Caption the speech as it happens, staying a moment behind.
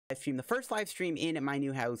Stream the first live stream in my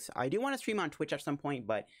new house. I do want to stream on Twitch at some point,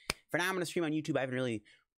 but for now I'm going to stream on YouTube. I haven't really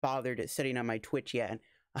bothered setting on my Twitch yet.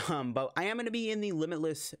 But I am going to be in the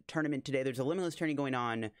Limitless tournament today. There's a Limitless tourney going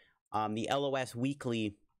on, the LOS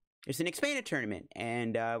Weekly. It's an expanded tournament,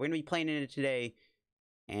 and we're going to be playing in it today,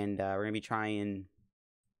 and we're going to be trying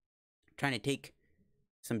to take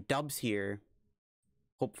some dubs here,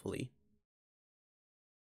 hopefully.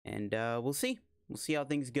 And we'll see. We'll see how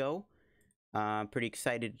things go. Pretty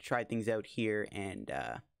excited to try things out here and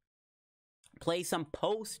play some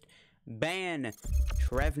post-ban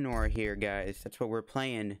Trevnoir here, guys. That's what we're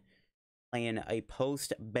playing. Playing a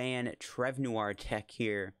post-ban Trevnoir tech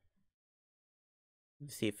here.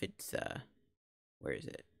 Let's see if it's where is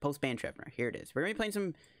it? Post-ban Trevnoir. Here it is. We're gonna be playing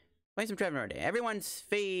some Trevnoir today. Everyone's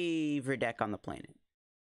favorite deck on the planet.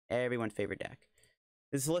 Everyone's favorite deck.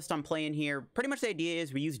 This is the list I'm playing here. Pretty much the idea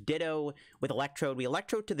is we use Ditto with Electrode. We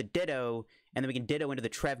Electrode to the Ditto, and then we can Ditto into the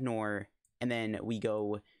Trevnoir, and then we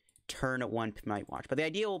go turn 1 Might Watch. But the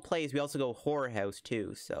ideal play is we also go Horror House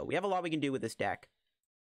too. So we have a lot we can do with this deck.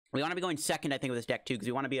 We want to be going second, I think, with this deck too, because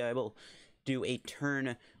we want to be able to do a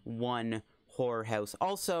turn 1 Horror House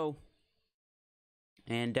also.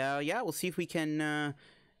 And yeah, we'll see if we can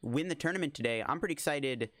win the tournament today. I'm pretty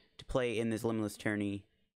excited to play in this Limitless Tourney,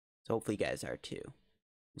 so hopefully you guys are too.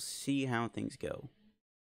 We'll see how things go.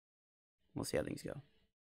 We'll see how things go.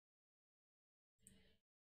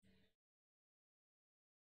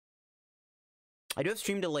 I do have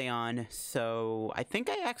stream delay on, so I think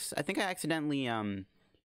I accidentally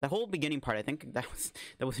the whole beginning part, I think that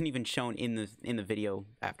wasn't even shown in the video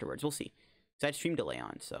afterwards. We'll see. So I had stream delay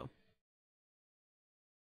on, so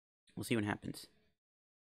we'll see what happens.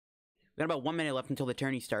 We got about 1 minute left until the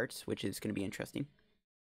tourney starts, which is going to be interesting.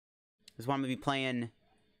 This is what I'm going to be playing,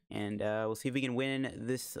 and we'll see if we can win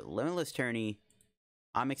this Limitless tourney.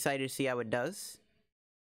 I'm excited to see how it does.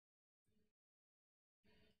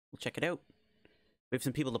 We'll check it out. We have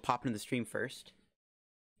some people to pop into the stream first.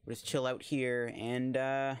 We'll just chill out here and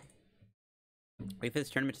wait for this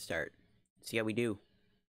tournament to start. See how we do.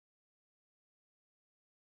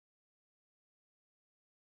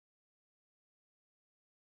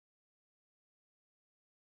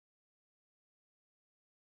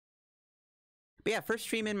 But yeah, first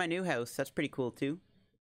stream in my new house. That's pretty cool too.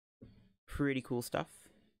 Pretty cool stuff.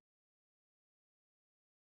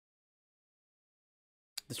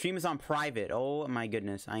 The stream is on private. Oh my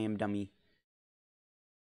goodness, I am dummy.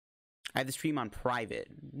 I have the stream on private.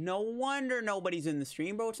 No wonder nobody's in the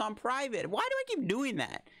stream, bro. It's on private. Why do I keep doing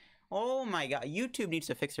that? Oh my god. YouTube needs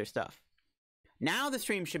to fix their stuff. Now the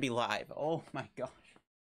stream should be live. Oh my gosh.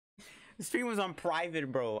 The stream was on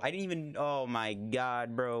private, bro. I didn't even... Oh my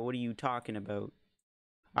god, bro. What are you talking about?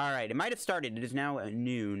 Alright, it might have started. It is now at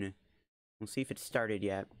noon. We'll see if it started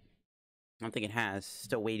yet. I don't think it has.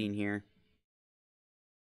 Still waiting here.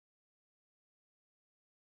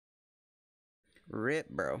 Rip,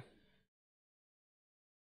 bro.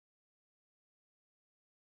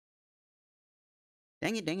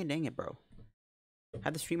 Dang it, bro.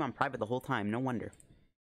 Had the stream on private the whole time. No wonder.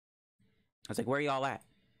 I was like, where are y'all at?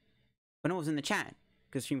 But no one was in the chat,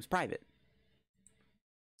 because the stream's private.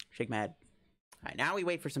 Shake my head. Alright, now we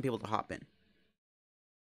wait for some people to hop in.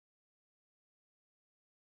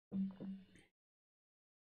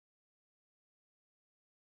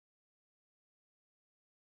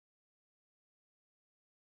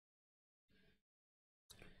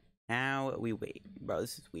 Now we wait. Bro,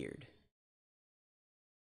 this is weird.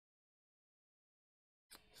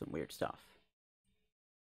 Some weird stuff.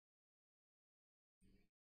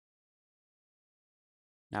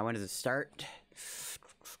 Now when does it start?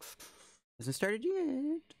 Hasn't started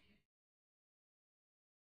yet.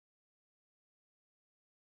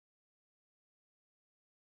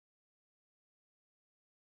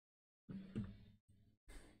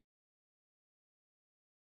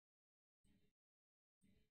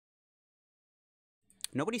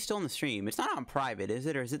 Nobody's still in the stream. It's not on private, is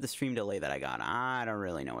it? Or is it the stream delay that I got? I don't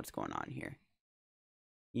really know what's going on here.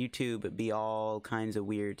 YouTube be all kinds of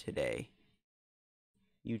weird today.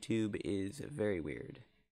 YouTube is very weird.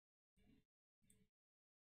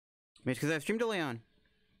 Maybe it's because I have stream delay on.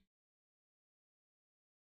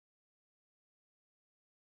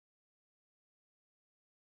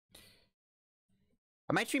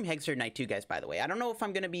 I might stream Hegster tonight too, guys, by the way. I don't know if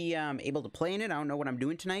I'm going to be able to play in it. I don't know what I'm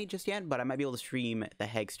doing tonight just yet, but I might be able to stream the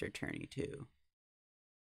Hegster tourney too.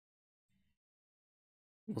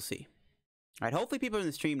 We'll see. All right, hopefully people are in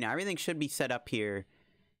the stream now. Everything should be set up here.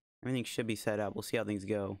 Everything should be set up. We'll see how things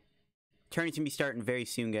go. Tourney's going to be starting very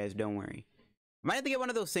soon, guys. Don't worry. I might have to get one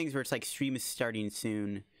of those things where it's like stream is starting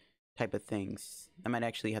soon type of things. That might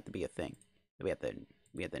actually have to be a thing that we have to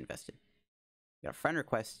we have invested. We got a friend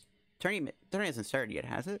request. Tourney hasn't started yet,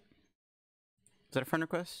 has it? Is that a friend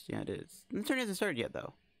request? Yeah, it is. The tourney hasn't started yet,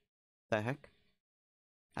 though. The heck?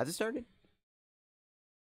 Has it started?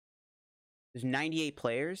 There's 98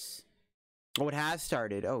 players. Oh, it has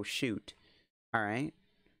started. Oh, shoot. All right.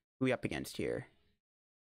 Who are we up against here?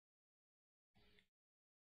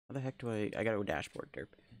 How the heck do I gotta go dashboard, derp.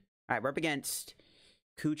 All right, we're up against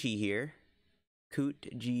Coochie here. Coot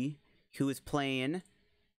G, who is playing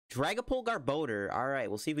Dragapult Garbodor. All right,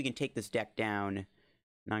 we'll see if we can take this deck down.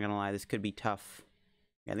 Not gonna lie, this could be tough.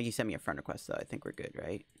 Yeah, I think he sent me a friend request, though. I think we're good,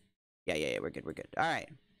 right? Yeah, we're good, we're good. All right,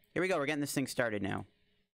 here we go. We're getting this thing started now.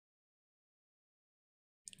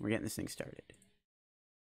 We're getting this thing started.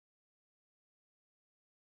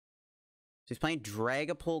 So he's playing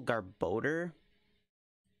Dragapult Garbodor.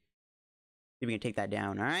 See if we can take that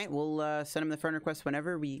down. All right, we'll send him the friend request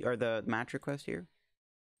whenever we, or the match request here.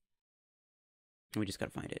 We just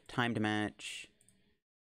gotta find it. Time to match.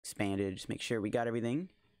 Expanded. Just make sure we got everything.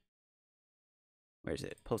 Where's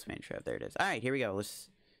it? Postman Trev. There it is. All right, here we go. Let's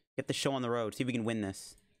get the show on the road. See if we can win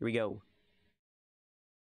this. Here we go.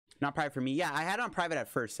 Not private for me. Yeah, I had it on private at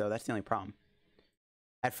first, so that's the only problem.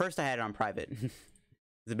 At first, I had it on private.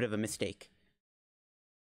 It's a bit of a mistake.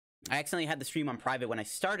 I accidentally had the stream on private when I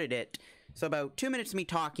started it, so about 2 minutes of me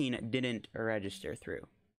talking didn't register through.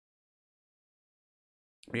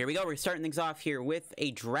 But here we go. We're starting things off here with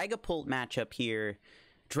a Dragapult matchup here.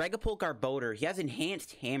 Dragapult Garbodor. He has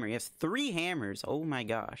Enhanced Hammer. He has 3 hammers. Oh my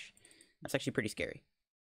gosh. That's actually pretty scary.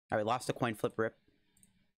 All right, lost a coin flip rip.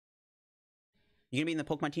 You gonna be in the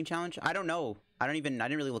Pokemon Team Challenge? I don't know. I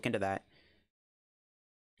didn't really look into that.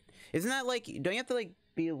 Isn't that like, don't you have to like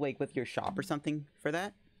be like with your shop or something for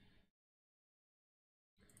that?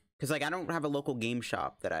 Because like I don't have a local game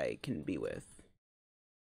shop that I can be with.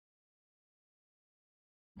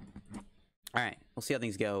 All right, we'll see how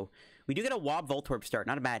things go. We do get a Wob Voltorb start.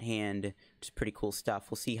 Not a bad hand, which is pretty cool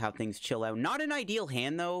stuff. We'll see how things chill out. Not an ideal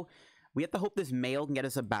hand though. We have to hope this male can get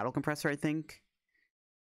us a Battle Compressor, I think.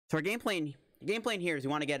 So our game plan here is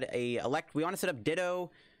we want to get we want to set up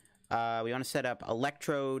Ditto, we want to set up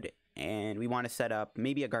Electrode, and we want to set up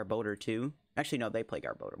maybe a Garbodor too. Actually, no, they play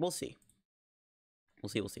Garbodor. We'll see. We'll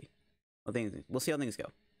see. We'll see how things go.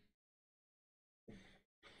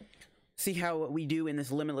 See how we do in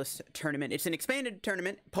this Limitless tournament. It's an expanded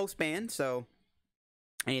tournament, post-ban, so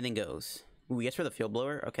anything goes. Ooh, yes for the Field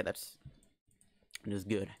Blower. Okay, that is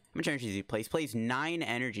good. How much energy does he play? He plays 9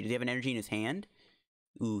 energy. Does he have an energy in his hand?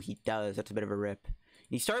 Ooh, he does. That's a bit of a rip.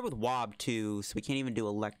 He started with Wob, too, so we can't even do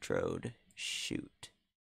Electrode. Shoot.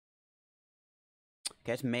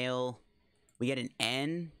 Okay, that's male. We get an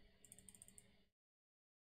N.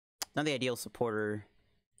 Not the ideal supporter,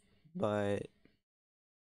 but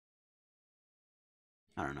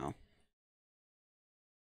I don't know.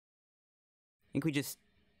 I think we just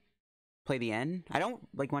play the N. I don't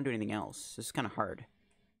like want to do anything else. This is kind of hard.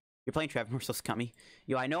 You're playing Trevnoir, so scummy.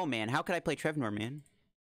 Yo, I know, man. How could I play Trevnoir, man?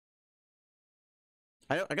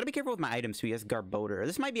 I gotta be careful with my items, so he has Garbodor.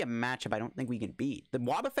 This might be a matchup I don't think we can beat. The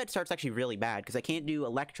Wobbuffet start's actually really bad, because I can't do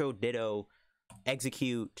Electro, Ditto,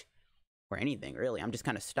 Execute, or anything, really. I'm just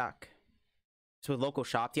kind of stuck. So with local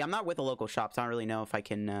shops, yeah, I'm not with a local shop, so I don't really know if I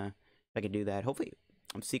can do that. Hopefully,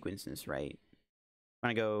 I'm sequencing this right. I'm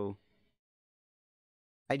gonna go.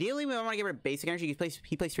 Ideally, we want to get rid of basic energy.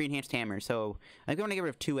 He plays 3 enhanced hammers, so I think we want to get rid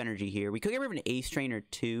of 2 energy here. We could get rid of an Ace Train or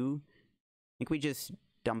 2. I think we just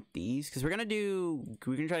dump these, because we're gonna try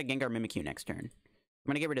to Gengar Mimikyu next turn. I'm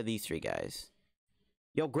gonna get rid of these 3 guys.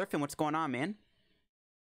 Yo, Griffin, what's going on, man?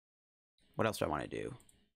 What else do I want to do?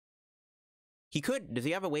 Does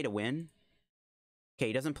he have a way to win? Okay,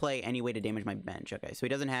 he doesn't play any way to damage my bench. Okay, so he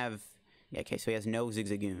doesn't have, yeah, okay, so he has no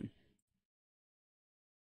Zigzagoon.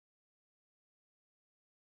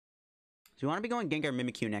 So we want to be going Gengar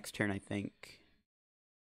Mimikyu next turn, I think.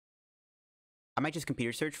 I might just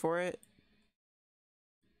computer search for it.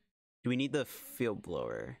 Do we need the Field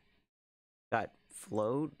Blower? Got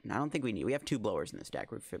Float? I don't think we need. We have 2 blowers in this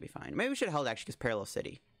deck. We're be fine. Maybe we should have held actually because Parallel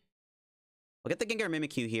City. We'll get the Gengar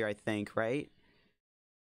Mimikyu here, I think, right?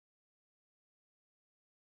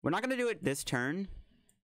 We're not going to do it this turn.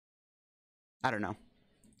 I don't know.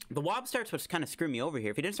 The Wob starts what's kind of screwed me over here.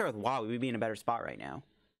 If he didn't start with Wob, we'd be in a better spot right now.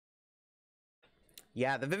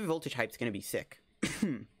 Yeah, the Vivid Voltage hype's going to be sick.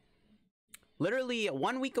 Literally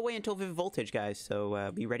 1 week away until Vivid Voltage, guys.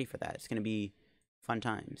 So be ready for that. It's going to be fun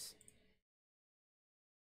times.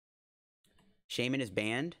 Shaman is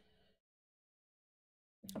banned.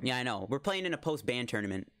 Yeah, I know. We're playing in a post-ban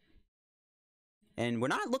tournament. And we're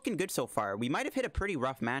not looking good so far. We might have hit a pretty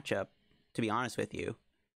rough matchup, to be honest with you.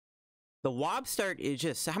 The Wob start is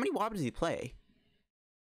just... How many Wob does he play?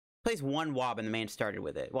 Plays one Wob and the man started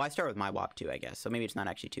with it. Well, I started with my Wob too, I guess. So maybe it's not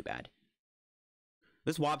actually too bad.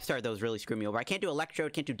 This Wob start, though, is really screwing me over. I can't do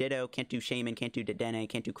Electrode, can't do Ditto, can't do Shaman, can't do Dedenne,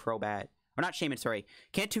 can't do Crobat. Or not Shaman, sorry.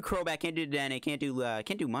 Can't do Crobat, can't do Dedenne, can't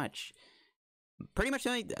do much. Pretty much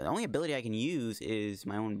the only ability I can use is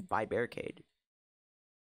my own By Barricade.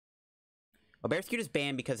 Well, Barricade is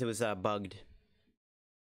banned because it was bugged.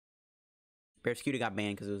 Barricade got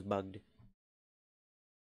banned because it was bugged.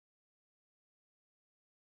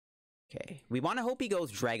 Okay, we want to hope he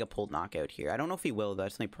goes Dragapult knockout here. I don't know if he will, though.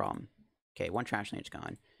 That's the only problem. Okay, one Trash Lane's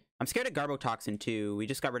gone. I'm scared of Garbotoxin, too. We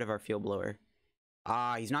just got rid of our Field Blower.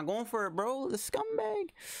 Ah, he's not going for it, bro. The scumbag.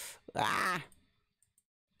 Ah.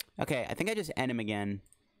 Okay, I think I just end him again.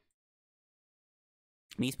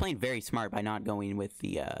 I mean, he's playing very smart by not going with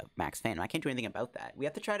the Max Phantom. I can't do anything about that. We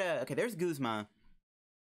have to try to... Okay, there's Guzma.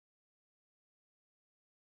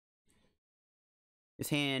 His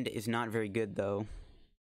hand is not very good, though.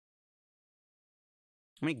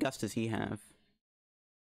 How many Gust does he have?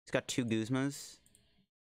 He's got 2 Guzmas.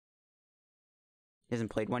 He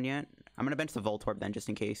hasn't played one yet. I'm going to bench the Voltorb then, just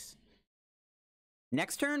in case.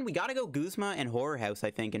 Next turn, we got to go Guzma and Horror House,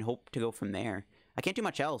 I think, and hope to go from there. I can't do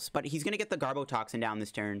much else, but he's going to get the Garbotoxin down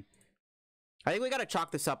this turn. I think we got to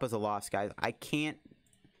chalk this up as a loss, guys. I can't...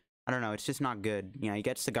 I don't know. It's just not good. You know, he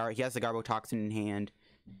has the Garbotoxin in hand.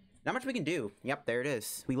 Not much we can do. Yep, there it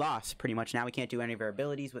is. We lost, pretty much. Now we can't do any of our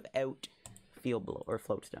abilities without Field Blow or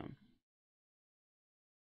Floatstone.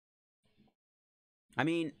 I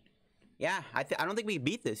mean, yeah, I don't think we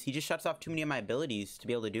beat this. He just shuts off too many of my abilities to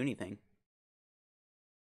be able to do anything.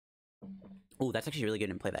 Oh, that's actually really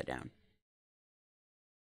good, and play that down.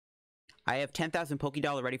 I have 10,000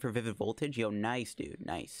 Pokédoll ready for Vivid Voltage. Yo, nice, dude.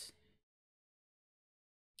 Nice.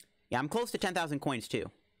 Yeah, I'm close to 10,000 coins,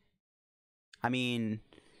 too. I mean...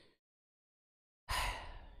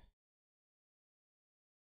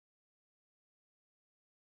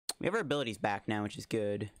 we have our abilities back now, which is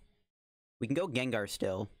good. We can go Gengar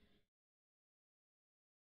still.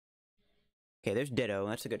 Okay, there's Ditto.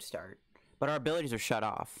 That's a good start. But our abilities are shut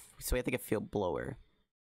off, so we have to get Field Blower.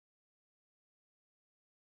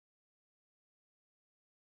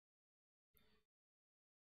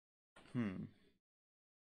 We're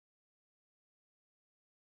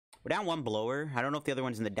down 1 Blower. I don't know if the other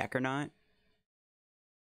one's in the deck or not.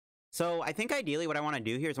 So I think ideally what I want to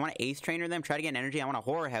do here is I want to Ace Trainer them, try to get an energy. I want to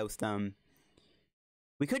Horror House them.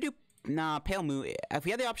 We could do... Nah, Pale Moon. If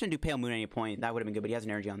we had the option to do Pale Moon at any point, that would have been good, but he has an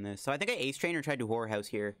energy on this. So I think I Ace Trainer and try to do Horror House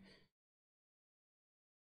here.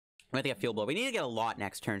 We have to get Field Blow. We need to get a lot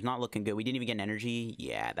next turn. It's not looking good. We didn't even get an energy.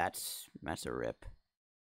 Yeah, that's a rip.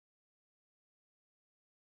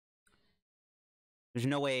 There's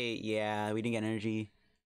no way... Yeah, we didn't get energy.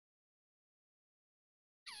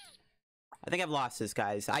 I think I've lost this,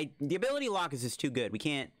 guys. The ability lock is just too good. We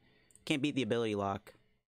can't beat the ability lock.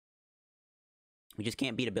 We just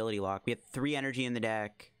can't beat ability lock. We have 3 energy in the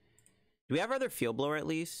deck. Do we have our other Field Blower at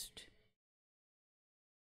least?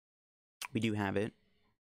 We do have it.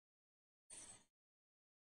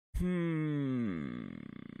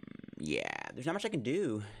 Yeah, there's not much I can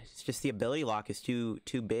do. It's just the ability lock is too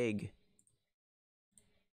big.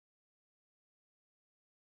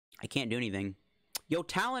 I can't do anything. Yo,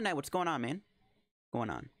 Talon Knight, what's going on, man? What's going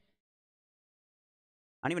on?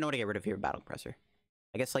 I don't even know what to get rid of here, Battle Compressor.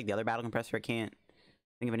 I guess, like, the other Battle Compressor, I can't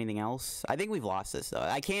think of anything else. I think we've lost this, though.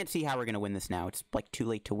 I can't see how we're going to win this now. It's, like, too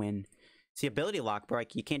late to win. It's the ability lock, bro.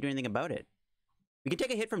 You can't do anything about it. We can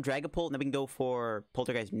take a hit from Dragapult, and then we can go for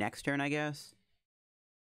Poltergeist next turn, I guess.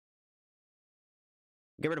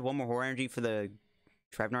 Get rid of 1 more Horror Energy for the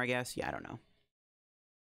Trevnoir, I guess. Yeah, I don't know.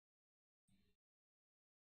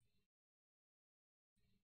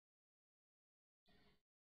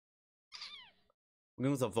 We're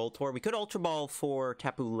going to use a Voltorb. We could Ultra Ball for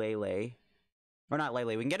Tapu Lele. Or not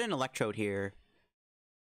Lele. We can get an Electrode here.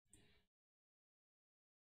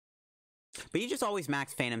 But he just always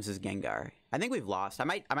max Phantoms as Gengar. I think we've lost. I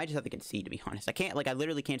might just have to concede, to be honest. I can't, like, I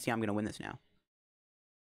literally can't see how I'm going to win this now.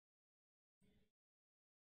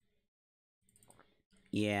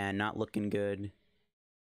 Yeah, not looking good.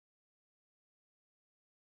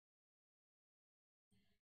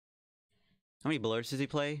 How many blowers does he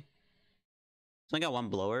play? He's only got 1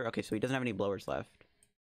 blower. Okay, so he doesn't have any blowers left.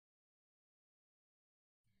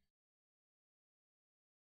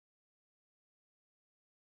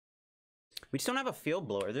 We just don't have a Field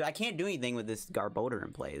Blower. I can't do anything with this Garbodor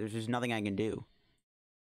in play. There's just nothing I can do.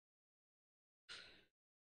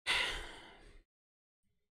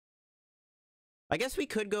 I guess we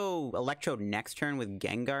could go Electrode next turn with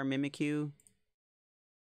Gengar Mimikyu.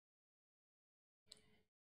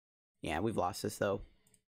 Yeah, we've lost this, though.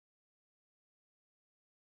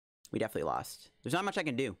 We definitely lost. There's not much I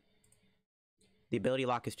can do. The ability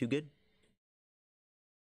lock is too good.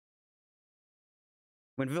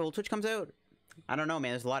 When Voltage comes out, I don't know,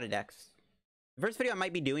 man. There's a lot of decks. The first video I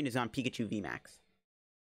might be doing is on Pikachu VMAX.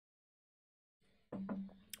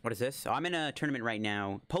 What is this? Oh, I'm in a tournament right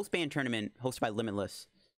now. Post-ban tournament hosted by Limitless,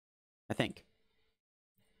 I think.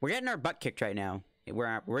 We're getting our butt kicked right now.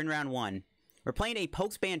 We're in round 1. We're playing a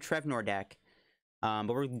post-ban Trevnoir deck, but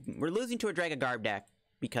we're losing to a Dragon Garb deck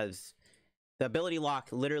because the ability lock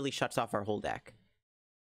literally shuts off our whole deck.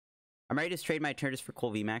 I'm ready to trade my Eternatus for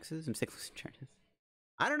Cole VMAXs. I'm sick of losing Eternatus.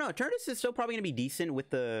 I don't know. Eternatus is still probably going to be decent with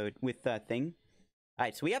the thing. All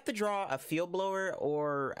right, so we have to draw a Field Blower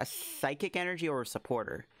or a Psychic Energy or a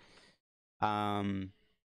Supporter. I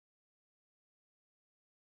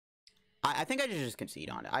think I should just concede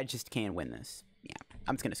on it. I just can't win this. Yeah,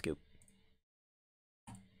 I'm just going to scoop.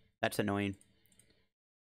 That's annoying.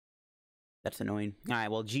 That's annoying. All right,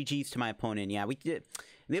 well, GG's to my opponent. Yeah, we did.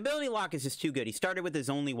 The ability lock is just too good. He started with his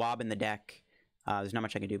only Wob in the deck. There's not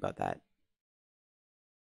much I can do about that.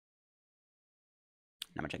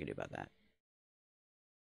 Not much I can do about that.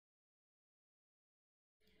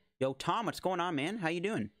 Yo, Tom, what's going on, man? How you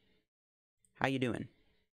doing? How you doing?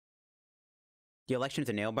 The election's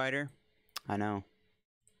a nail biter. I know.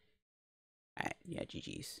 Alright, yeah,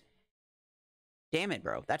 GG's. Damn it,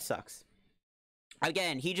 bro. That sucks.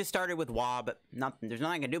 Again, he just started with Wob. There's nothing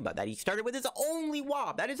I can do about that. He started with his only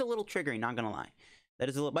Wob. That is a little triggering, not gonna lie. That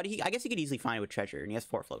is a little, but I guess he could easily find it with Treasure, and he has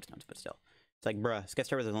 4 float stones, but still. It's like, bruh, this guy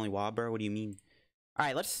started with his only Wob, bro. What do you mean?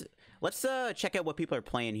 Alright, let's check out what people are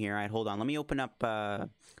playing here. Alright, hold on. Let me open up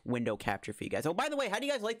window capture for you guys. Oh, by the way, how do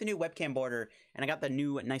you guys like the new webcam border? And I got the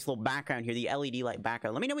new nice little background here, the LED light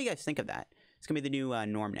background. Let me know what you guys think of that. It's gonna be the new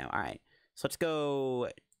norm now. Alright, so let's go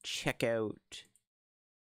check out...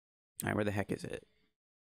 Alright, where the heck is it?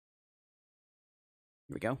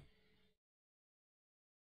 Here we go.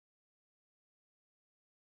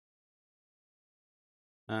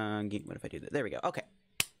 What if I do that? There we go. Okay.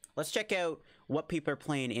 Let's check out what people are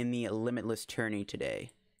playing in the Limitless Tourney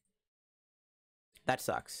today. That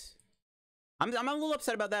sucks. I'm a little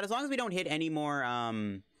upset about that. As long as we don't hit any more,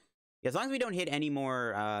 as long as we don't hit any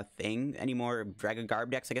more, any more Dragon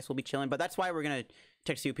Garb decks, I guess we'll be chilling. But that's why we're gonna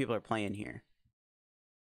check to see what people are playing here.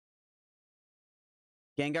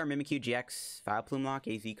 Gengar, Mimikyu, GX, Vileplume Lock,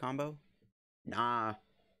 AZ combo? Nah.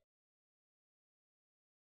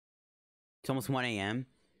 It's almost 1 AM.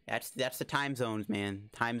 That's the time zones, man.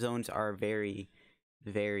 Time zones are very,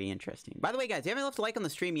 very interesting. By the way, guys, if you haven't left a like on the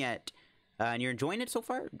stream yet, and you're enjoying it so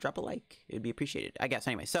far, drop a like. It'd be appreciated, I guess.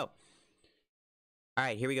 Anyway, so.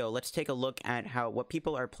 Alright, here we go. Let's take a look at what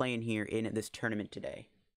people are playing here in this tournament today.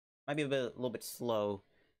 Might be a little bit slow.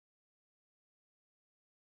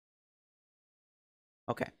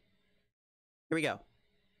 Okay. Here we go.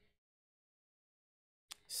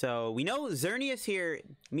 So, we know Xerneas here,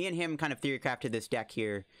 me and him kind of theory crafted this deck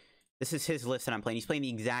here. This is his list that I'm playing. He's playing the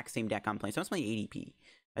exact same deck I'm playing. So, I'm playing ADP.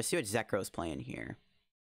 Let's see what Zekro's playing here.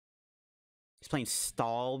 He's playing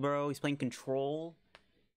Stall, bro. He's playing Control.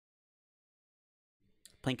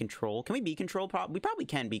 Playing Control. Can we beat Control? We probably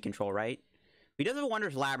can beat Control, right? He does have a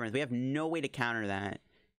Wondrous Labyrinth. We have no way to counter that.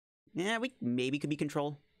 Yeah, we maybe could beat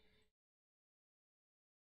Control.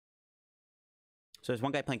 So, there's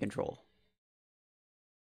one guy playing Control.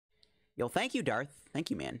 Yo, thank you, Darth.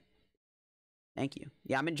 Thank you, man. Thank you.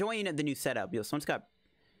 Yeah, I'm enjoying the new setup. Yo, someone's got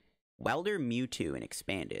Welder, Mewtwo, and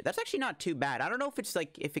Expanded. That's actually not too bad. I don't know if it's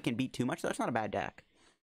like, if it can beat too much. That's not a bad deck.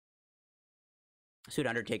 Suit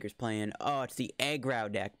Undertaker's playing. Oh, it's the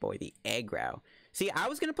Aggro deck, boy. The Aggro. See, I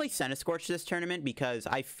was going to play Centiskorch this tournament because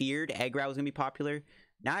I feared Aggro was going to be popular.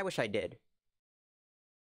 Now I wish I did.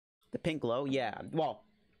 The pink glow? Yeah. Well,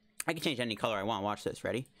 I can change any color I want. Watch this.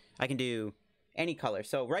 Ready? I can do any color.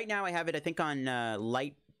 So right now I have it, I think, on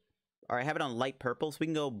light, or I have it on light purple. So we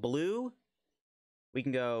can go blue. We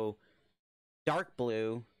can go dark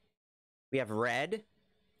blue. We have red.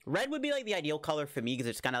 Red would be like the ideal color for me because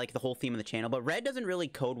it's kind of like the whole theme of the channel. But red doesn't really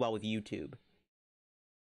code well with YouTube.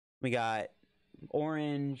 We got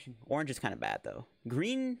orange. Orange is kind of bad though.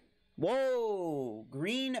 Green. Whoa!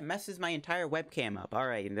 Green messes my entire webcam up. All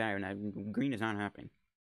right, green is not happening.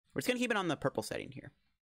 We're just gonna keep it on the purple setting here.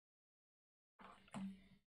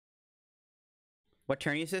 What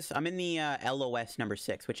tourney is this? I'm in the LOS number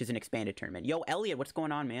 6, which is an expanded tournament. Yo, Elliot, what's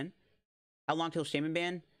going on, man? How long till Shaman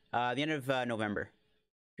ban? The end of November.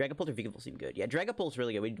 Dragapult or Vigapult seem good. Yeah, Dragapult's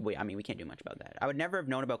really good. I mean, we can't do much about that. I would never have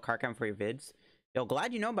known about Card Cavern for your vids. Yo,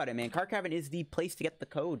 glad you know about it, man. Card Cavern is the place to get the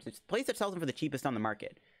codes. It's the place that sells them for the cheapest on the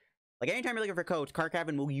market. Like, anytime you're looking for codes, Card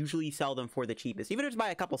Cavern will usually sell them for the cheapest. Even if it's by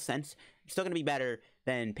a couple cents, it's still going to be better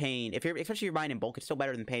than paying, especially if you're buying in bulk, it's still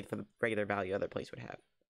better than paying for the regular value other place would have.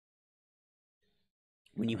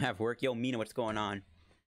 When you have work. Yo, Mina, what's going on?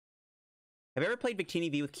 Have you ever played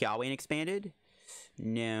Victini V with Kiawe and expanded?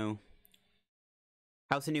 No.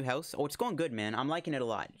 How's the new house? Oh, it's going good, man. I'm liking it a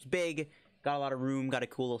lot. It's big, got a lot of room, got a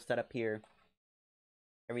cool little setup here.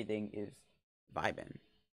 Everything is vibing.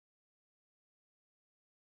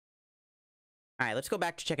 Alright, let's go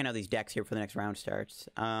back to checking out these decks here before the next round starts.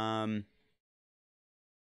 Tablemon's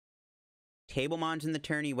in the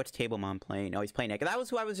tourney. What's Tablemon playing? Oh, he's playing Nick. That was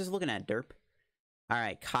who I was just looking at, derp.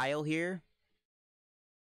 Alright, Kyle here.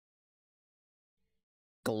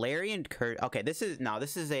 Galarian Kurt. Okay, this is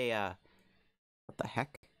a, what the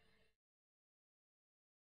heck?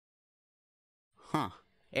 Huh.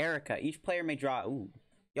 Erica. Each player may draw, ooh.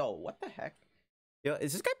 Yo, what the heck? Yo,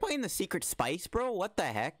 is this guy playing the Secret Spice, bro? What the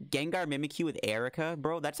heck? Gengar Mimikyu with Erica,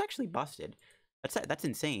 bro? That's actually busted. That's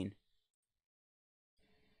insane.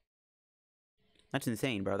 That's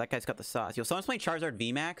insane, bro. That guy's got the sauce. Yo, someone's playing Charizard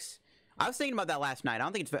VMAX? I was thinking about that last night. I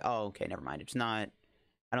don't think it's... Oh, okay, never mind. It's not...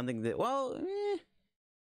 I don't think that... Well,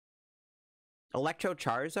 Electro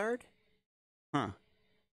Charizard? Huh.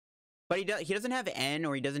 But he doesn't have N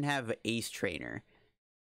or he doesn't have Ace Trainer.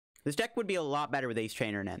 This deck would be a lot better with Ace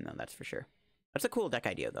Trainer and N, though. That's for sure. That's a cool deck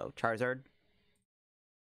idea, though. Charizard.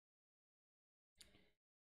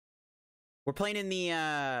 We're playing in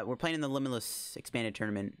the Limitless expanded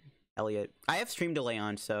tournament, Elliot. I have stream delay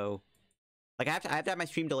on, so like I have to have my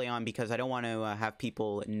stream delay on because I don't want to have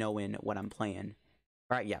people knowing what I'm playing.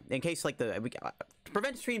 All right, yeah. In case like to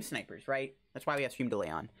prevent stream snipers, right? That's why we have stream delay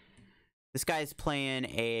on. This guy's playing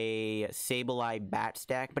a Sableye Bat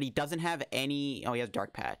stack, but he doesn't have any. Oh, he has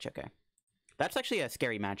Dark Patch. Okay, that's actually a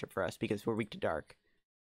scary matchup for us because we're weak to Dark.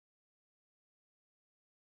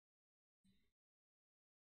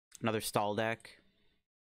 Another stall deck.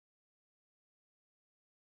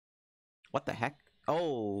 What the heck?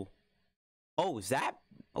 Oh. Oh, Zap.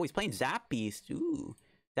 Oh, he's playing Zap Beast. Ooh.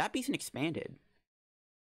 Zap Beast and expanded.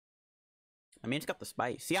 I mean, it's got the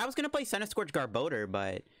spice. See, I was going to play Centiskorch Garbodor,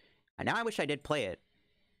 but now I wish I did play it.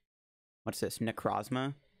 What's this?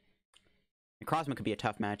 Necrozma? Necrozma could be a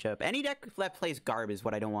tough matchup. Any deck that plays Garb is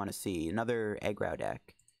what I don't want to see. Another Aggro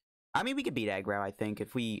deck. I mean, we could beat Aggro, I think,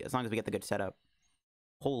 as long as we get the good setup.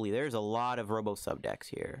 Holy, there's a lot of Robo sub decks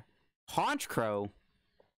here. Honchkrow.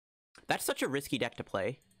 That's such a risky deck to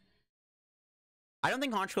play. I don't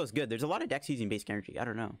think Honchkrow is good. There's a lot of decks using basic energy. I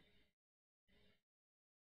don't know.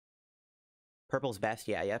 Purple's best.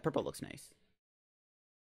 Yeah, purple looks nice.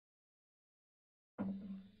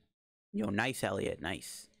 Yo, nice, Elliot.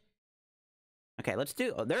 Nice. Okay, let's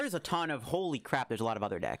do... Oh, there is a ton of... Holy crap, there's a lot of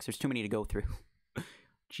other decks. There's too many to go through.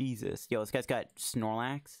 Jesus. Yo, this guy's got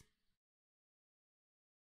Snorlax.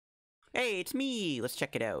 Hey, it's me! Let's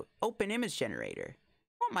check it out. Open image generator.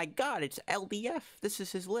 Oh my god, it's LDF. This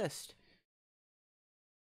is his list.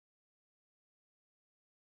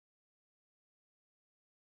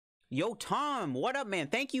 Yo, Tom, what up, man?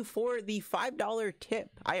 Thank you for the $5 tip.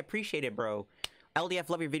 I appreciate it, bro. LDF,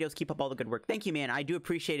 love your videos. Keep up all the good work. Thank you, man. I do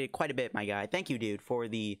appreciate it quite a bit, my guy. Thank you, dude, for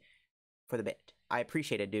the bit. I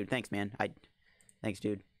appreciate it, dude. Thanks, man. Thanks,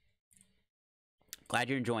 dude. Glad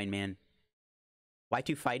you're enjoying, man.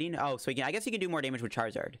 Y2 fighting? Oh, so I guess he can do more damage with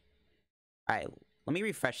Charizard. Alright, let me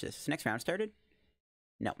refresh this. Is next round started?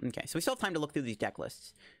 No, okay. So we still have time to look through these deck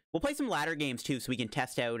lists. We'll play some ladder games, too, so we can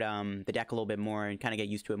test out the deck a little bit more and kind of get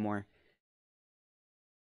used to it more.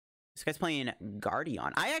 This guy's playing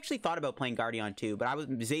Guardian. I actually thought about playing Guardian, too, but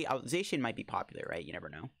Zacian might be popular, right? You never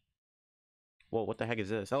know. Whoa, what the heck is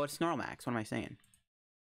this? Oh, it's Snorlax. What am I saying?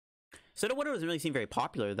 Sudowoodo doesn't really seem very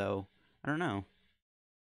popular, though. I don't know.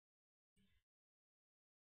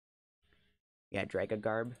 Yeah,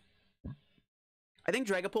 Dragagarb. I think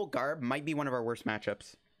Dragapult Garb might be one of our worst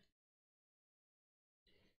matchups.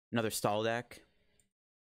 Another stall deck.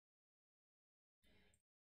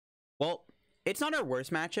 Well, it's not our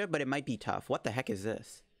worst matchup, but it might be tough. What the heck is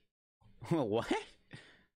this? What?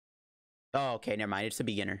 Oh, okay, never mind. It's a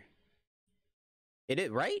beginner. It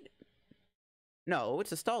is, right? No,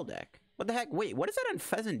 it's a stall deck. What the heck? Wait, what does that on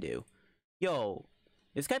Pheasant do? Yo,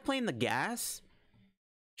 this guy playing the gas?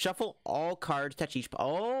 Shuffle all cards, touch each...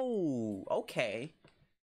 Oh, okay.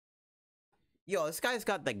 Yo, this guy's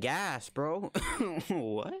got the gas, bro.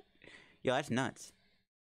 What? Yo, that's nuts.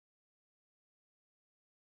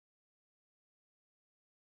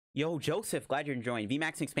 Yo, Joseph, glad you're enjoying.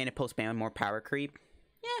 VMAX expanded post-ban, more power creep.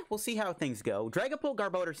 Yeah, we'll see how things go. Dragapult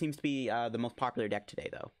Garbodor seems to be the most popular deck today,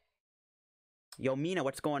 though. Yo, Mina,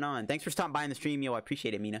 what's going on? Thanks for stopping by in the stream. Yo, I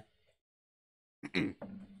appreciate it, Mina.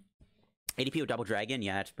 ADP with Double Dragon?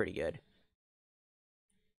 Yeah, that's pretty good.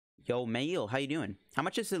 Yo, Mail, how you doing? How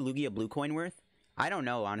much is the Lugia blue coin worth? I don't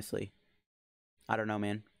know, honestly. I don't know,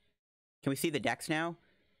 man. Can we see the decks now?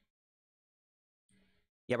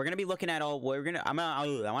 Yeah, we're gonna be looking at all.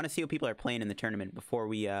 I want to see what people are playing in the tournament before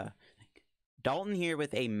we. Dalton here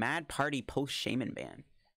with a Mad Party post Shaman ban.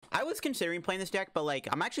 I was considering playing this deck, but like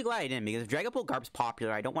I'm actually glad I didn't because if Dragapult Garb's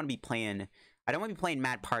popular, I don't want to be playing. I don't want to be playing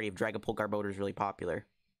Mad Party if Dragapult Garbodor is really popular.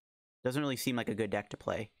 Doesn't really seem like a good deck to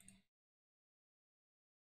play.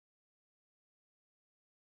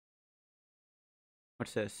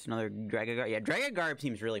 What's this? Another Dragagarb? Yeah, Dragagarb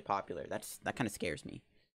seems really popular. That kind of scares me.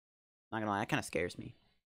 Not gonna lie, that kind of scares me.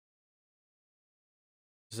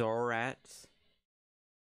 Zorats.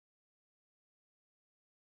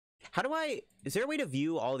 How do I... Is there a way to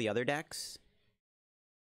view all the other decks?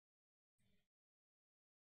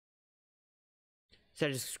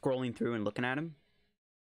 Instead of just scrolling through and looking at them?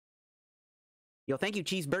 Yo, thank you,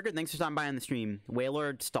 Cheeseburger. Thanks for stopping by on the stream.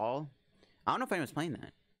 Wailord Stall. I don't know if anyone's playing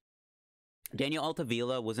that. Daniel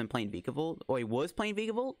Altavilla wasn't playing Vikavolt. Oh, he was playing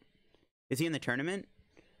Vikavolt? Is he in the tournament?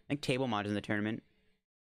 I think Table Mod is in the tournament.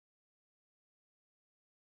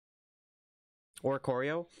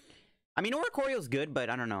 Oricorio. I mean, Oricorio's good, but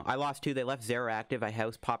I don't know. I lost 2. They left 0 active. I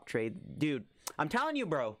house pop trade. Dude, I'm telling you,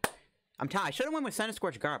 bro. I should have went with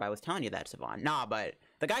Centiskorch Garb. I was telling you that, Savon. Nah, but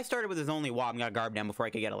the guy started with his only Wob and got Garb down before I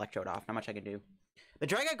could get Electrode off. Not much I could do. The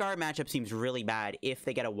Draga Garb matchup seems really bad if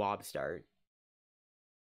they get a Wob start.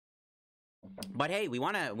 But hey, we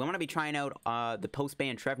wanna be trying out the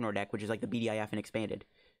post-ban Trevnoir deck, which is like the BDIF and expanded.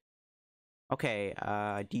 Okay,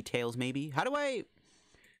 details maybe. What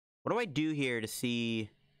do I do here to see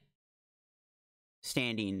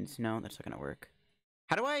standings? No, that's not gonna work.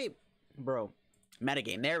 Bro,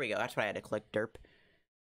 metagame. There we go. That's what I had to click. Derp.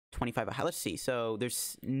 25. Let's see. So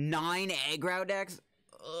there's 9 aggro decks.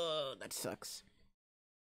 Ugh, that sucks.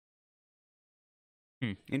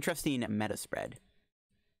 Interesting meta spread.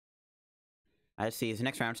 Let's see. Is the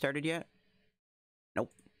next round started yet?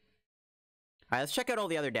 Nope. All right, let's check out all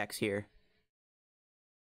the other decks here.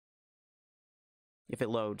 If it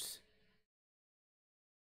loads.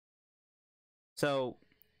 So,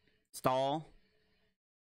 Stall.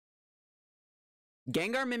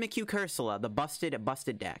 Gengar, Mimikyu, Cursula, the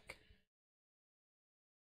busted deck.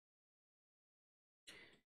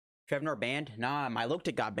 Trevnoir banned? Nah, my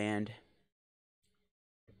Loctite got banned.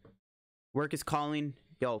 Work is calling.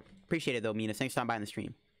 Yo, appreciate it though, Mina. Thanks for stopping by on the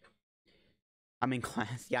stream. I'm in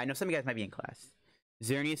class. Yeah, I know some of you guys might be in class.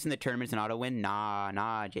 Xerneas in the tournament's an auto win? Nah,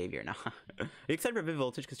 Javier, nah. Are you excited for Vivid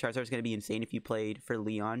Voltage? Because Charizard is going to be insane if you played for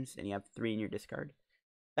Leon's and you have 3 in your discard.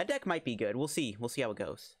 That deck might be good. We'll see. We'll see how it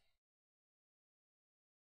goes.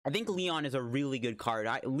 I think Leon is a really good card.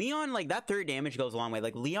 Leon, like, that 3rd damage goes a long way.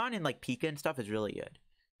 Like, Leon and, like, Pika and stuff is really good.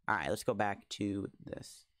 Alright, let's go back to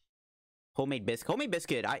this. Homemade Biscuit. Homemade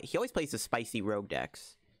Biscuit, he always plays the spicy rogue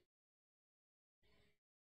decks.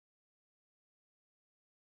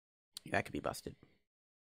 Yeah, that could be busted.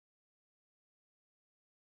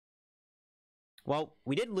 Well,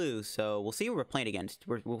 we did lose, so we'll see who we're playing against.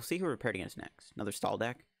 We'll see who we're paired against next. Another stall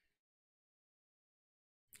deck.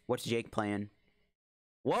 What's Jake playing?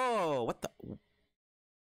 Whoa! What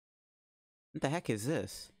the heck is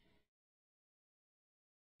this?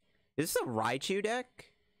 Is this a Raichu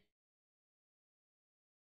deck?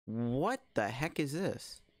 What the heck is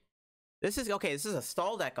this? This is a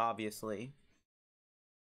stall deck, obviously.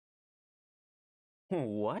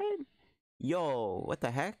 What? Yo, what the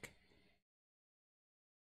heck?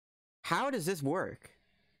 How does this work?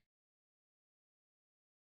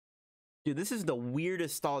 Dude, this is the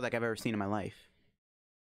weirdest stall deck I've ever seen in my life.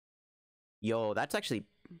 Yo, that's actually...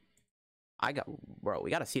 Bro, we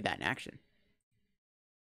gotta see that in action.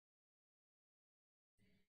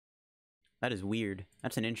 That is weird.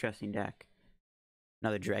 That's an interesting deck.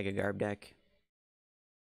 Another Dragagarb deck.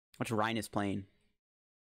 What's Rhinus playing?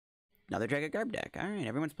 Another Dragagarb deck. Alright,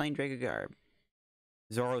 everyone's playing Dragagarb.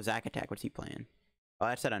 Zoro Zack Attack, what's he playing? Oh,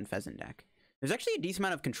 that's that Unpheasant deck. There's actually a decent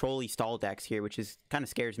amount of control-y stall decks here, which is kind of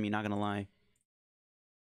scares me, not gonna lie.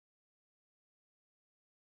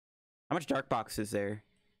 How much Dark Box is there?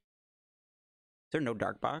 Is there no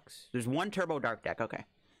Dark Box? There's 1 Turbo Dark deck, okay.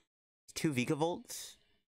 2 Vikavolts.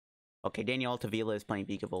 Okay, Daniel Altavilla is playing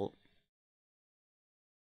Vikavolt.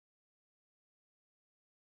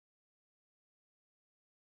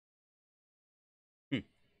 That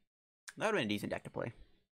would have been a decent deck to play.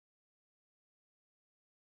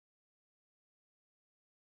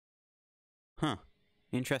 Huh.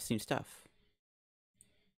 Interesting stuff.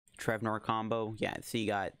 Trevnoir combo. Yeah, so you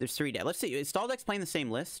got... There's 3 decks. Let's see. Is Stall deck's playing the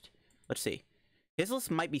same list? Let's see. His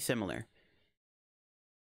list might be similar.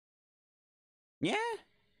 Yeah.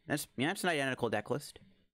 That's an identical deck list.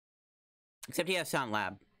 Except he has Sound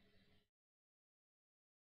Lab.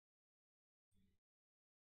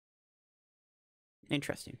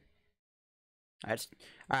 Interesting. All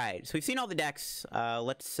right, so we've seen all the decks.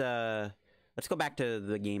 Let's go back to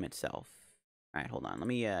the game itself. All right, hold on. Let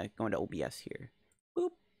me go into OBS here.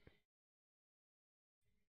 Boop.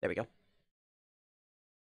 There we go. All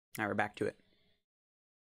right, we're back to it.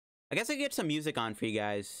 I guess I could get some music on for you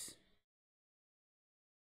guys.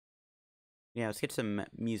 Yeah, let's get some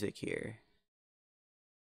music here.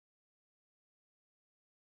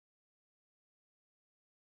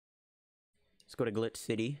 Let's go to Glitch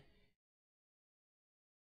City.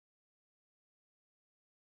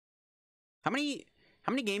 How many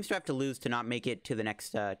games do I have to lose to not make it to the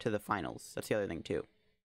next to the finals? That's the other thing too.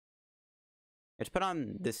 Let's put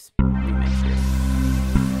on this remix here.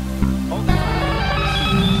 Oh, I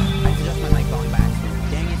have to adjust my mic volume back.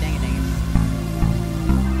 Dang it, dang it, dang it.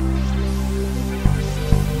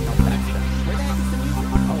 No, that's done. Where the heck is the music?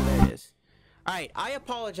 Oh, there it is. Alright, I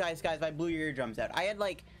apologize, guys, if I blew your eardrums out. I have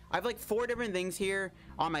like 4 different things here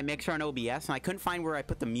on my mixer on OBS, and I couldn't find where I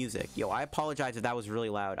put the music. Yo, I apologize if that was really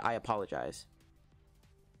loud. I apologize.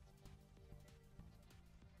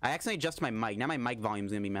 I accidentally adjusted my mic. Now my mic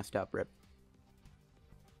volume's gonna be messed up. Rip.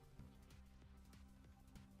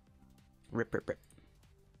 Rip, rip, rip.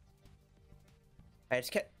 Alright,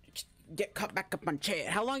 just get caught back up on chat.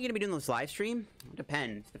 How long are you gonna be doing this live stream?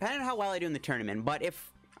 Depends. Depending on how well I do in the tournament. But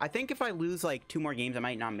I think if I lose like 2 more games, I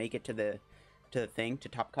might not make it to the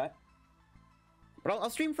top cut. But I'll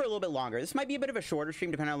stream for a little bit longer. This might be a bit of a shorter stream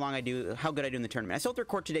depending on how good I do in the tournament. I still have to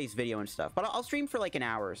record today's video and stuff, but I'll stream for like an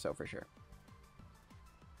hour or so for sure.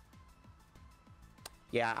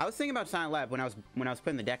 Yeah, I was thinking about Silent Lab when I was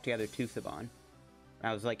putting the deck together too, Saban.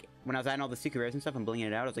 I was like, when I was adding all the secret rares and stuff and blinging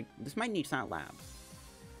it out, I was like, this might need Silent Lab.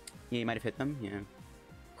 Yeah, you might have hit them. Yeah,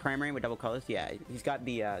 Crime Rain with double colors. Yeah, he's got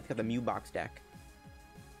the Mew box deck.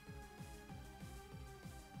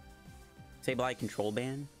 Sableye control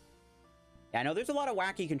ban. Yeah, I know there's a lot of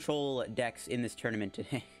wacky control decks in this tournament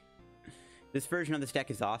today. This version of this deck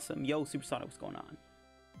is awesome. Yo, Supersonic, what's going on?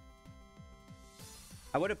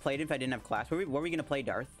 I would have played it if I didn't have class. What were we gonna play,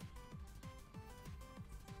 Darth?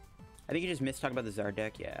 I think you just missed talking about the Zard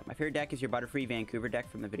deck. Yeah, my favorite deck is your Butterfree Vancouver deck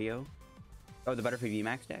from the video. Oh, the Butterfree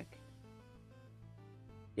VMAX deck.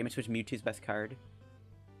 Damage Switch Mewtwo's best card.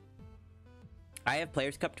 I have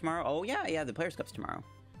Players Cup tomorrow. Oh yeah, the Players Cup's tomorrow.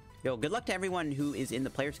 Yo, good luck to everyone who is in the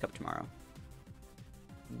Players Cup tomorrow.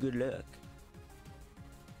 Good luck.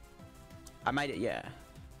 I might, yeah.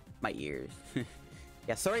 My ears.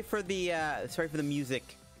 Yeah, sorry for the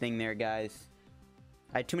music thing there, guys.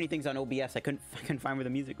 I had too many things on OBS. I couldn't find where the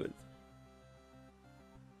music was.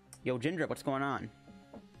 Yo, Ginger, what's going on?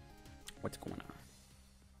 What's going on?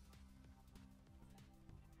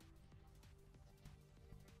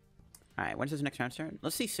 Alright, when's this next round start?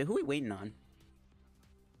 Let's see, so who are we waiting on?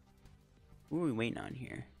 Who are we waiting on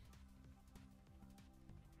here?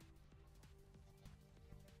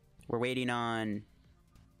 We're waiting on...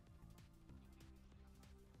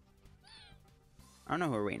 I don't know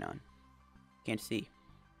who we're waiting on. Can't see.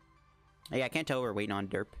 Oh, yeah, I can't tell who we're waiting on,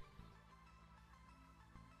 derp.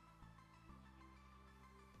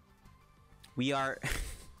 We are...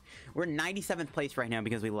 we're in 97th place right now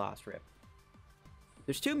because we lost, Rip.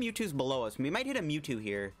 There's 2 Mewtwo's below us. We might hit a Mewtwo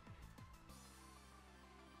here.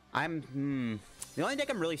 The only deck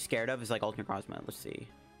I'm really scared of is like Alternate Cosmo. Let's see.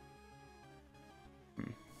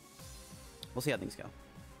 We'll see how things go.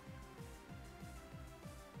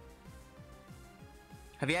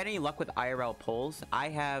 Have you had any luck with IRL polls? I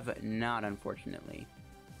have not, unfortunately.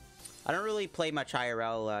 I don't really play much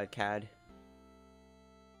IRL, CAD.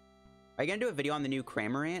 Are you gonna do a video on the new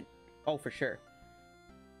Cramorant? Oh, for sure.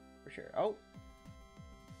 For sure. Oh.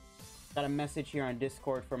 Got a message here on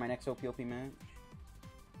Discord for my next OPOP match.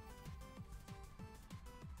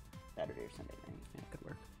 Saturday or Sunday night. Yeah, could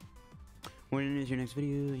work. When is your next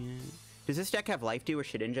video? Yeah. Does this deck have Life Dew or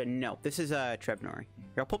Shedinja? No. This is Trevnoir.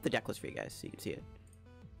 Here, I'll pull up the deck list for you guys so you can see it.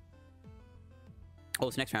 Oh,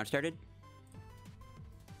 this next round started?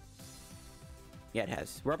 Yeah, it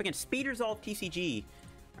has. We're up against Speederzolf TCG.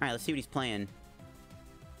 Alright, let's see what he's playing.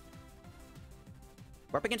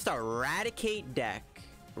 We're up against a Raticate deck.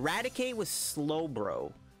 Raticate with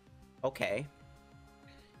Slowbro. Okay.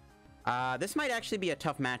 This might actually be a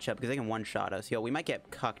tough matchup because they can one-shot us. Yo, we might get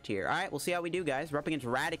cucked here. Alright, we'll see how we do, guys. We're up against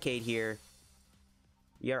Raticate here.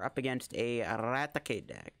 We are up against a Raticate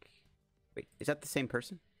deck. Wait, is that the same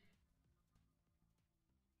person?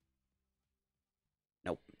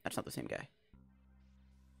 Nope, that's not the same guy.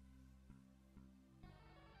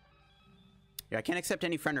 Yeah, I can't accept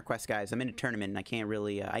any friend requests, guys. I'm in a tournament and I can't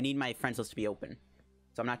really... I need my friends list to be open.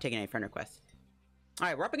 So I'm not taking any friend requests. All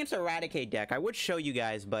right, we're up against a Eradicate deck. I would show you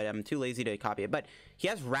guys, but I'm too lazy to copy it. But he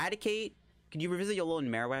has Eradicate. Could you revisit Yolo and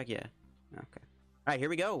Marowak? Yeah. Okay. All right, here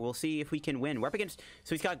we go. We'll see if we can win. We're up against...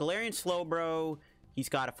 So he's got Galarian Slowbro. He's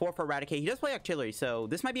got a 4 for Eradicate. He does play Octillery, so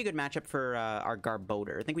this might be a good matchup for our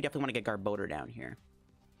Garbodor. I think we definitely want to get Garbodor down here.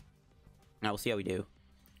 Now we'll see how we do.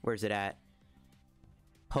 Where's it at?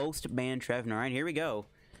 Post-ban Trevnoir. All right, here we go.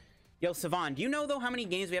 Yo, Savon, do you know, though, how many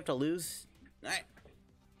games we have to lose? All right.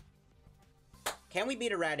 Can we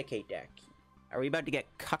beat Eradicate deck? Are we about to get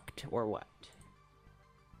cucked or what?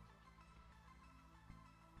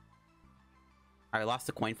 Alright, lost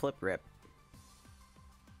the coin flip. Rip.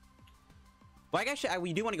 Well, I guess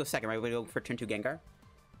we do want to go second, right? We go for turn 2 Gengar.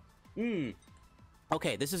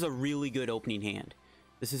 Okay, this is a really good opening hand.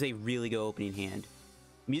 This is a really good opening hand.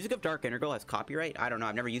 Music of Dark Integral has copyright? I don't know.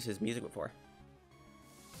 I've never used his music before.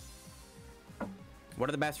 What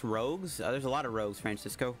are the best rogues? There's a lot of rogues,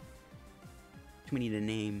 Francisco. Too many to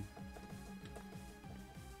name.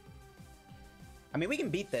 I mean, we can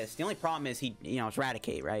beat this. The only problem is it's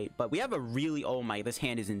Eradicate, right? But we have a really... Oh my, this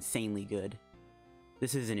hand is insanely good.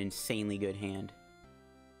 This is an insanely good hand.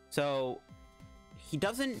 So, he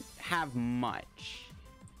doesn't have much.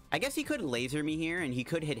 I guess he could laser me here, and he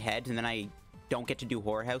could hit heads, and then I don't get to do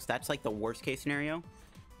Horror House. That's like the worst case scenario.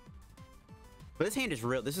 But this hand is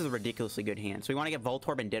real. This is a ridiculously good hand. So we want to get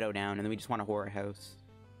Voltorb and Ditto down, and then we just want a Horror House.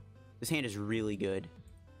 This hand is really good.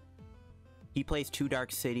 He plays 2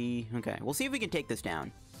 Dark City. Okay, we'll see if we can take this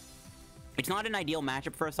down. It's not an ideal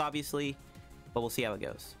matchup for us, obviously, but we'll see how it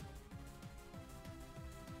goes.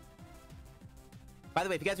 By the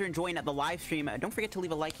way, if you guys are enjoying the live stream, don't forget to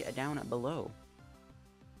leave a like down below.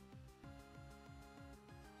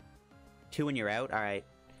 2 and you're out? Alright.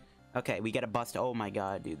 Okay, we get a bust. Oh my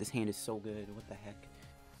god, dude. This hand is so good. What the heck?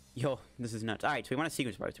 Yo, this is nuts. Alright, so we want a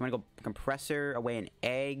sequence parts. We want to go Compressor, away an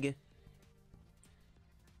Egg.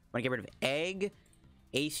 Want to get rid of Egg,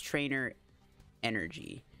 Ace Trainer,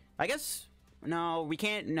 Energy. I guess... No, we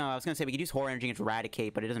can't... No, I was going to say we could use Horror Energy against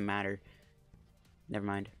Eradicate, but it doesn't matter. Never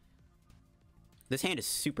mind. This hand is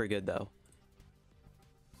super good, though.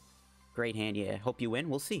 Great hand, yeah. Hope you win.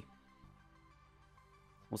 We'll see.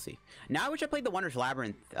 We'll see. Now I wish I played the Wondrous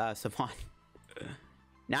Labyrinth, Savant.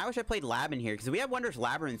 Now I wish I played Lab in here, because if we have Wondrous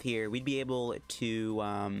Labyrinth here, we'd be able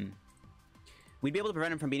to,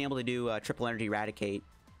 prevent him from being able to do Triple Energy Eradicate.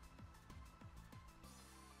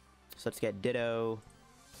 So let's get Ditto.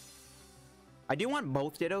 I do want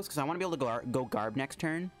both Dittos, because I want to be able to go Garb next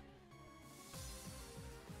turn.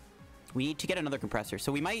 We need to get another Compressor.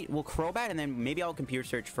 So we'll Crobat, and then maybe I'll Computer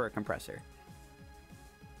Search for a Compressor.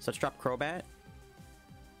 So let's drop Crobat.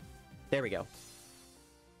 There we go.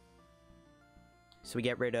 So we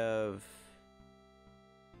get rid of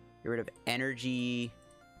energy.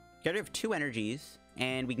 Get rid of 2 energies,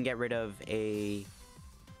 and we can get rid of the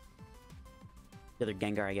other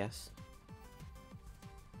Gengar, I guess.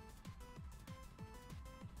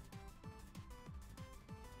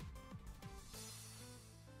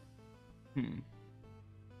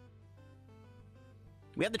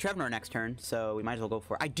 We have the Trevnoir next turn, so we might as well go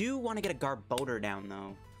for it. I do want to get a Garbodor down,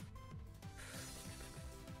 though.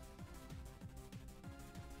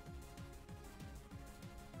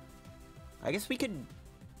 I guess we could...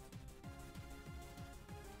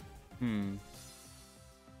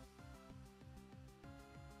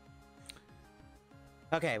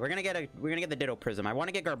 Okay, we're gonna get the Ditto Prism. I want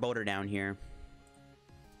to get Garbodor down here.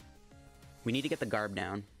 We need to get the Garb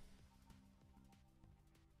down.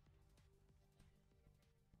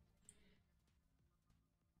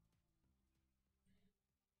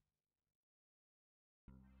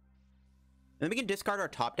 And then we can discard our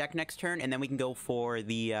top deck next turn, and then we can go for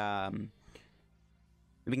the,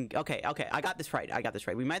 okay, I got this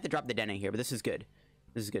right. We might have to drop the Dene here, but this is good.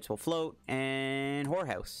 This is good. So we'll float, and Horror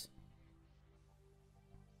House.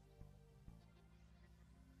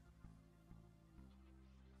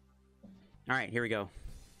 Alright, here we go.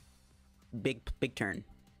 Big turn.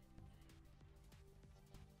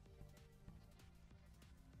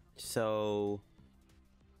 So,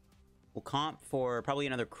 we'll comp for probably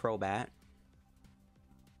another Crobat.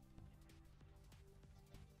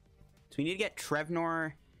 So we need to get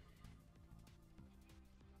Trevnoir.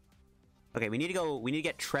 Okay, we need to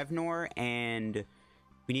get Trevnoir, and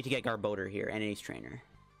we need to get Garbodor here, and Ace Trainer.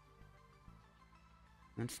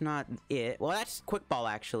 That's not it. Well, that's Quick Ball,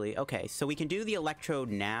 actually. Okay, so we can do the Electrode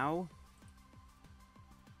now.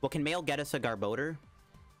 Well, can Mail get us a Garbodor?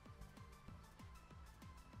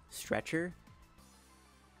 Stretcher?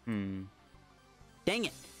 Dang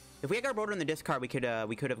it. If we had Garbodor in the discard, we could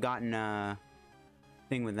have gotten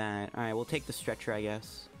thing with that. Alright, we'll take the Stretcher, I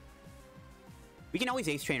guess. We can always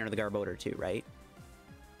Ace Trainer the Garbodor too, right?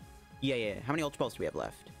 Yeah, yeah. How many Ultra Balls do we have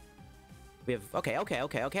left? We have... Okay. I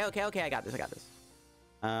got this.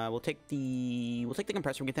 We'll take the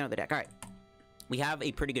Compressor. We can thin out the deck. All right. We have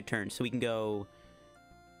a pretty good turn, so we can go...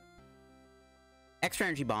 Extra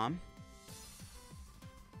Energy Bomb.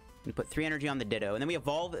 We put 3 energy on the Ditto, and then we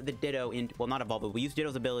evolve the Ditto into... Well, not evolve, but we use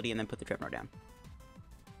Ditto's ability and then put the Trevnoir down.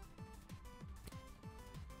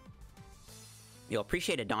 Yo,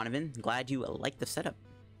 appreciate it, Donovan. Glad you like the setup.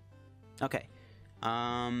 Okay. We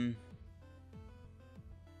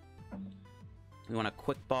want a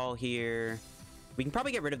Quick Ball here. We can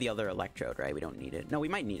probably get rid of the other Electrode, right? We don't need it. No, we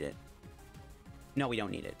might need it. No, we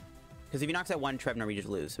don't need it. Because if he knocks out one Trevnoir, we just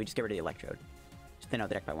lose. So we just get rid of the Electrode. Just thin out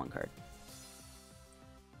the deck by 1 card.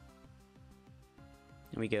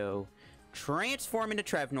 And we go transform into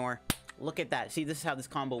Trevnoir. Look at that. See, this is how this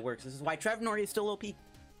combo works. This is why Trevnoir is still OP.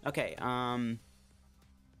 Okay,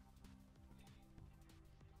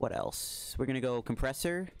 what else? We're gonna go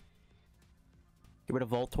Compressor. Get rid of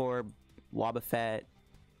Voltorb, Wobbuffet.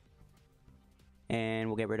 And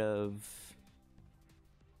we'll get rid of...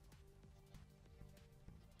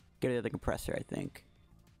 Get rid of the Compressor, I think.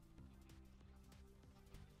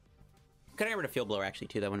 Could I get rid of Field Blower, actually,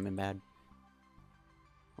 too? That wouldn't have been bad.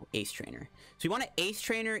 Oh, Ace Trainer. So we want to Ace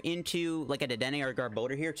Trainer into, like, a Dedenne or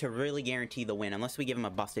Garbodor here to really guarantee the win, unless we give him a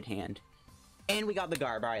busted hand. And we got the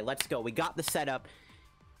Garb. Alright, let's go. We got the setup.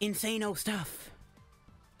 Insane-o stuff.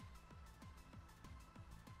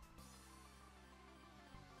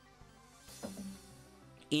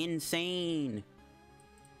 Insane.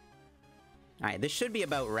 Alright, this should be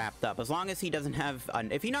about wrapped up. As long as he doesn't have...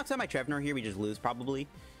 if he knocks out my Trevnoir here, we just lose, probably.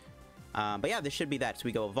 But yeah, this should be that. So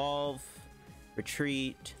we go Evolve,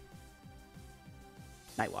 Retreat,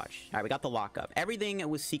 Night Watch. Alright, we got the lockup. Everything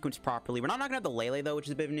was sequenced properly. We're not knocking out the Lele, though, which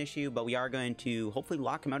is a bit of an issue, but we are going to hopefully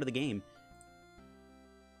lock him out of the game.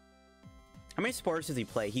 How many supporters does he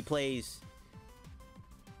play? He plays...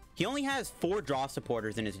 He only has 4 draw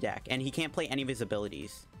supporters in his deck, and he can't play any of his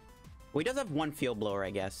abilities. Well, he does have 1 Field Blower,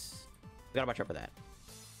 I guess. We gotta watch out for that.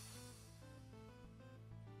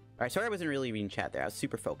 Alright, sorry I wasn't really reading chat there. I was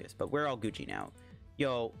super focused, but we're all Gucci now.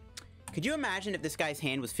 Yo, could you imagine if this guy's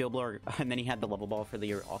hand was Field Blower and then he had the Level Ball for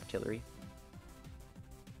the artillery?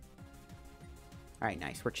 Alright,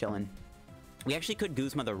 nice. We're chilling. We actually could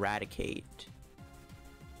Guzma the Eradicate.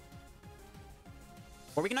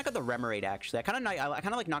 Or we can knock out the Remoraid, actually. I kind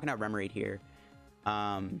of like knocking out Remoraid here.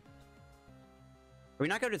 Or we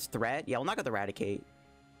knock out his threat? Yeah, we'll knock out the Eradicate.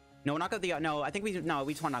 No, we'll knock out the... No, I think we... No,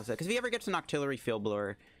 we just want to knock out... Because if he ever gets an Octillery Field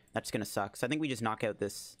Blower, that's going to suck. So I think we just knock out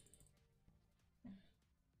this...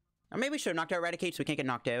 Or maybe we should have knocked out Eradicate so we can't get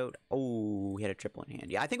knocked out. Oh, he had a triple in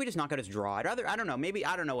hand. Yeah, I think we just knock out his draw. I'd rather... I don't know. Maybe...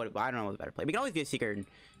 I don't know what's better play. We can always be a Seeker and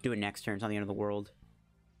do it next turn. It's not the end of the world.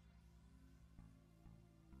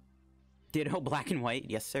 Ditto Black and White?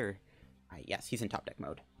 Yes, sir. Alright, yes, he's in top deck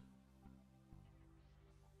mode.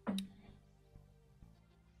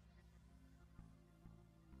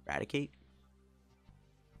 Eradicate.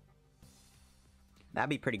 That'd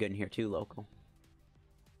be pretty good in here too, local.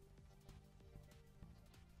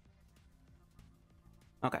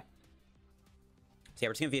 Okay. So yeah,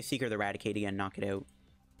 we're just gonna be a Seeker the Eradicate again, knock it out.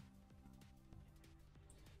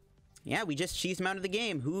 Yeah, we just cheesed him out of the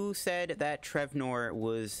game. Who said that Trevnoir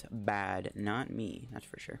was bad? Not me, that's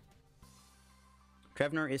for sure.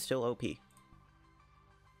 Trevnoir is still OP.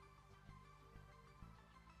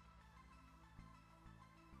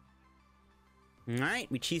 Alright,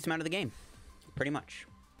 we cheesed him out of the game. Pretty much.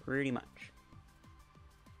 Pretty much.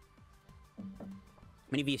 How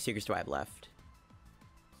many VS Seekers do I have left?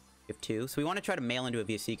 We have 2. So we want to try to mail into a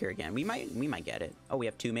VS Seeker again. We might get it. Oh, we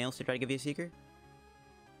have 2 mails to try to get VS Seeker?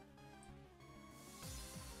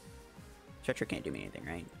 Stretcher can't do me anything,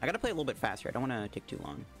 right? I gotta play a little bit faster. I don't want to take too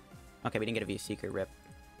long. Okay, we didn't get a VS Seeker. Rip.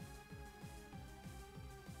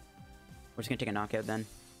 We're just gonna take a knockout then.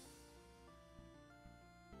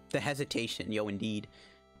 The hesitation, yo, indeed.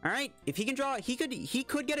 All right, if he can draw, he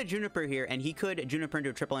could get a Juniper here, and he could Juniper into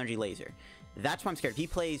a triple energy laser. That's why I'm scared. If he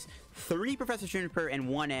plays 3 Professor Juniper and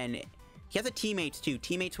 1 N, he has a Teammates too.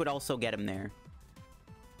 Teammates would also get him there.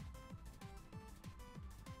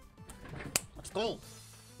 Let's go.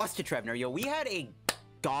 Busted Trevnoir, yo. We had a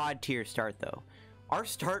god tier start though. Our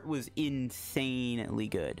start was insanely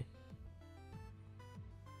good.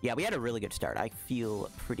 Yeah, we had a really good start. I feel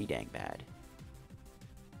pretty dang bad.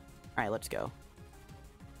 All right, let's go.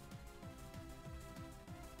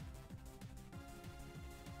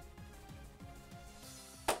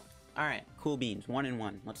 All right, cool beans. 1 and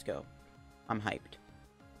 1. Let's go. I'm hyped.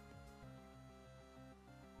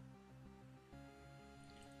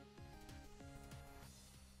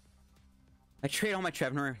 I trade all my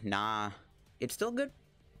Trevnoir. Nah. It's still good.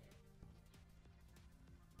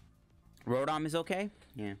 Rodom is okay.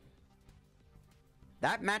 Yeah.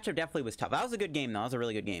 That matchup definitely was tough. That was a good game, though. That was a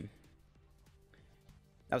really good game.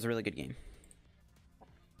 That was a really good game.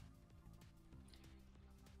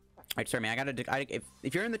 Alright, sorry, man.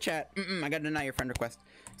 If you're in the chat, I gotta deny your friend request.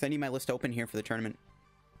 Because I need my list open here for the tournament.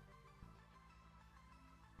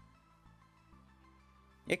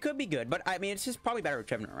 It could be good, but I mean, it's just probably better with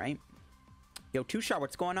Trevnoir, right? Yo, 2-Shot,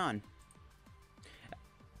 what's going on?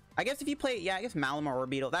 I guess if you play, yeah, I guess Malamar or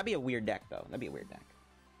Beetle, that'd be a weird deck, though. That'd be a weird deck.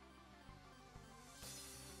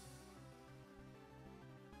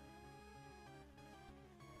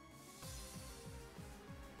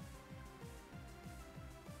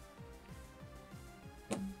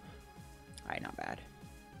 Alright, not bad.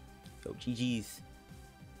 Yo, GG's.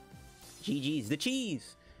 GG's, the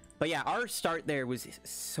cheese! But yeah, our start there was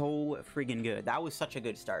so friggin' good. That was such a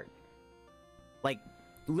good start. Like,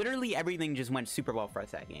 literally everything just went super well for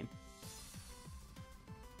us that game.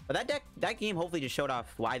 But that game hopefully just showed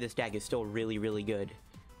off why this deck is still really, really good.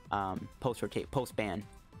 Post-ban.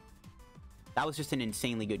 That was just an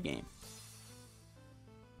insanely good game.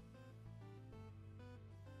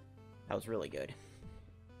 That was really good.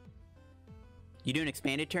 You doing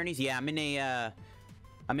expanded tourneys? Yeah, I'm in the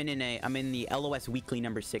LOS Weekly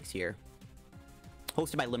number 6 here.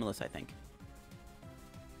 Hosted by Limitless, I think.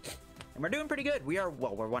 And we're doing pretty good. We're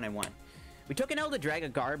 1-1. We took an L to drag a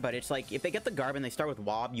Garb, but it's like, if they get the Garb and they start with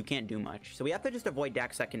Wob, you can't do much. So we have to just avoid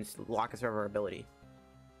decks that can lock us out of our ability.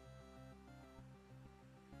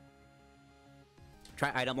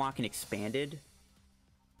 Try item lock and expanded.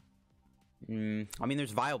 I mean,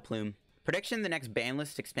 there's Vileplume. Prediction, the next ban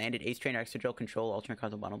list expanded Ace Trainer, Extra Drill, Control, Alternate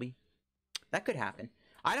Cosmo Bunnelby. That could happen.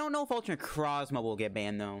 I don't know if Alternate Crosmo will get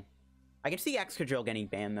banned, though. I can see Excadrill getting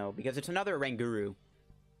banned, though, because it's another Ranguru.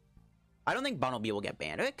 I don't think Bunnelby will get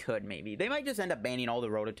banned. It could, maybe. They might just end up banning all the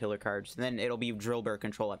Rototiller cards, and then it'll be Drillbur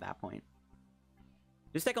Control at that point.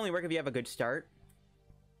 This deck only work if you have a good start.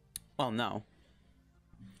 Well, no.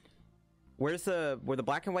 Were the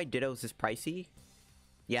black and white Dittos is pricey?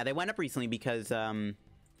 Yeah, they went up recently because of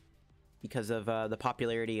the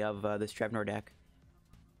popularity of this Trevnoir deck.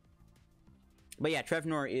 But yeah,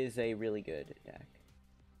 Trevnoir is a really good deck.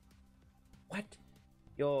 What?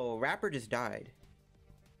 Yo, Rapper just died.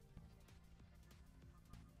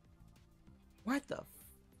 What the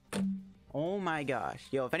f... Oh my gosh.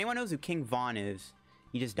 Yo, if anyone knows who King Von is,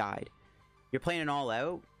 he just died. You're playing an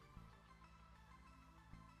all-out?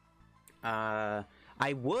 I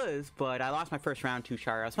was, but I lost my first round to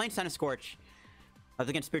Char. I was playing Sun of Scorch. I was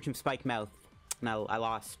against Spiritomb Spike Mouth, and I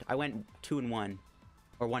lost. I went 2-1.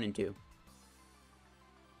 Or 1-2.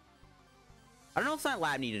 I don't know if Silent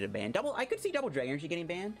Lab needed a ban. I could see Double Dragon Energy getting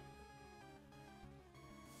banned.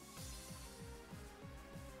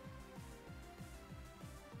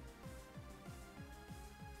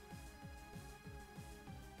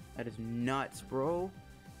 That is nuts, bro.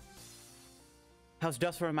 How's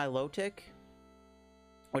Dust for my low tick?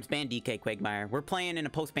 Oh, it's banned DK Quagmire. We're playing in a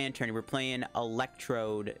post-ban tourney. We're playing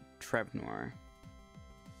Electrode Trevnoir.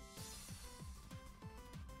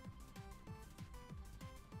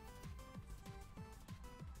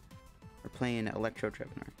 We're playing Electrode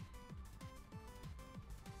Trevnoir.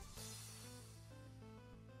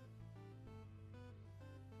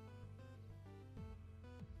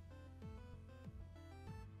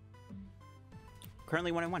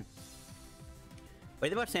 Currently 1-1. What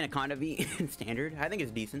do you think about Sanaconda V in Standard? I think it's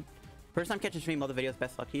decent. First time catching stream, love the videos.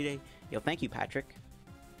 Best luck to you today. Yo, thank you, Patrick.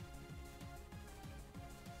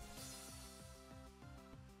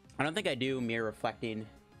 I don't think I do Mirror Reflecting.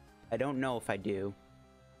 I don't know if I do.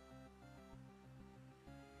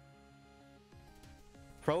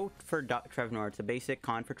 Pro for Trevnoir. It's a basic.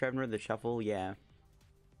 Con for Trevnoir. The shuffle, yeah.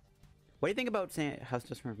 What do you think about House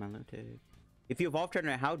Customer Malamar? If you evolve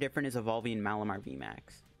Trevnoir, how different is evolving Malamar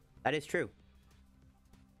VMAX? That is true.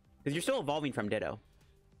 Because you're still evolving from Ditto.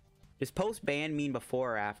 Does post-ban mean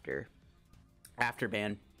before or after? After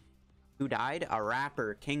ban. Who died? A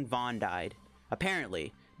rapper. King Von died.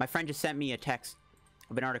 Apparently. My friend just sent me a text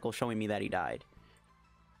of an article showing me that he died.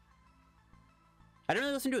 I don't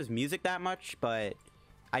really listen to his music that much, but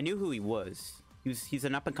I knew who he was. He's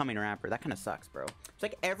an up-and-coming rapper. That kind of sucks, bro. It's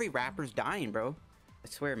like every rapper's dying, bro. I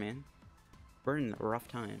swear, man. We're in rough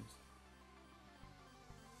times.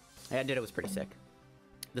 Yeah, Ditto was pretty sick.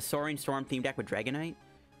 The Soaring Storm theme deck with Dragonite?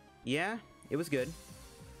 Yeah, it was good.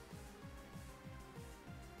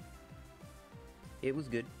 It was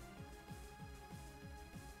good.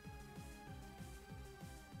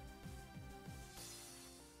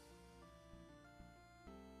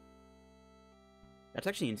 That's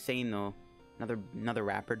actually insane, though. Another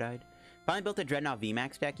rapper died. Finally built a Trevnoir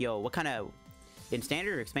VMAX deck. Yo, what kind of... In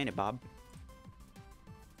standard or expanded, Bob?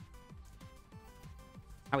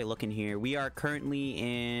 How are we looking here? We are currently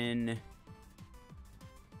in...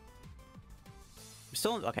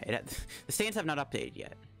 Still... Okay, the stands have not updated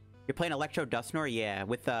yet. You're playing Electro Dustnor? Yeah,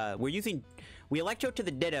 with... We're using... We Electro to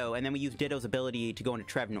the Ditto, and then we use Ditto's ability to go into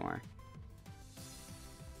Trevnoir.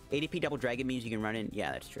 ADP Double Dragon means you can run in...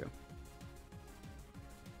 Yeah, that's true.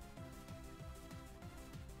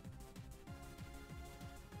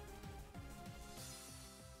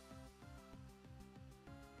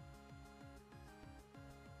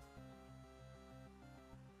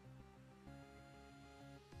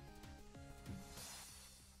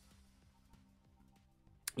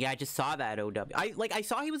 Yeah, I just saw that, OW. I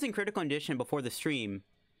saw he was in Critical Condition before the stream.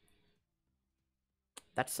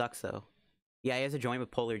 That sucks, though. Yeah, he has a joint with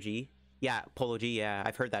Polar G. Yeah, Polo G, yeah.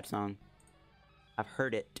 I've heard that song. I've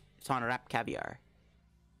heard it. It's on Rap Caviar.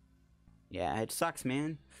 Yeah, it sucks,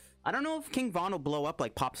 man. I don't know if King Von will blow up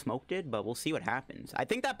like Pop Smoke did, but we'll see what happens. I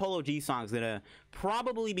think that Polo G song's gonna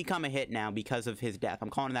probably become a hit now because of his death. I'm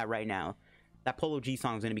calling that right now. That Polo G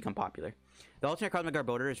song's gonna become popular. The alternate Cosmic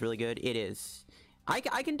Garbodor is really good. It is. I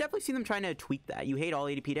can definitely see them trying to tweak that. You hate all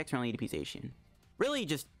ADP decks or only ADP Station? Really,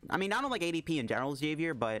 just... I mean, I don't like ADP in general,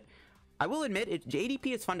 Xavier, but... I will admit, ADP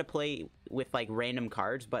is fun to play with, like, random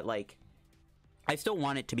cards, but, like... I still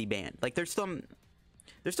want it to be banned. Like, there's still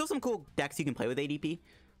some cool decks you can play with ADP.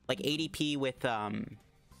 Like, ADP with,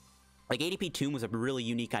 like, ADP Tomb was a really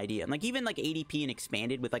unique idea. And, like, even, like, ADP and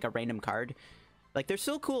Expanded with, like, a random card. Like, there's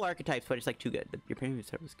still cool archetypes, but it's, like, too good. Your previous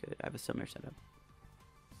setup was good. I have a similar setup.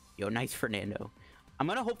 Yo, nice Fernando. I'm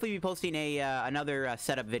gonna hopefully be posting a another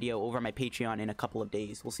setup video over on my Patreon in a couple of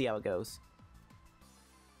days. We'll see how it goes.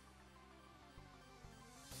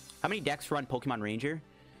 How many decks run Pokemon Ranger?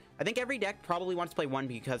 I think every deck probably wants to play one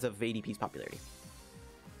because of ADP's popularity.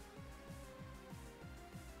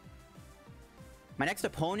 My next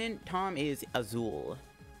opponent, Tom, is Azul.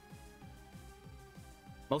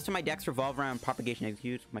 Most of my decks revolve around Propagation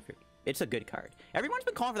Execute. It's a good card. Everyone's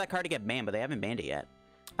been calling for that card to get banned, but they haven't banned it yet.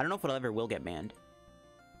 I don't know if it ever will get banned.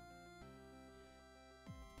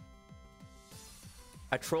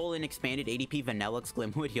 A Troll in Expanded ADP Vanillux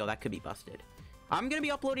Glimwood. Yo, that could be busted. I'm going to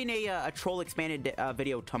be uploading a Troll Expanded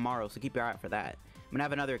video tomorrow, so keep your eye out for that. I'm going to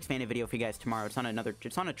have another expanded video for you guys tomorrow. It's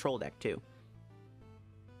on a Troll deck, too.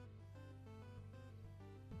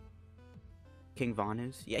 King Von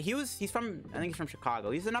is? Yeah, he's from, I think he's from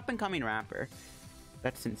Chicago. He's an up-and-coming rapper.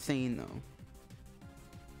 That's insane, though.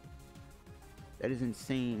 That is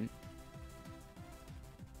insane.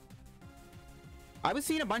 I was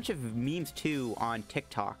seeing a bunch of memes, too, on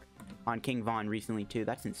TikTok on King Von recently, too.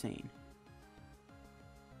 That's insane.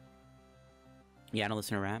 Yeah, I don't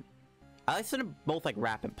listen to rap. I listen to both, like,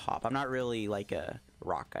 rap and pop. I'm not really, like, a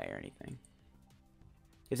rock guy or anything.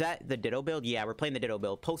 Is that the Ditto build? Yeah, we're playing the Ditto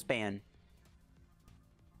build. Post-ban.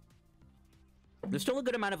 There's still a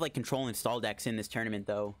good amount of, like, control install decks in this tournament,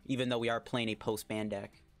 though. Even though we are playing a post-ban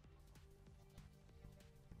deck.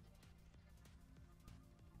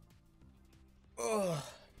 Ugh.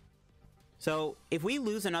 So, if we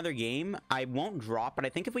lose another game, I won't drop. But I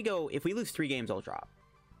think if we lose 3 games, I'll drop.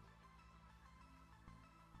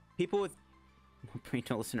 People with...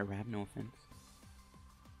 don't listen to rap, no offense.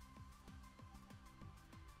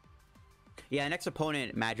 Yeah, next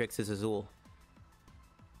opponent, Madrix, is Azul.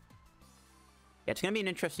 Yeah, it's gonna be an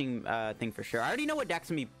interesting thing for sure. I already know what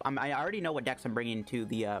decks I already know what decks I'm bringing to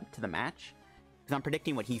the match, because I'm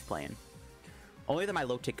predicting what he's playing. Only that my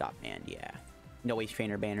low tick got banned. Yeah, no Ace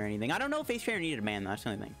Trainer ban or anything. I don't know if Ace Trainer needed a ban though. That's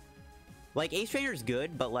the only thing. Like, Ace Trainer is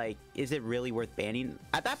good, but like, is it really worth banning?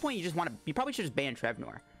 At that point, you probably should just ban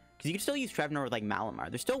Trevnoir, because you can still use Trevnoir with like Malamar.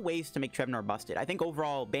 There's still ways to make Trevnoir busted. I think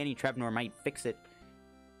overall banning Trevnoir might fix it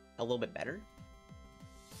a little bit better.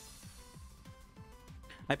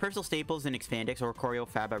 My personal staples in Expandex, Oricorio,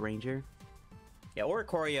 Faba, Ranger. Yeah,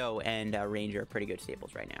 Oricorio and Ranger are pretty good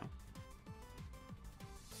staples right now.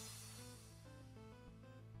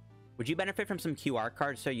 Would you benefit from some QR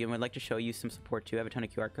cards? So you would like to show you some support too. I have a ton of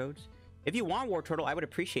QR codes. If you want War Turtle, I would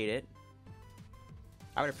appreciate it.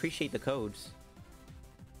 I would appreciate the codes.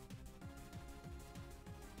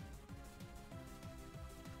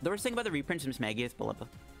 The worst thing about the reprints of Miss Maggie is Beleba.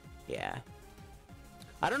 Yeah.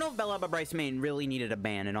 I don't know if Beleba Bryce Main really needed a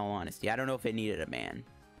ban, in all honesty. I don't know if it needed a ban.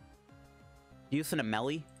 Do you listen to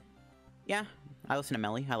Melly? Yeah, I listen to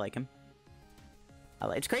Melly. I like him.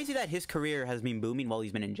 It's crazy that his career has been booming while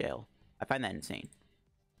he's been in jail. I find that insane.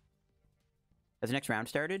 Has the next round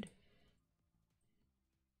started?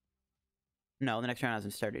 No, the next round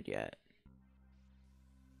hasn't started yet.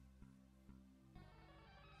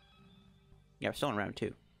 Yeah, we're still in round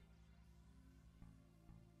 2.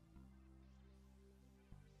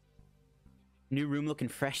 New room looking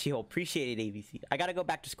fresh, yo. Appreciate it, ABC. I gotta go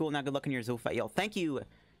back to school now. Good luck on your Zofa, yo. Thank you,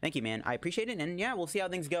 man. I appreciate it, and yeah, we'll see how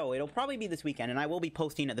things go. It'll probably be this weekend, and I will be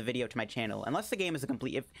posting the video to my channel, unless the game is a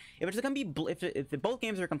complete. If it's gonna be, if both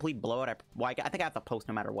games are a complete blowout, I think I have to post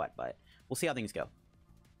no matter what. But we'll see how things go.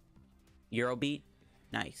 Eurobeat,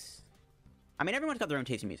 nice. I mean, everyone's got their own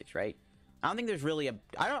taste in music, right? I don't think there's really a.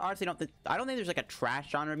 I don't think there's like a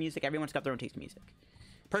trash genre of music. Everyone's got their own taste in music.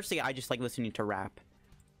 Personally, I just like listening to rap.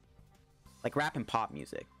 Like rap and pop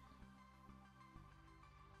music.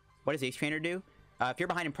 What does Ace Trainer do? If you're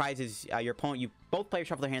behind in prizes, your opponent, both players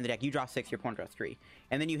shuffle their hand in the deck. You draw 6, your opponent draws 3,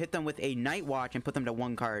 and then you hit them with a Night Watch and put them to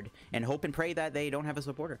 1 card, and hope and pray that they don't have a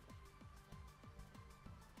supporter.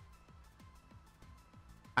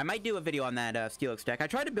 I might do a video on that Steelix deck. I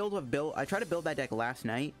tried to build that deck last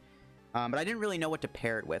night, but I didn't really know what to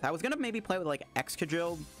pair it with. I was gonna maybe play with like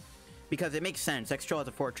Excadrill, because it makes sense. Excadrill has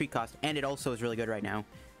a 4 retreat cost, and it also is really good right now.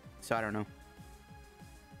 So I don't know.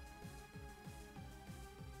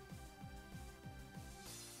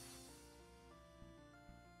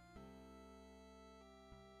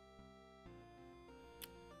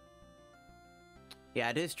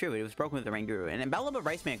 Yeah, it is true. It was broken with the Ranguru. And Bellaba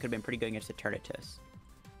Riceman could have been pretty good against the Eternatus.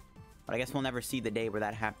 But I guess we'll never see the day where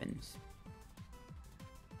that happens.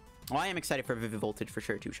 Well, I am excited for Vivid Voltage for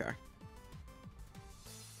sure, Tushar.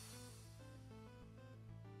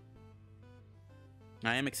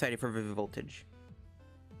 I am excited for Vivid Voltage.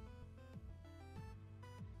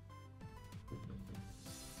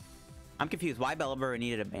 I'm confused. Why Bellaba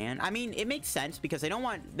needed a ban? I mean, it makes sense because they don't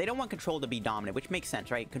want Control to be dominant, which makes sense,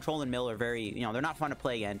 right? Control and Mill are very, you know, they're not fun to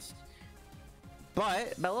play against.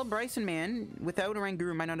 But Bella Bryson, man, without a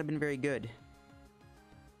Ranguru might not have been very good.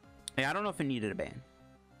 Yeah, I don't know if it needed a ban.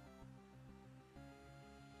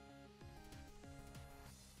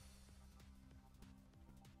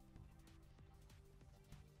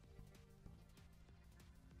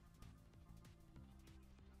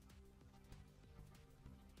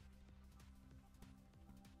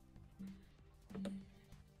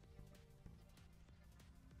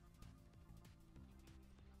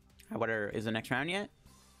 Is the next round yet?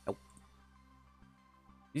 Oh.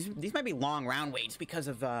 These might be long round waits because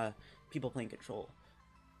of people playing Control.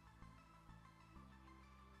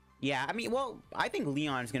 Yeah, I mean, well, I think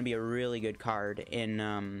Leon is going to be a really good card in,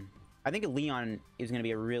 I think Leon is going to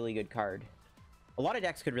be a really good card. A lot of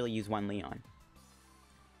decks could really use one Leon.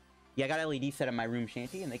 Yeah, I got LED set in my room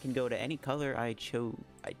shanty, and they can go to any color I choose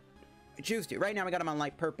to. Right now, I got them on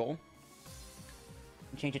light purple.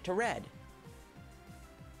 Change it to red.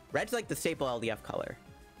 Red's like the staple LDF color,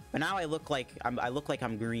 but now I look like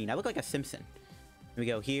I'm green. I look like a Simpson. Here we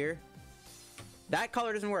go here. That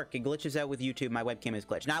color doesn't work. It glitches out with YouTube. My webcam is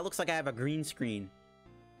glitched. Now it looks like I have a green screen.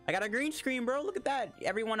 I got a green screen, bro. Look at that.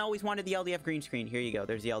 Everyone always wanted the LDF green screen. Here you go.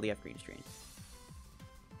 There's the LDF green screen.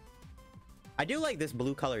 I do like this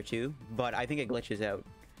blue color too, but I think it glitches out.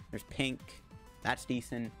 There's pink. That's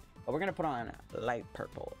decent. But we're gonna put on light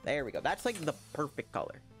purple. There we go. That's like the perfect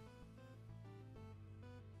color.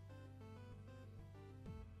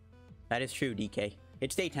 That is true, DK.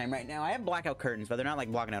 It's daytime right now. I have blackout curtains, but they're not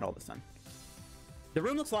like blocking out all the sun. The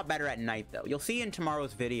room looks a lot better at night, though. You'll see in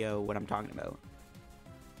tomorrow's video what I'm talking about.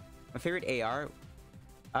 My favorite AR?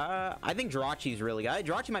 I think Jirachi is really good.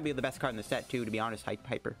 Jirachi might be the best card in the set, too, to be honest.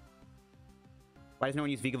 Hyper. Why does no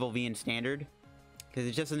one use Vigavol V in Standard? Because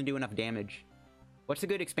it just doesn't do enough damage. What's a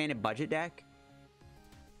good expanded budget deck?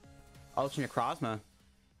 Ultra Necrozma.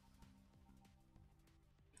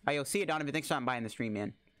 Oh, yo, see you, Donovan. Thanks for stopping by in the stream,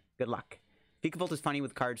 man. Good luck. Vigavolt is funny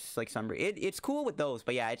with cards like Sunbreeze. It's cool with those,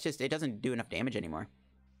 but yeah, it's just, it doesn't do enough damage anymore.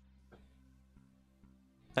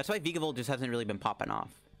 That's why Vigavolt just hasn't really been popping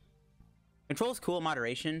off. Control is cool,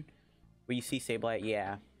 moderation. Where you see Sableye,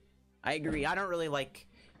 yeah. I agree. I don't really like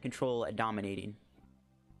Control at dominating.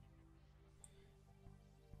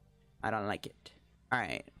 I don't like it.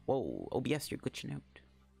 Alright. Whoa, OBS, you're glitching out.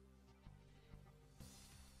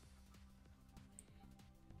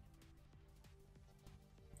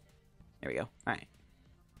 There we go. Alright.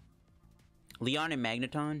 Leon and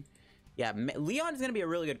Magneton. Yeah, Leon's going to be a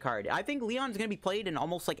really good card. I think Leon's going to be played in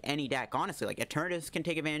almost like any deck, honestly. Like, Eternatus can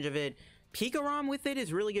take advantage of it. Pikarom with it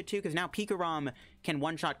is really good, too, because now Pikarom can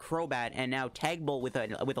one-shot Crobat, and now Tagbolt with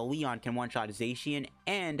a Leon can one-shot Zacian,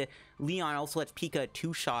 and Leon also lets Pika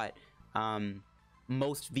two-shot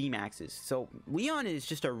most VMAXs. So, Leon is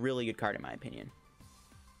just a really good card, in my opinion.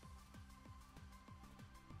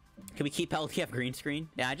 Can we keep LTF green screen?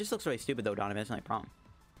 Yeah, it just looks really stupid, though, Donovan. That's not my problem.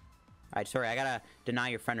 Alright, sorry, I gotta deny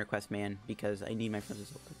your friend request, man, because I need my friends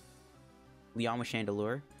to open. Leon with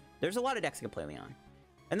Chandelure. There's a lot of decks that can play Leon.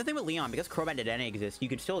 And the thing with Leon, because Crobat Dedenne exists, you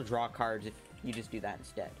can still draw cards if you just do that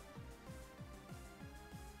instead.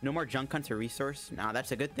 No more junk hunts or resource? Nah,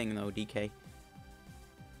 that's a good thing though, DK.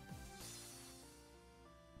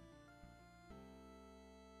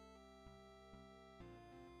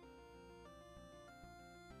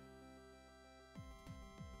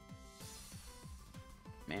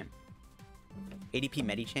 Man. ADP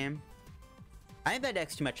Medicham? I think that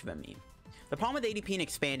deck's too much of a meme. The problem with ADP and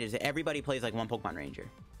Expand is that everybody plays like one Pokemon Ranger.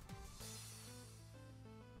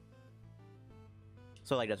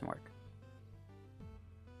 So like doesn't work.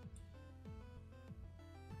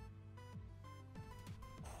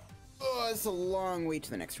 Oh, it's a long way to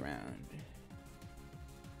the next round.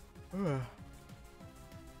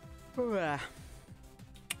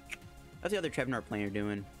 How's the other Trevnoir player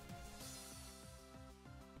doing?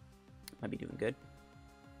 Might be doing good.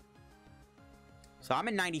 So I'm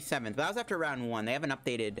in 97th, but that was after round 1. They haven't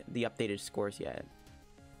updated the updated scores yet.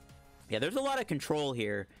 Yeah, there's a lot of control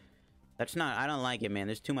here. That's not... I don't like it, man.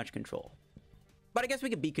 There's too much control. But I guess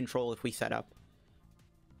we could beat control if we set up.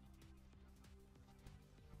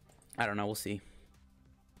 I don't know. We'll see.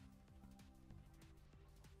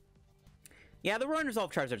 Yeah, the Run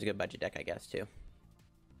Resolve Charizard's a good budget deck, I guess, too.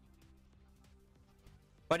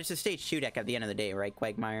 But it's a stage 2 deck at the end of the day, right,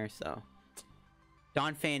 Quagmire? So...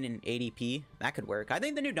 Donphan and ADP, that could work. I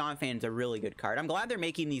think the new Donphan's a really good card. I'm glad they're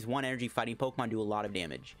making these 1 energy fighting Pokemon do a lot of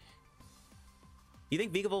damage. You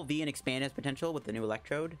think Vigavolt V and Expand has potential with the new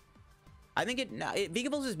Electrode? I think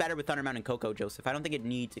Vigavolt is better with Thundermount and Coco, Joseph. I don't think it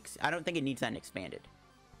needs that in Expanded.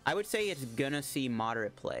 I would say it's gonna see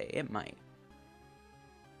moderate play. It might.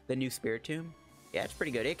 The new Spiritomb? Yeah, it's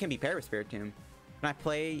pretty good. It can be paired with Spiritomb. Can I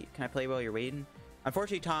play while you're waiting?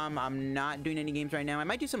 Unfortunately, Tom, I'm not doing any games right now. I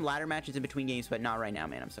might do some ladder matches in between games, but not right now,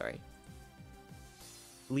 man. I'm sorry.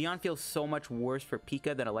 Leon feels so much worse for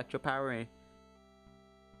Pika than Electropower.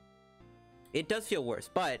 It does feel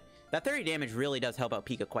worse, but that 30 damage really does help out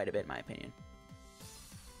Pika quite a bit, in my opinion.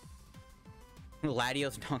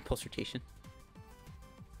 Latios Donk post rotation.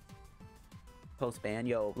 Post ban.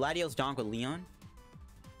 Yo, Latios Donk with Leon.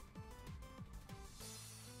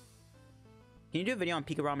 Can you do a video on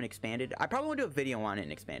Pika Ramen Expanded? I probably won't do a video on it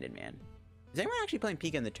in Expanded, man. Is anyone actually playing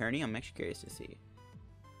Pika in the tourney? I'm actually curious to see.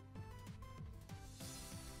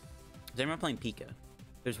 Is anyone playing Pika?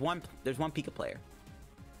 There's one Pika player.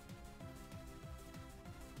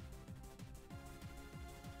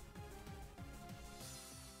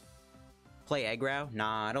 Play Aggro?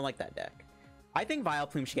 Nah, I don't like that deck. I think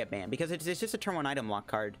Vileplume should get banned because it's just a turn 1 item lock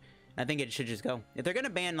card. I think it should just go. If they're gonna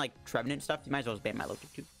ban like Trevenant stuff, you might as well just ban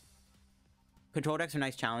Milotic too. Control decks are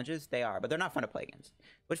nice challenges. They are, but they're not fun to play against.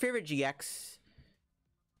 What's favorite GX?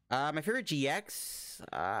 My favorite GX?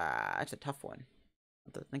 That's a tough one. I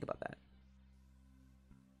have to think about that.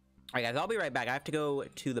 Alright, guys, I'll be right back. I have to go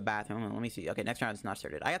to the bathroom. Let me see. Okay, next round is not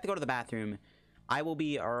started. I have to go to the bathroom. I will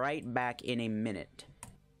be right back in a minute.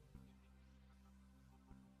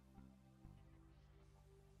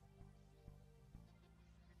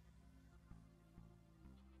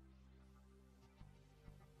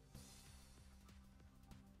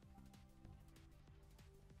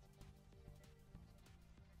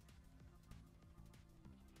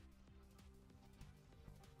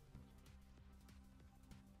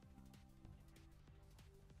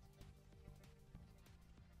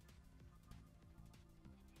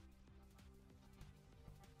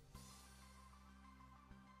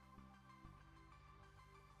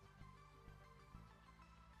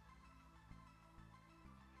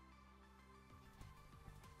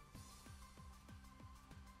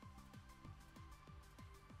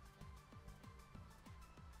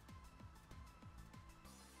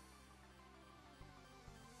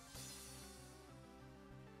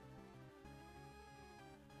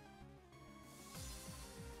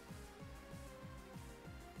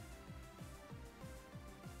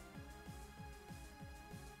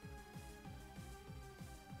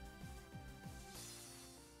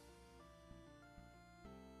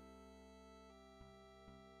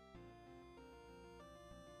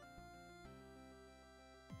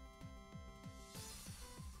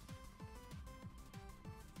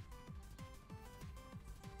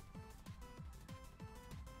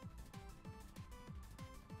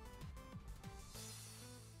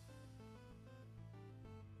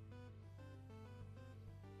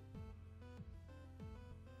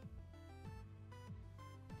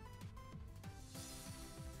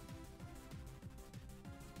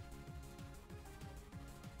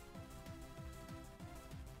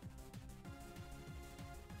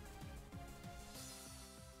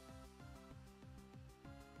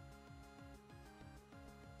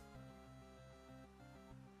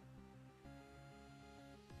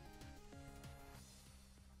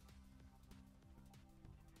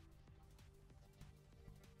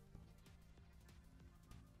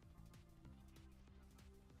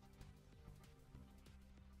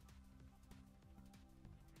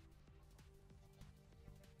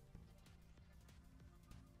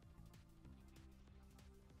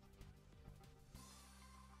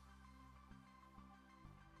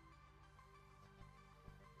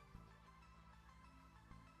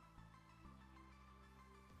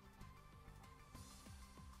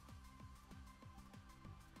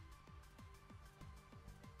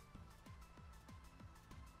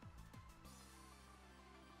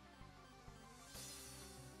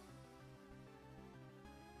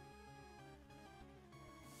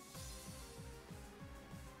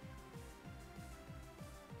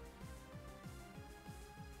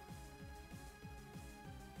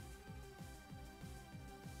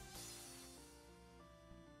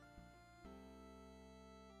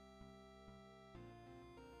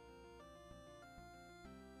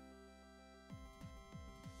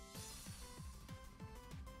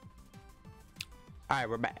 All right,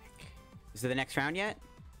 we're back. Is it the next round yet?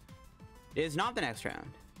 It is not the next round.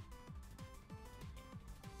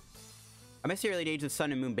 I miss the early days of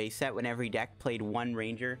Sun and Moon base set when every deck played one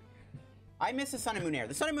Ranger. I miss the Sun and Moon era.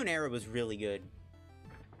 The Sun and Moon era was really good.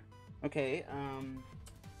 Okay,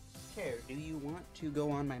 Care, do you want to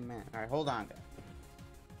go on my map? All right, hold on,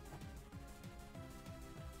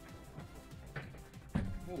 guys.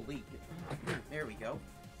 Holy, there we go.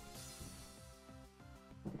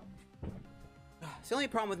 It's the only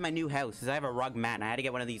problem with my new house is I have a rug mat and I had to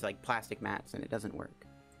get one of these like plastic mats and it doesn't work.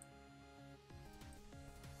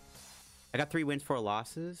 I got 3 wins, 4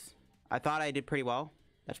 losses. I thought I did pretty well.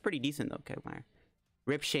 That's pretty decent though, Kevlar.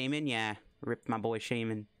 Rip Shaman, yeah. Rip my boy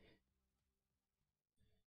Shaman.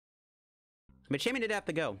 But Shaman did have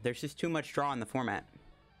to go. There's just too much draw in the format.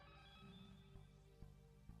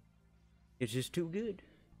 It's just too good.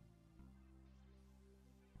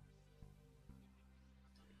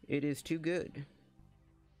 It is too good.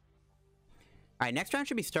 Alright, next round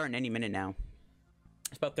should be starting any minute now.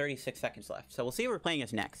 There's about 36 seconds left. So we'll see what we're playing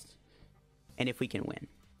as next. And if we can win.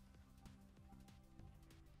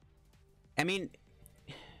 I mean,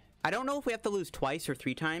 I don't know if we have to lose twice or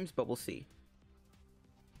 3 times, but we'll see.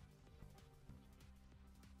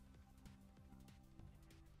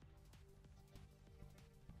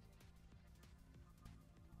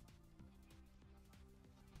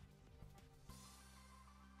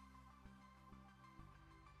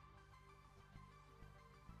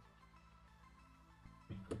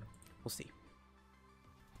 We'll see.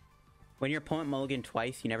 When your opponent mulligan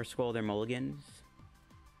twice, you never scroll their mulligans.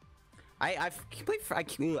 I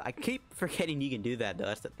keep forgetting you can do that though.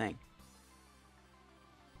 That's the thing.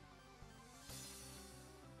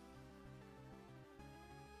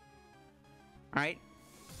 All right,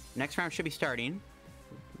 next round should be starting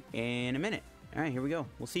in a minute. All right, here we go.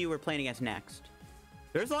 We'll see who we're playing against next.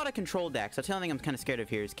 There's a lot of control decks. That's the only thing I'm kind of scared of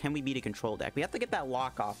here is can we beat a control deck? We have to get that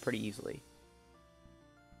lock off pretty easily.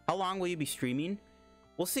 How long will you be streaming?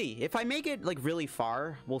 We'll see. If I make it like really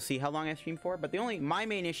far, we'll see how long I stream for. But my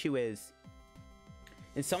main issue is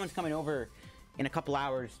someone's coming over in a couple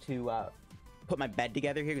hours to put my bed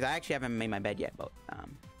together here because I actually haven't made my bed yet. But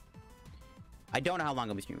I don't know how long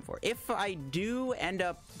I'll be streaming for. If I do end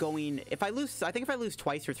up going, I think if I lose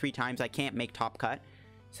twice or 3 times, I can't make top cut.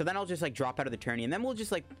 So then I'll just like drop out of the tourney and then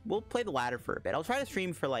we'll play the ladder for a bit. I'll try to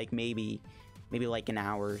stream for like maybe like an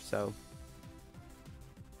hour or so.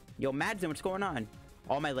 Yo, Madsen, what's going on?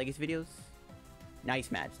 All my legacy videos? Nice,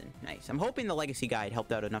 Madsen. Nice. I'm hoping the legacy guide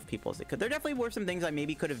helped out enough people as it could. There definitely were some things I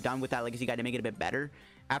maybe could have done with that legacy guide to make it a bit better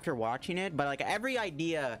after watching it. But like every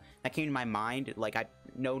idea that came to my mind, like I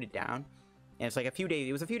noted down. And it's like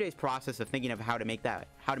it was a few days process of thinking of how to make that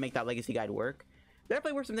legacy guide work. There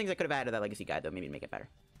definitely were some things I could have added to that legacy guide though, maybe to make it better.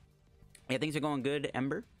 Yeah, things are going good,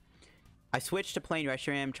 Ember. I switched to playing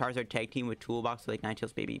Reshiram Charizard tag team with Toolbox like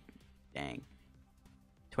Ninetales baby. Dang.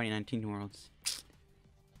 2019 Worlds.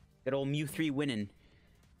 Good old Mew 3 winning.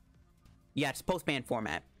 Yeah, it's post-ban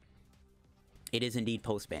format. It is indeed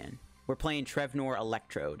post-ban. We're playing Trevnoir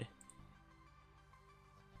Electrode.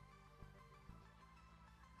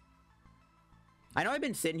 I know I've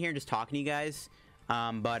been sitting here just talking to you guys,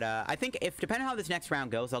 but I think depending on how this next round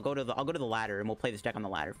goes, I'll go to the ladder and we'll play this deck on the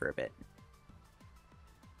ladder for a bit.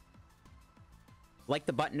 Like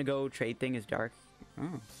the button to go trade thing is dark.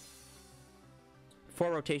 Oh. 4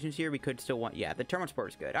 rotations here, we could still want... Yeah, the Terminal Sport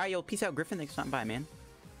is good. Alright, yo, peace out, Griffin. Thanks for stopping by, man.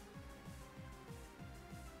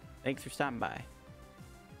 Thanks for stopping by.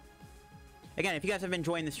 Again, if you guys have been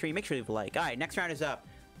enjoying the stream, make sure to leave a like. Alright, next round is up.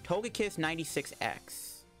 Togekiss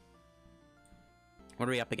 96X. What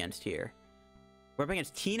are we up against here? We're up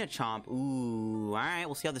against Tina Chomp. Ooh, alright,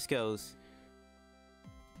 we'll see how this goes.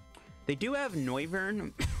 They do have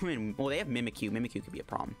Noivern. Well, they have Mimikyu. Mimikyu could be a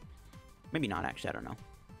problem. Maybe not, actually. I don't know.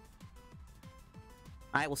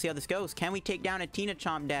 Alright, we'll see how this goes. Can we take down a Tina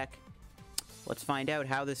Chomp deck? Let's find out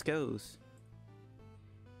how this goes.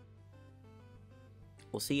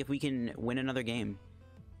 We'll see if we can win another game.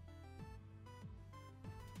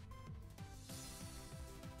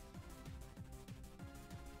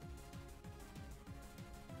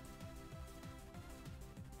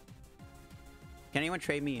 Can anyone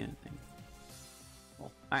trade me anything?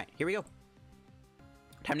 Well, alright, here we go.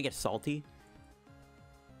 Time to get salty.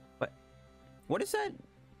 What is that?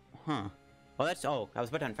 Huh. Oh, that's... Oh, I was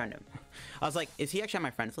about to unfriend him. I was like, is he actually on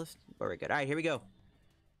my friends list? Oh, we're good. All right, here we go. I'm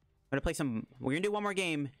going to play some... We're going to do one more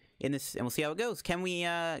game in this, and we'll see how it goes. Can we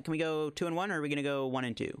go 2-1, or are we going to go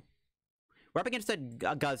 1-2? We're up against a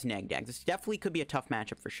Guzneg deck. This definitely could be a tough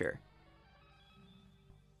matchup for sure.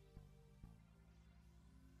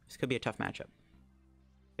 This could be a tough matchup.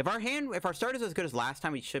 If our start is as good as last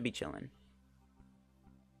time, we should be chilling.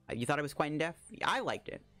 You thought it was quite in depth? Yeah, I liked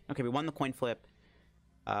it. Okay, we won the coin flip.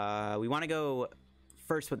 We want to go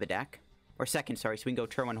first with the deck. Or second, sorry, so we can go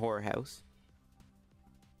turn 1 Horror House.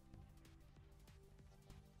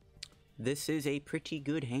 This is a pretty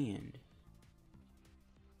good hand.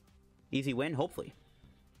 Easy win, hopefully.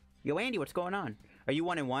 Yo, Andy, what's going on? Are you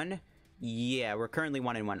 1-1? Yeah, we're currently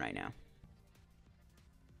 1-1 right now.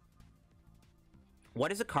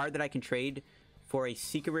 What is a card that I can trade for a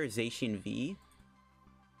Secularization V?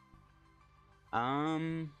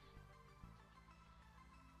 I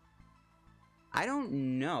don't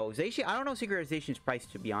know. I don't know Securarization's price,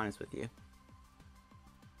 to be honest with you.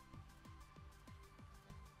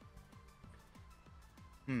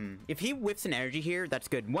 If he whiffs an energy here, that's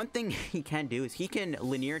good. One thing he can do is he can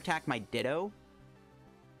linear attack my Ditto.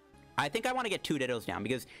 I think I want to get 2 Dittos down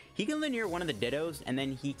because he can linear one of the Dittos and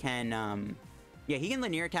then he can, yeah, he can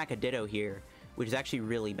linear attack a Ditto here, which is actually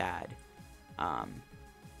really bad.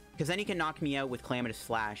 Because then he can knock me out with Calamitous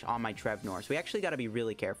Slash on my Trevnoir. So we actually got to be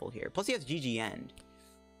really careful here. Plus he has GG End.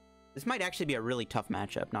 This might actually be a really tough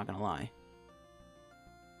matchup, not gonna lie.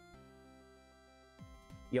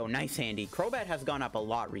 Yo, nice handy. Crobat has gone up a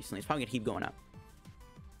lot recently. It's probably gonna keep going up.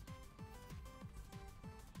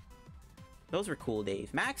 Those were cool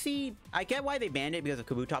days. Maxi, I get why they banned it because of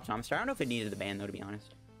Kabutops and Amistar. I don't know if it needed the ban though, to be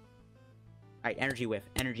honest. Alright, energy whiff,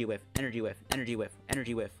 energy whiff, energy whiff, energy whiff,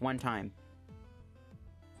 energy whiff. One time.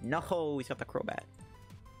 No, he's got the Crobat.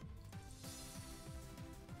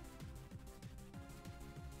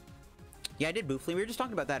 Yeah, I did Boofly. We were just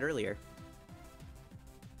talking about that earlier.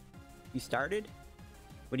 You started?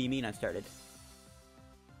 What do you mean I started?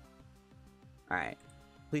 Alright.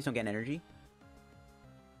 Please don't get energy.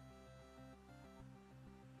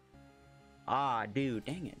 Ah, dude,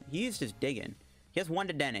 dang it. He's just digging. He has 1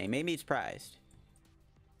 to Dene. Maybe he's prized.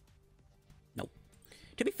 Nope.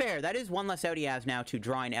 To be fair, that is 1 less out he has now to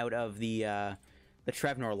drawing out of the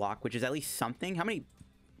Trevnoir lock, which is at least something. How many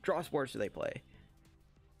draw sports do they play?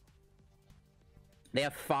 They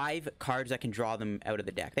have 5 cards that can draw them out of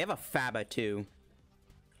the deck. They have a Faba, too,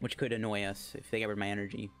 which could annoy us if they get rid of my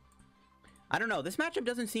energy. I don't know. This matchup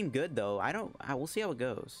doesn't seem good, though. We'll see how it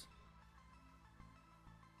goes.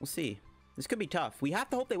 We'll see. This could be tough. We have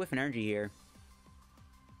to hope they whiff an energy here.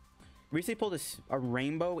 Recently pulled a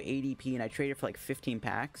rainbow ADP, and I traded for like 15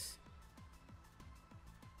 packs.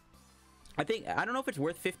 I don't know if it's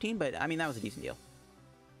worth 15, but I mean, that was a decent deal.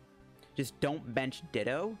 Just don't bench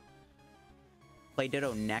Ditto. Play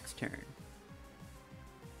Ditto next turn.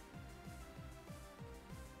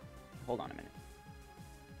 Hold on a minute.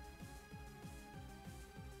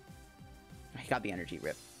 I got the energy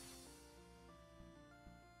rip.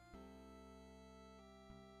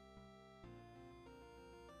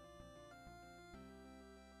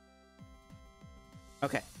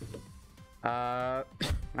 Okay. I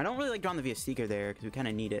don't really like drawing the Via Seeker there because we kind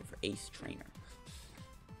of need it for Ace Trainer.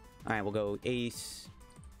 Alright, we'll go Ace.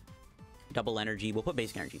 Double energy. We'll put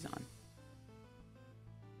basic energies on.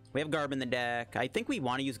 We have Garb in the deck. I think we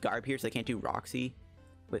want to use Garb here so they can't do Roxy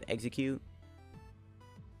with Execute.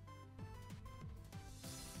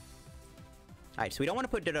 Alright, so we don't want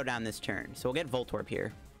to put Ditto down this turn. So we'll get Voltorb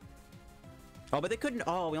here. Oh, but they couldn't...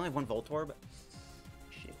 Oh, we only have 1 Voltorb.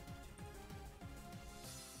 Shit.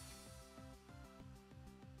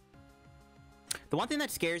 The one thing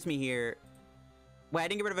that scares me here... Wait, I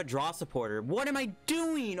didn't get rid of a draw supporter. What am I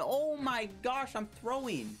doing? Oh my gosh, I'm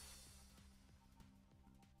throwing.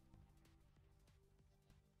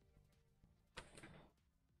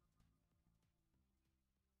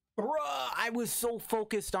 Bruh, I was so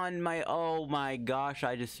focused on my... Oh my gosh,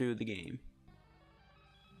 I just threw the game.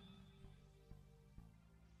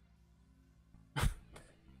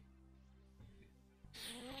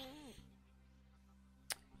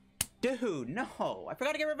 Dude, no. I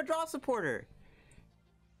forgot to get rid of a draw supporter.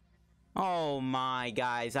 Oh my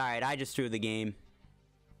guys. Alright, I just threw the game.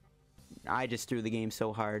 I just threw the game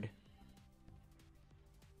so hard.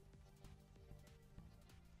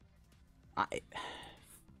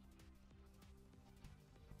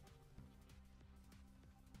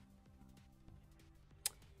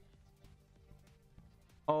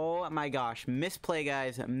 Oh my gosh. Misplay,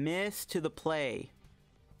 guys. Miss to the play.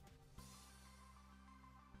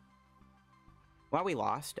 Well, we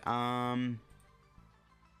lost. I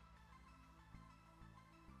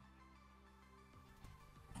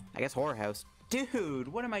guess Horror House. Dude,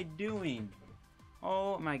 what am I doing?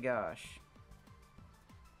 Oh my gosh.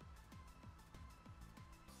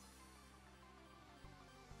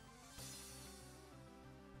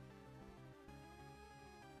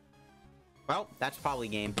 Well, that's probably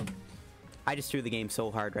game. I just threw the game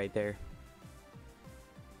so hard right there.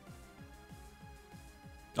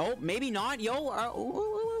 Oh, maybe not. Yo,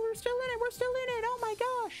 we're still in it. We're still in it. Oh my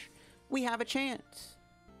gosh. We have a chance.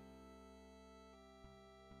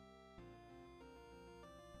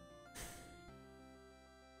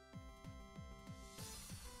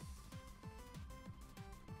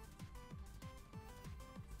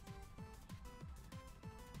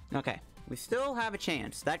 Okay, we still have a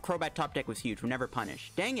chance. That Crobat top deck was huge. We're never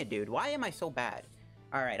punished. Dang it, dude. Why am I so bad?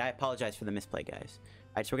 All right, I apologize for the misplay, guys.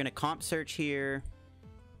 All right, so we're going to comp search here.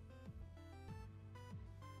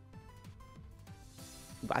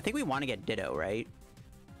 I think we want to get Ditto, right?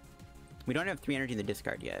 We don't have 3 energy in the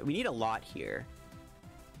discard yet. We need a lot here.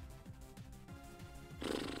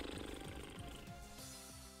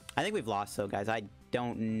 I think we've lost, though, guys. I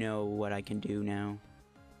don't know what I can do now.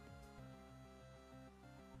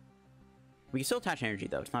 We can still attach energy,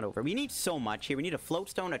 though. It's not over. We need so much here. We need a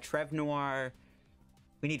Floatstone, a Trevnoir.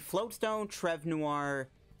 We need Floatstone, Trevnoir,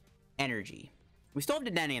 energy. We still have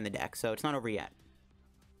Dedenne in the deck, so it's not over yet.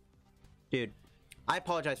 Dude, I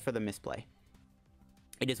apologize for the misplay.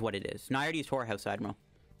 It is what it is. No, I already used Horror House Admiral.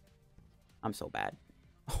 I'm so bad.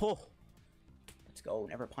 Oh, let's go.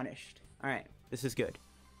 Never punished. All right, this is good.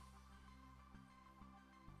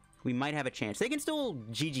 We might have a chance. They can still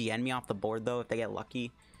GGN me off the board, though, if they get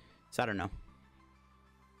lucky. So I don't know.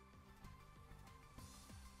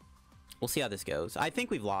 We'll see how this goes. I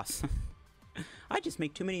think we've lost. I just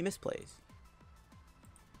make too many misplays.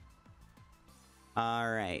 All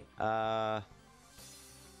right.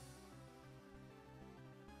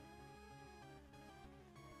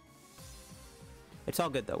 It's all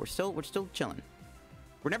good though. We're still chilling.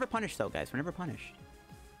 We're never punished though, guys. We're never punished.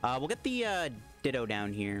 We'll get the Ditto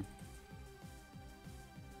down here.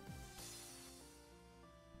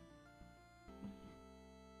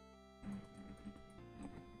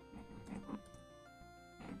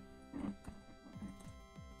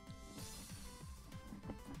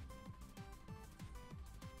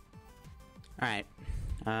 All right.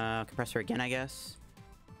 Compressor again, I guess.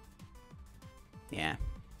 Yeah.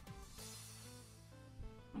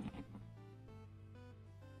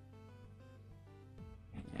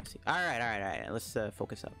 All right. Let's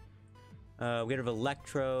focus up. Get rid of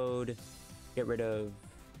Electrode. Get rid of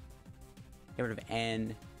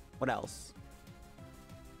N. What else?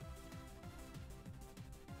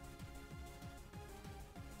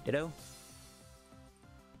 Ditto.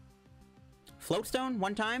 Floatstone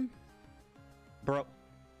one time. Bro.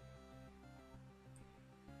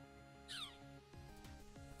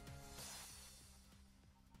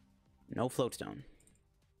 No Floatstone.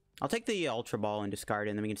 I'll take the Ultra Ball and discard it,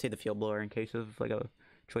 and then we can save the Field Blower in case of, like, a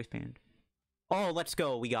Choice Band. Oh, let's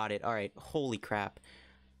go. We got it. All right. Holy crap.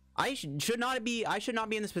 I should not be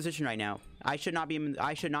in this position right now. I should not be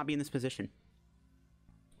in this position.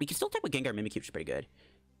 We can still type with Gengar Mimikyu, which is pretty good.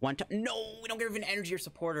 One time. No, we don't get an energy or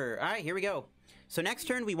supporter. All right, here we go. So next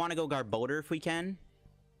turn, we want to go Garbodor if we can.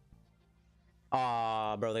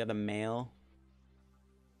 Aw, bro, they got the mail.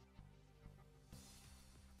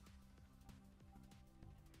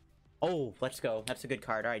 Oh, let's go. That's a good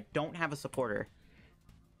card. All right, don't have a supporter.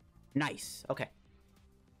 Nice. Okay.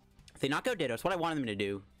 If they knock out Ditto, it's what I wanted them to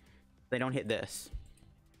do. They don't hit this.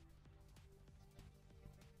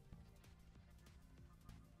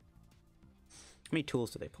 How many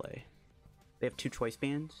tools do they play? They have 2 Choice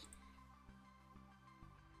Bands.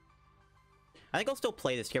 I think I'll still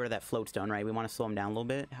play this to get rid of that Floatstone, right? We want to slow him down a little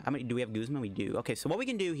bit. How many do we have? Guzma? We do. Okay, so what we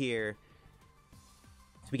can do here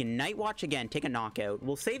is we can Night Watch again, take a knockout.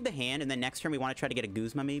 We'll save the hand, and then next turn we want to try to get a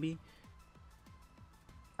Guzma, maybe.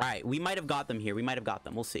 All right, we might have got them here. We might have got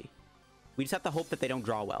them. We'll see. We just have to hope that they don't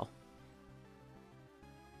draw well.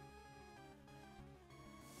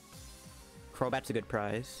 Crobat's a good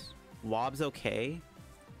prize. Wob's okay.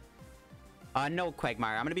 No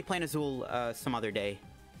Quagmire. I'm going to be playing Azul some other day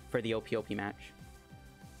for the OP match.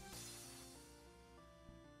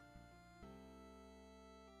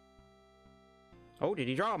 Oh, did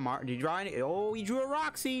he draw a did he draw any? Oh, he drew a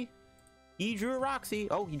Roxy. He drew a Roxy.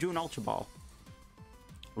 Oh, he drew an Ultra Ball.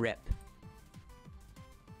 Rip.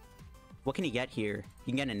 What can he get here?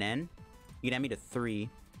 He can get an N. He can add me to 3.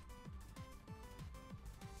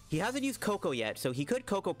 He hasn't used Coco yet, so he could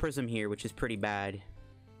Coco Prism here, which is pretty bad.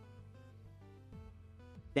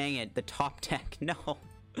 Dang it, the top deck. No.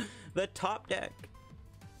 The top deck.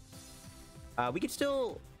 We could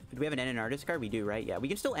still... Do we have an N in our discard? We do, right? Yeah, we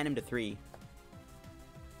can still N him to 3.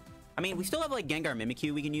 I mean, we still have, like, Gengar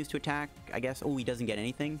Mimikyu we can use to attack, I guess. Oh, he doesn't get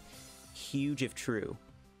anything. Huge if true.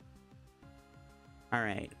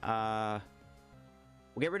 Alright, we'll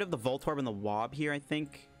get rid of the Voltorb and the Wob here, I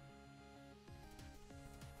think.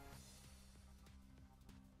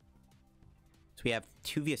 So we have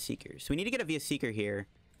 2 Via Seekers. So we need to get a Via Seeker here.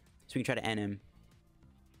 So we can try to end him.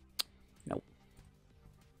 Nope.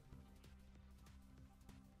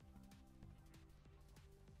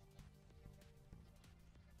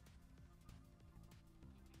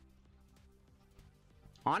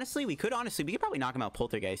 Honestly, we could probably knock him out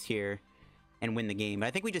Poltergeist here and win the game. But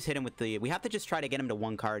I think we just hit him with the... We have to just try to get him to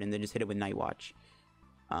 1 card and then just hit it with Night Watch.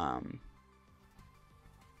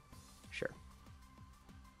 Sure.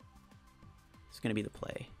 It's going to be the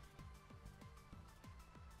play.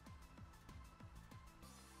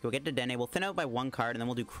 Go get to Dene. We'll thin out by 1 card and then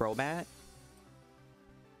we'll do Crobat.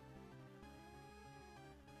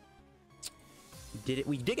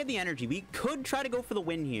 We did get the energy. We could try to go for the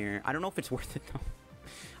win here. I don't know if it's worth it though.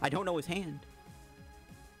 I don't know his hand.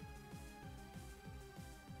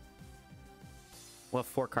 We'll have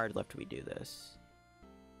 4 cards left if we do this.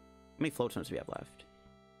 How many float stones do we have left?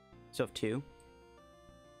 So have 2.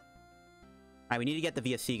 Alright, we need to get the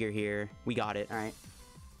Via Seeker here. We got it, alright.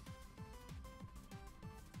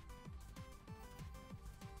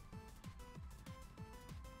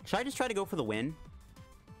 Should I just try to go for the win?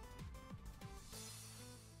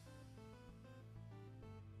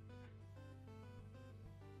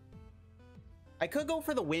 I could go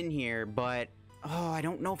for the win here, but... Oh, I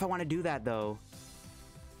don't know if I want to do that, though.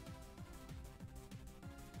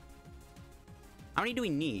 How many do we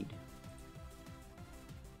need?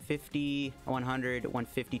 50, 100,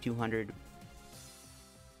 150, 200.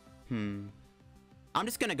 I'm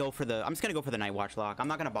just gonna go for the... I'm just gonna go for the Night Watch lock. I'm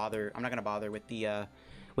not gonna bother with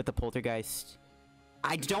the Poltergeist.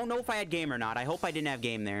 I don't know if I had game or not. I hope I didn't have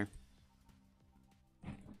game there.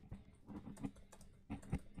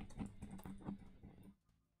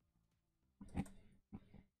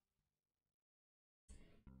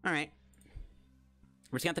 Alright.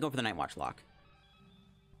 We're just gonna have to go for the Night Watch lock.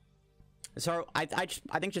 So, I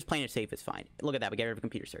think just playing it safe is fine. Look at that, we get rid of a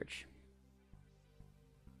computer search.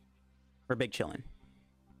 We're big chillin'.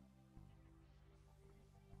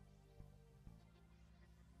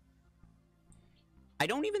 I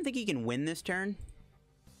don't even think he can win this turn.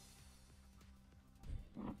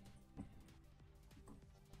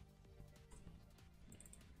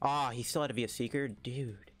 Oh, he still had a Via Seeker?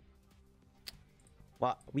 Dude.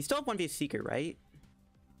 Well, we still have 1 Via Seeker, right?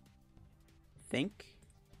 I think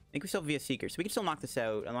we still have Via Seeker, so we can still knock this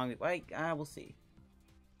out along the way. We'll see.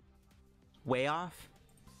 Way off.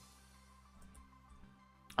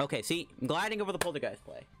 Okay, see, I'm gliding over the Poltergeist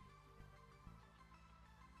play.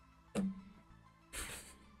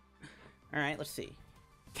 Alright, let's see.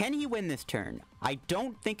 Can he win this turn? I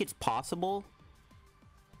don't think it's possible.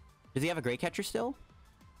 Does he have a Great Catcher still?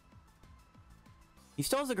 He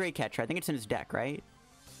still has a Great Catcher. I think it's in his deck, right?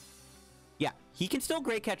 Yeah, he can still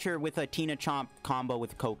Great Catcher with a Tina Chomp combo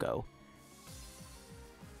with Coco.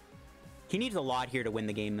 He needs a lot here to win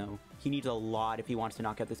the game, though. He needs a lot if he wants to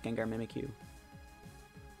knock out this Gengar Mimikyu.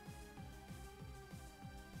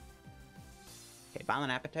 Okay,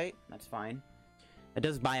 Violent Appetite. That's fine. It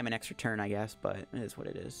does buy him an extra turn, I guess, but it is what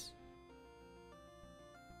it is.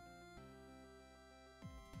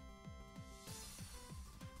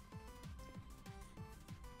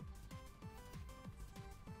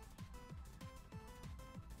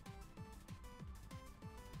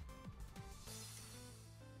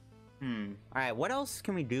 Alright, what else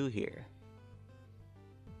can we do here?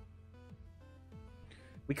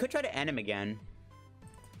 We could try to end him again.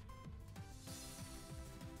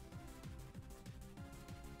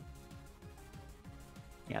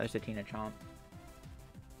 Yeah, there's a Tina Chomp.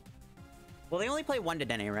 Well, they only play 1 to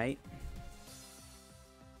Dene, right?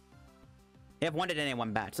 They have 1 to Dene,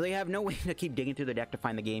 1 bat. So they have no way to keep digging through the deck to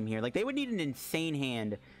find the game here. Like, they would need an insane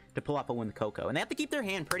hand to pull up a win with Coco. And they have to keep their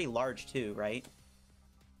hand pretty large, too, right?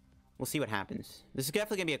 We'll see what happens. This is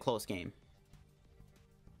definitely going to be a close game.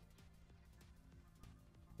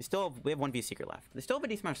 We have 1 Via Seeker left. They still have a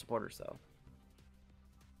decent amount of supporters, though.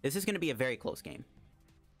 This is going to be a very close game.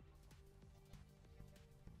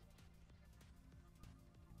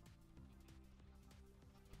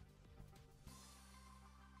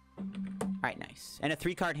 Alright, nice. And a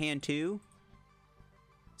 3-card hand, too.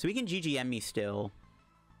 So we can GGM me still.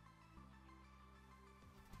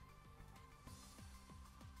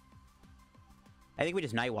 I think we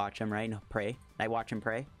just Night Watch him, right? No, pray. Night Watch and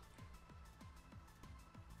pray.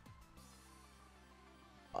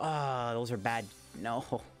 Those are bad.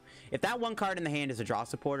 No. If that 1 card in the hand is a draw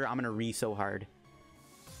supporter, I'm going to so hard.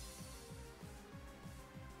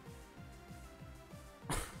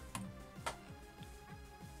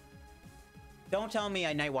 Don't tell me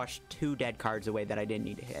I Night Watched 2 dead cards away that I didn't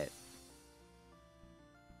need to hit.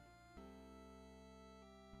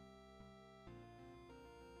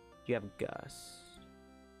 Do you have Gus?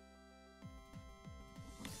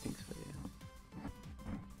 I think so.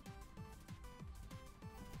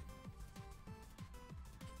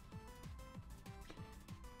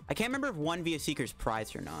 I can't remember if one via Seeker's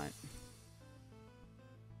prized or not.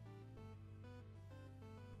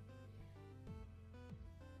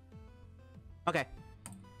 Okay.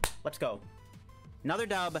 Let's go. Another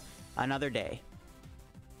dub, another day.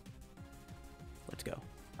 Let's go.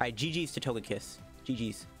 Alright, GG's to Togekiss.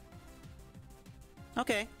 GG's.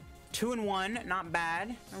 Okay. 2-1, not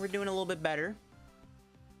bad. We're doing a little bit better.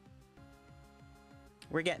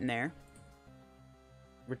 We're getting there.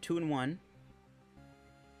 We're 2-1.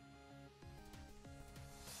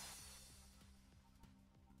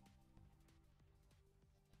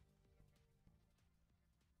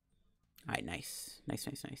 Alright, nice. Nice,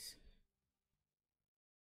 nice, nice.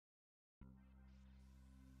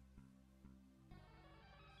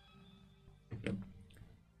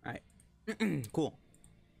 Alright. Cool.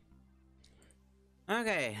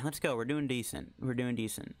 Okay, let's go. We're doing decent. We're doing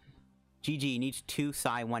decent. GG needs 2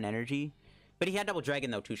 Psy, 1 energy. But he had double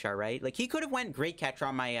dragon though, Tushar, right? Like, he could have went Great Catcher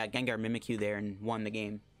on my Gengar Mimikyu there and won the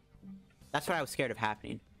game. That's what I was scared of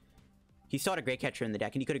happening. He still had a Great Catcher in the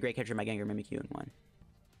deck, and he could have Great Catcher my Gengar Mimikyu and won.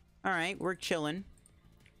 Alright, we're chilling.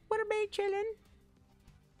 What a big chilling.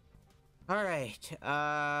 Alright.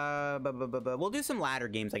 We'll do some ladder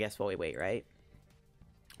games, I guess, while we wait, right?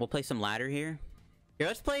 We'll play some ladder here. Here,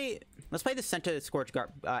 let's play the Centiskorch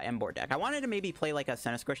M-Board deck. I wanted to maybe play like a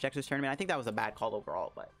Centiskorch deck this tournament. I think that was a bad call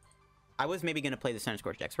overall, but I was maybe going to play the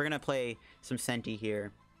Centiskorch deck. So we're going to play some Senti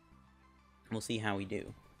here. We'll see how we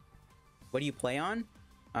do. What do you play on?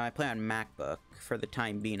 I play on MacBook for the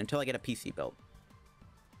time being until I get a PC built.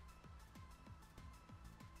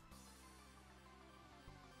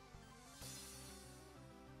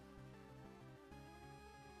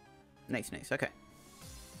 Nice, nice. Okay.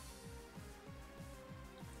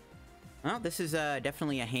 Well, this is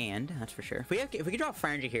definitely a hand, that's for sure. If we could draw a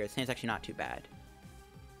Frangie here, this hand's actually not too bad.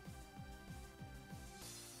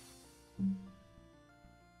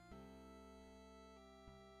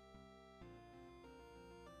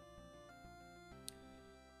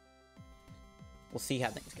 We'll see how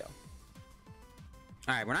things go.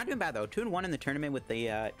 Alright, we're not doing bad though. 2-1 in the tournament with the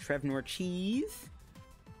Trevnoir cheese.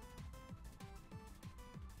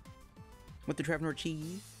 With the Trevnoir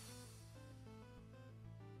cheese.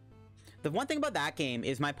 The one thing about that game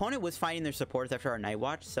is my opponent was fighting their supporters after our Night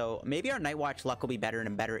Watch, so maybe our Night Watch luck will be better in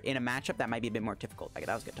a matchup that might be a bit more difficult. Like,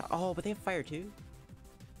 that was a good talk. Oh, but they have fire too.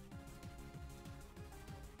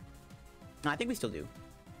 No, I think we still do.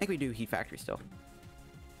 I think we do Heat Factory still.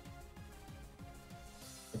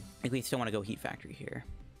 I think we still want to go Heat Factory here.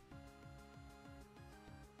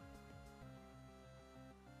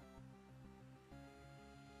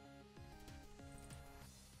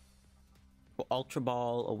 Ultra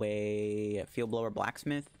Ball away, Field Blower,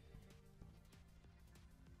 Blacksmith.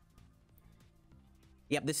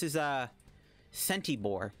 Yep, this is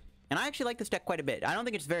Sentibor. And I actually like this deck quite a bit. I don't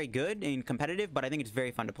think it's very good and competitive, but I think it's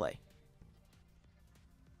very fun to play.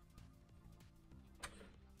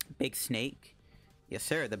 Big Snake. Yes,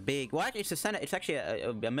 sir, the big... Well, actually, it's actually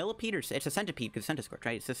a millipede, or it's a centipede, because Centiskorch,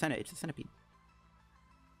 right? It's a centipede.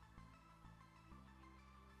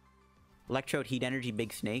 Electrode, Heat Energy,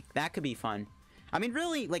 Big Snake. That could be fun. I mean,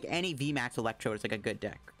 really, like, any VMAX Electrode is, like, a good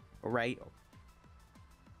deck, right?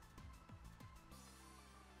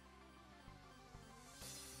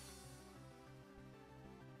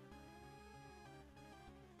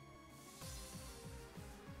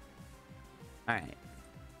 Alright.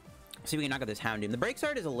 See if we can knock out this Houndoom. The Break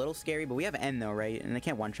Start is a little scary, but we have N, though, right? And they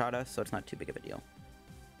can't one-shot us, so it's not too big of a deal.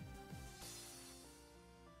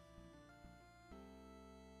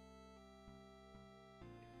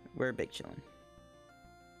 We're big chillin'.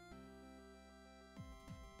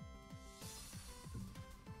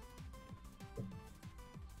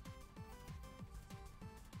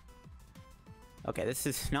 Okay, this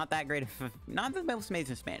is not that great of not the most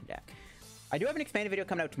amazing expanded deck. I do have an expanded video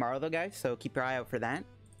coming out tomorrow though, guys, so keep your eye out for that.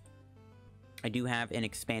 I do have an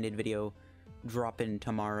expanded video dropping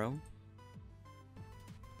tomorrow.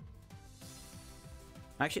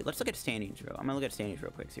 Actually, let's look at standings real. I'm gonna look at standings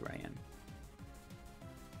real quick, see where I am.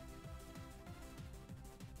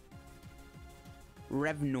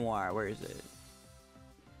 Trevnoir, where is it?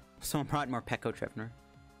 Someone brought more Pecco Trevnoir.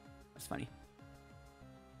 That's funny.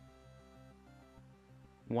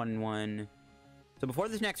 1-1. So before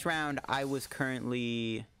this next round, I was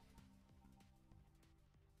currently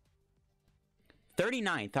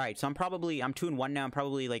 39th. All right, so I'm 2-1 now. I'm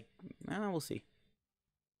probably like, we'll see.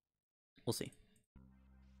 We'll see.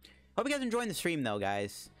 Hope you guys enjoying the stream though,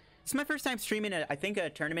 guys. This is my first time streaming, I think, a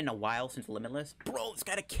tournament in a while since Limitless. Bro, it's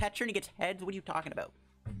got a catcher and he gets heads. What are you talking about?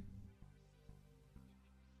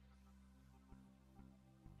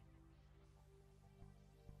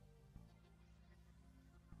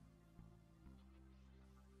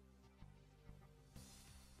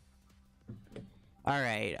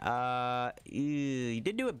 Alright, you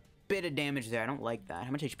did do a bit of damage there. I don't like that.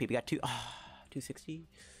 How much HP? We got 260?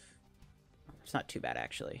 It's not too bad,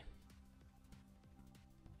 actually.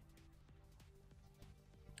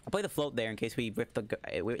 I'll play the float there in case we rip the...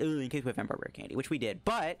 in case we have Ember Rare Candy, which we did.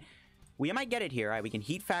 But we might get it here. Alright, we can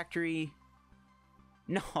Heat Factory.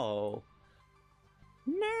 No.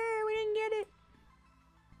 No, we didn't get it.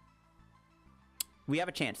 We have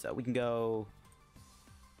a chance, though. We can go...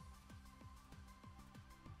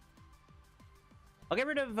 I'll get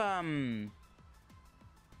rid of, we'll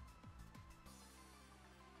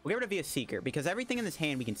get rid of Via Seeker, because everything in this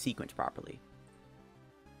hand we can sequence properly.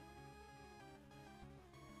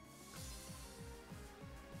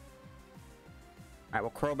 Alright,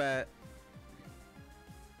 well, Crobat.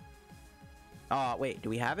 Oh, wait, do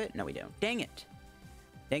we have it? No, we don't. Dang it.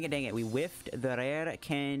 Dang it, dang it. We whiffed the Rare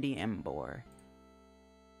Candy Ember.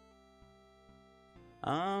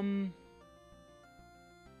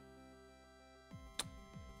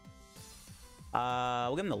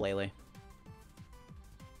 We'll give him the Lele.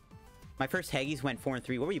 My first Haggies went 4 and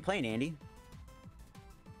 3. What were you playing, Andy?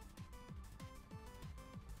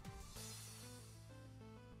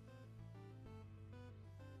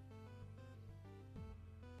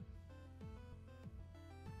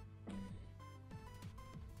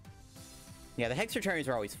 Yeah, the Hexaturnies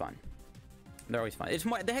are always fun. They're always fun. It's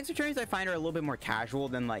more, the Hexaturnies I find are a little bit more casual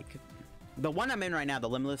than like the one I'm in right now, the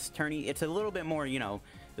Limitless Tourney. It's a little bit more, you know,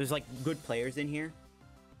 there's like good players in here.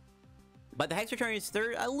 But the Hexaturnies,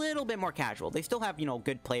 they're a little bit more casual. They still have, you know,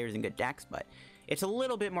 good players and good decks, but it's a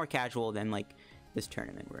little bit more casual than like this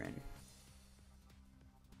tournament we're in.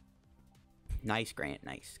 Nice, Grant.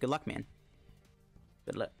 Nice. Good luck, man.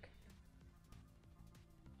 Good luck.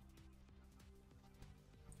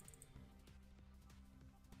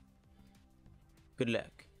 Good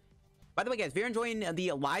luck. By the way, guys, if you're enjoying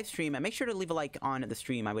the live stream, make sure to leave a like on the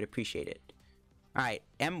stream. I would appreciate it. All right,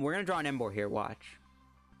 we're gonna draw an Ember here. Watch.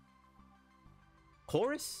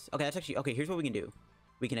 Chorus? Okay, that's actually okay. Here's what we can do.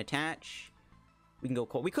 We can attach. We can go.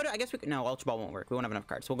 We could. I guess we could. No, Ultra Ball won't work. We won't have enough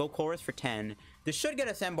cards. So we'll go Chorus for 10. This should get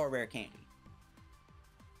us Ember Rare Candy.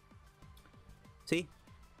 See?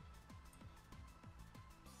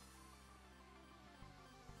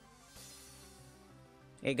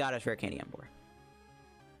 It got us Rare Candy Ember.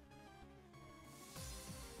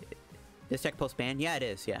 This deck post-ban? Yeah, it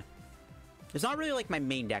is, yeah. It's not really like my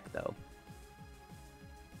main deck, though.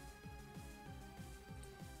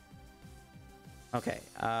 Okay,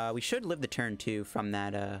 we should live the turn, too, from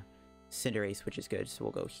that, Cinderace, which is good. So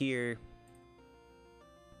we'll go here.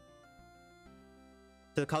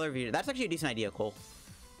 To the color view. That's actually a decent idea, Cole.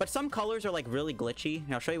 But some colors are, like, really glitchy.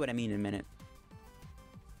 And I'll show you what I mean in a minute.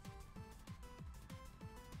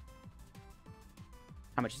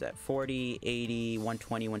 How much is that? 40, 80,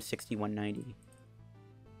 120, 160, 190.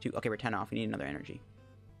 Okay, we're 10 off. We need another energy.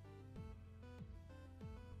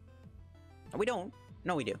 Oh, we don't.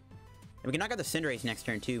 No, we do. And we can knock out the Cinderace next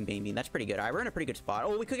turn, too, baby. That's pretty good. All right, we're in a pretty good spot.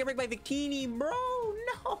 Oh, we could get wrecked by Victini, bro.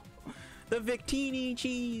 No. The Victini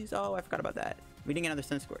cheese. Oh, I forgot about that. We didn't get another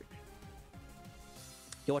Sunscorch.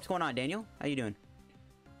 Yo, what's going on, Daniel? How you doing?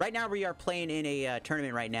 Right now, we are playing in a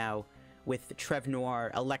tournament right now with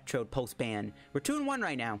Trevnoir, Electrode, post-ban. We're 2-1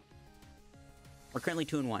 right now. We're currently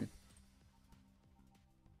 2-1.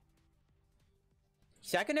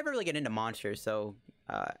 See, I could never really get into monsters, so,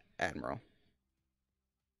 Admiral.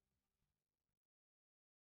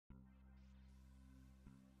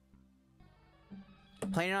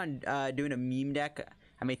 Planning on doing a meme deck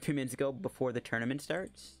I made 3 minutes ago before the tournament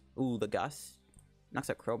starts. Ooh, the Gus.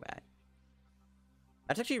 Knocks out Crobat.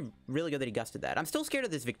 That's actually really good that he gusted that. I'm still scared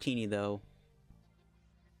of this Victini, though.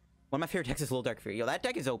 One of my favorite decks is LittleDarkFury. Yo, that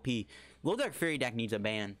deck is OP. LittleDarkFury deck needs a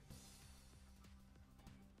ban.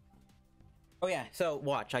 Oh, yeah. So,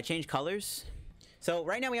 watch. I changed colors. So,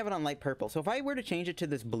 right now we have it on light purple. So, if I were to change it to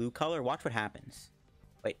this blue color, watch what happens.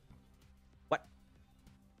 Wait. What?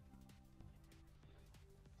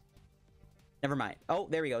 Never mind. Oh,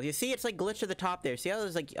 there we go. You see, it's like glitched to the top there. See how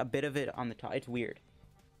there's like a bit of it on the top? It's weird.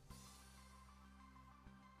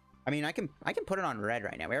 I mean, I can put it on red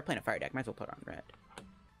right now. We are playing a fire deck. Might as well put it on red.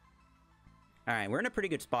 Alright, we're in a pretty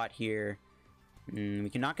good spot here. We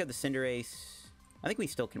can knock out the Cinderace. I think we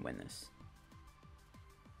still can win this.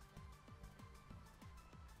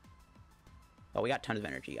 Oh, we got tons of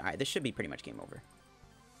energy. Alright, this should be pretty much game over.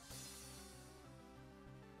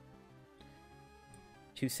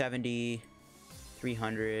 270,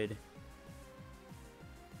 300.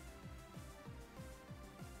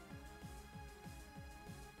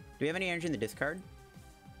 Do we have any energy in the discard?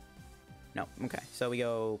 No. Okay. So we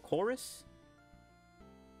go Chorus.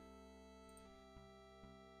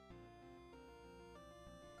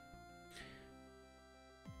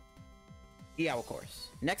 Yeah, of course.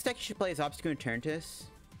 Next deck you should play is Obscure Eternatus.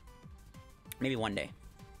 Maybe one day.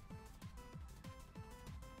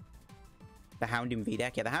 The Houndoom V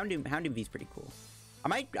deck? Yeah, the Houndoom V is pretty cool. I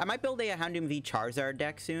might build a Houndoom V Charizard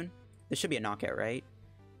deck soon. This should be a knockout, right?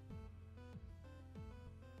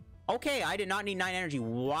 Okay, I did not need 9 energy.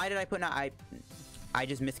 Why did I put 9? I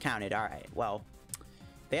just miscounted. Alright, well.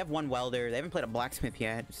 They have one welder. They haven't played a blacksmith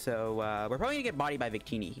yet, so we're probably gonna get bodied by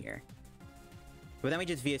Victini here. But then we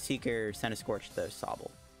just via Seeker send a Scorch to the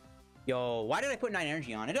Sobble. Yo, why did I put 9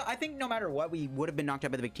 energy on it? I think no matter what, we would have been knocked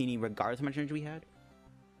out by the Victini regardless of how much energy we had.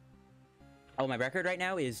 Oh, my record right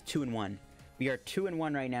now is 2-1. We are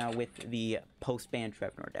 2-1 right now with the post-ban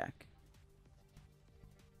Trevnoir deck.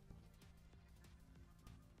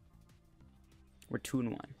 We're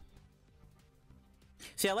 2-1.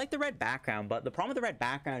 See, I like the red background, but the problem with the red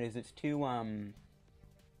background is it's too,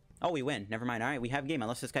 Oh, we win. Never mind. All right, we have a game,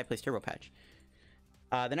 unless this guy plays Turbo Patch.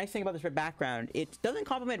 The nice thing about this red background, it doesn't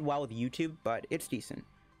complement well with YouTube, but it's decent.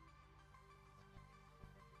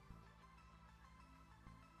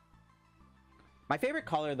 My favorite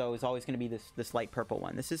color, though, is always going to be this light purple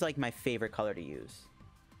one. This is, like, my favorite color to use.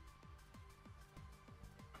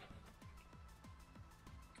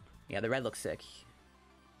 Yeah, the red looks sick.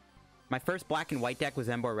 My first black and white deck was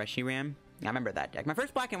Embor Reshiram. I remember that deck. My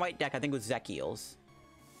first black and white deck, I think, was Zekiel's.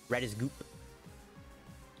 Red is goop.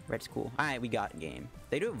 Red's cool. Alright, we got a game.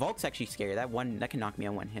 They do it. Volk's actually scary. That can knock me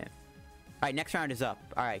on one hit. Alright, next round is up.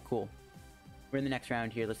 Alright, cool. We're in the next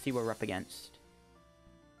round here. Let's see what we're up against.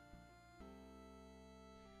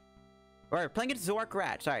 Alright, we're playing against Zork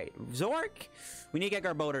Rats. Alright, Zork! We need to get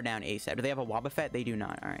Garbodor down ASAP. Do they have a Wobbuffet? They do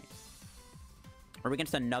not. Alright. We're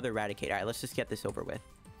against another Raticate. Alright, let's just get this over with.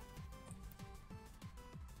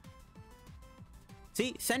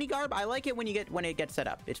 See, Senigarb, I like it when it gets set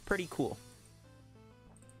up. It's pretty cool.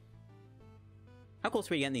 How close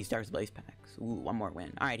are we getting these Dark Blaze packs? Ooh, one more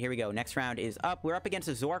win. Alright, here we go. Next round is up. We're up against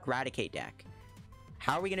a Zork Raticate deck.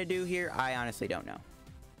 How are we gonna do here? I honestly don't know.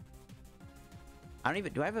 I don't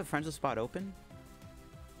even... Do I have a friends spot open?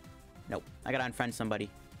 Nope. I gotta unfriend somebody.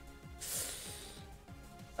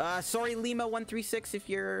 Sorry, Lima136, if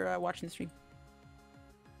you're watching the stream.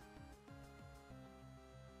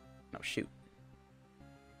 Oh, shoot.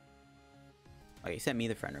 Okay, he sent me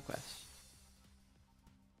the friend request.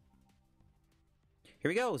 Here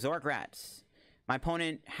we go, Zork Rats. My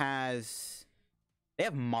opponent has... They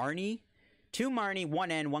have Marnie. 2 Marnie, 1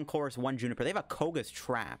 N, 1 Chorus, 1 Juniper. They have a Koga's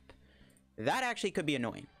Trap. That actually could be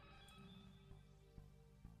annoying.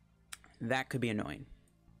 That could be annoying.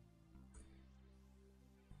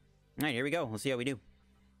 Alright, here we go. Let's see how we do.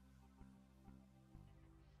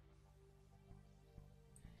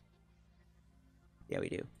 Yeah, we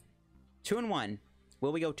do. 2-1.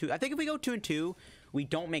 Will we go 2? I think if we go 2-2, we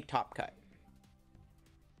don't make top cut.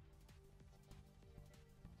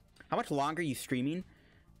 How much longer are you streaming?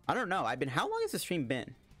 I don't know. How long has the stream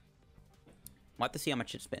been? We'll have to see how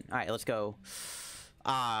much it's been. All right, let's go.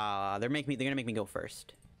 They're gonna make me go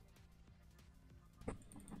first.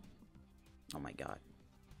 Oh my god.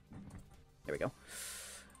 There we go.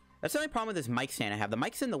 That's the only problem with this mic stand I have. The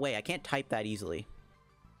mic's in the way. I can't type that easily.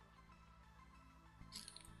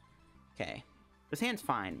 Okay. This hand's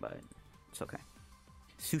fine, but it's okay.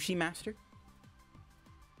 Sushi Master?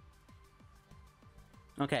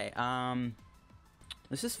 Okay,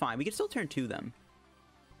 this is fine. We can still turn 2 them.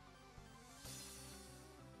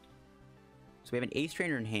 So we have an Ace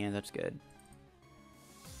Trainer in hand. That's good.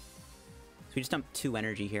 So we just dumped 2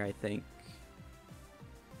 energy here, I think.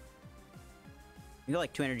 We got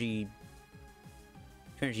like 2 energy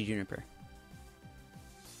Juniper.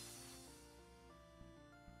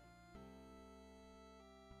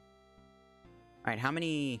 Alright, how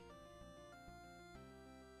many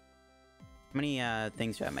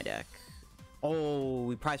things do I have in my deck? Oh,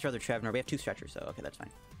 we priced our other Trevnoir. We have 2 stretchers, so okay, that's fine.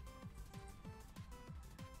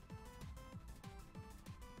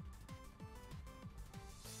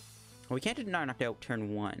 Well, we can't do knocked out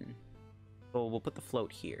turn 1. So we'll put the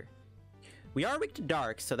float here. We are weak to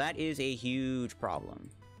dark, so that is a huge problem.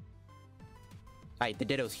 Alright, the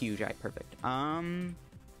Ditto's huge. Alright, perfect.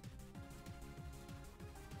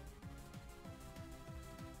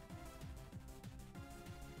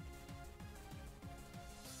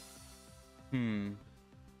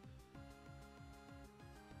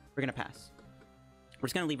 We're gonna pass. We're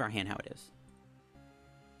just gonna leave our hand how it is.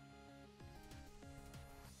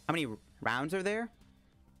 How many rounds are there?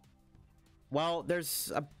 Well,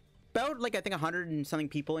 there's about, like, I think 100 and something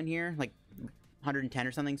people in here. Like, 110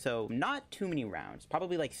 or something. So, not too many rounds.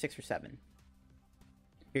 Probably, like, 6 or 7.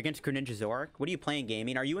 You're against Greninja Zork? What are you playing,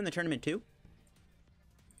 gaming? Are you in the tournament, too?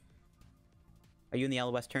 Are you in the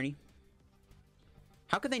LOS tourney?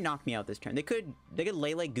 How could they knock me out this turn? They could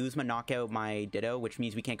Lele Guzma knock out my Ditto, which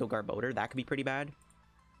means we can't go Garbodor. That could be pretty bad.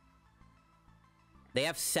 They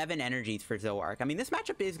have 7 energies for Zoroark. I mean, this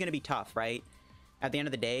matchup is going to be tough, right? At the end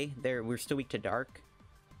of the day, we're still weak to Dark.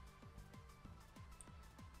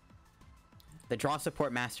 The draw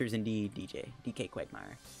support masters indeed, DK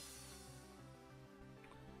Quagmire.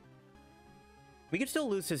 We could still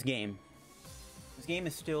lose this game. This game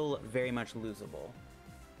is still very much losable.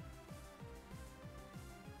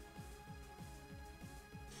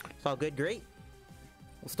 It's all good, great.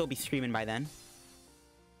 We'll still be streaming by then.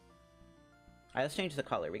 Alright, let's change the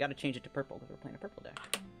color. We gotta change it to purple because we're playing a purple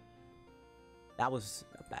deck. That was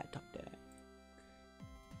a bad top deck.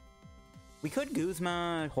 We could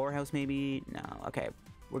Guzma, Whorehouse maybe. No, okay.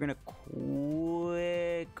 We're gonna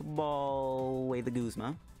quick ball away the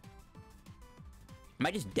Guzma. I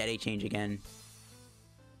might just Dead change again.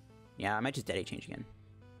 Yeah, I might just Dead change again.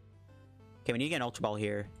 Okay, we need to get an Ultra Ball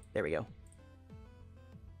here. There we go.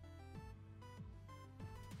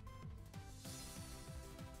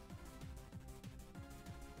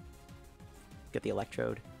 Get the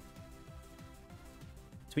Electrode.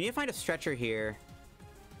 So we need to find a stretcher here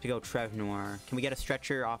to go Trevnoir. Can we get a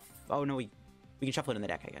stretcher off? Oh, no, we can shuffle it in the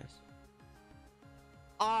deck, I guess.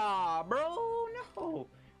 Ah, bro, no.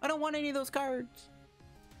 I don't want any of those cards.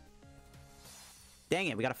 Dang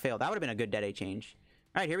it, we gotta fail. That would have been a good Dead change.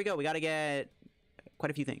 All right, here we go. We gotta get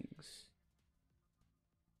quite a few things.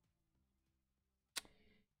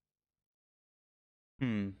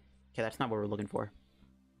 Okay, that's not what we're looking for.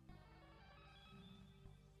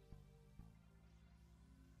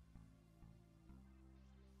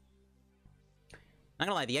 Not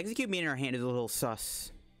gonna lie, the Execute Me in our hand is a little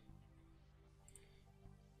sus.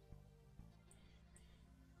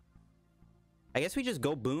 I guess we just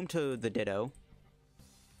go Boom to the Ditto.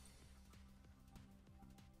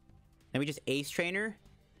 Then we just Ace Trainer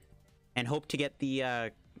and hope to get the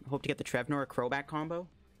Trevnoir Crowbat combo.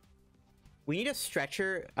 We need a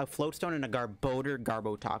Stretcher, a Floatstone, and a Garbodor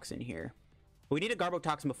Garbotoxin here. But we need a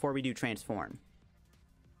Garbotoxin before we do Transform.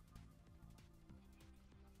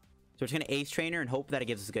 So we're just going to Ace Trainer and hope that it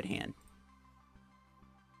gives us a good hand.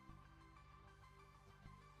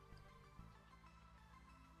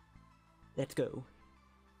 Let's go.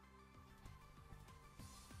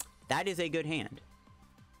 That is a good hand.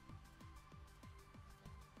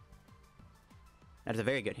 That is a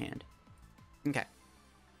very good hand. Okay.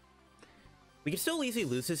 We can still easily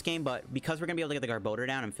lose this game, but because we're going to be able to get the Garbodor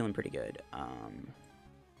down, I'm feeling pretty good.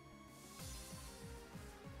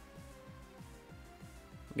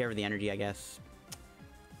 Get rid of the energy, I guess.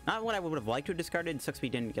 Not what I would have liked to have discarded. It sucks we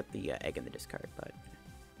didn't get the egg in the discard, but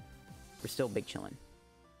we're still big chillin'.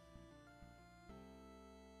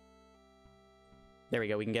 There we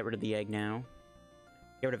go. We can get rid of the egg now.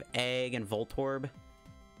 Get rid of egg and Voltorb.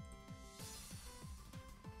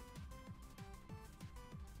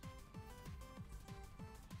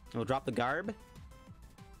 We'll drop the Garb.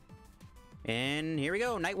 And here we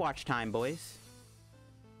go. Night Watch time, boys.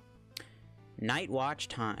 Night Watch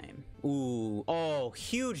time. Ooh. Oh,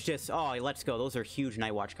 huge oh, let's go. Those are huge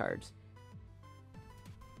Night Watch cards.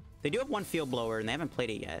 They do have one Field Blower, and they haven't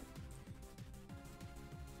played it yet.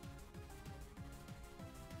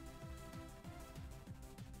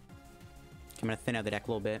 I'm going to thin out the deck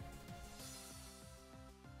a little bit.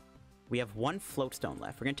 We have one Floatstone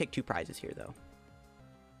left. We're going to take 2 prizes here, though.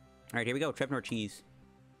 All right, here we go. Trevnoir Cheese.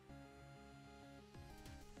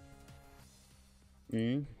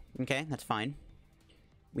 Okay, that's fine.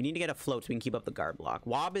 We need to get a float so we can keep up the guard block.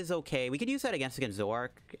 Wob is okay. We could use that against Zoroark.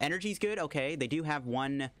 Energy's good. Okay, they do have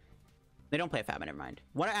one. They don't play a Fabin, never mind.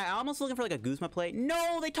 What? I'm almost looking for like a Guzma play.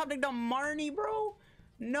 No, they top decked on Marnie, bro.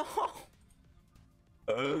 No.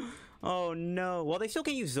 Oh no. Well, they still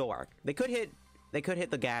can't use Zoroark. They could hit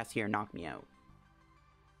the gas here and knock me out.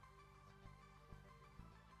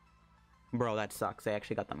 Bro, that sucks. They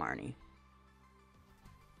actually got the Marnie.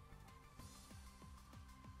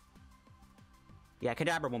 Yeah,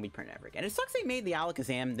 Kadabra won't be printed ever again. It sucks they made the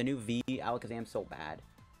Alakazam, the new V Alakazam, so bad.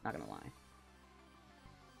 Not gonna lie.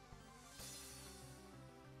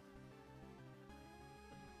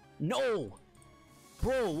 No!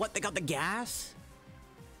 Bro, what? They got the gas?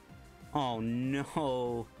 Oh,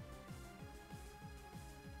 no.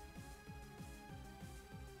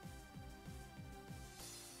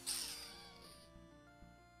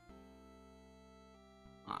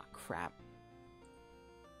 Ah, crap.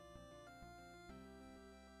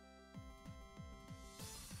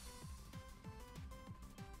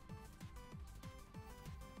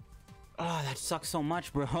 Oh, that sucks so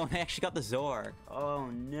much, bro. They actually got the Zoroark.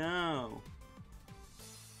 Oh, no.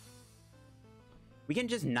 We can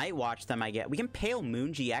just Night Watch them, I get. We can Pale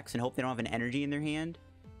Moon GX and hope they don't have an energy in their hand.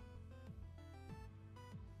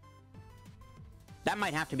 That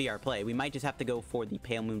might have to be our play. We might just have to go for the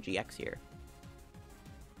Pale Moon GX here.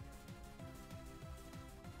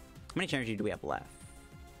 How much energy do we have left?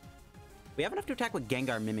 We have enough to attack with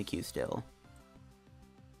Gengar Mimikyu still.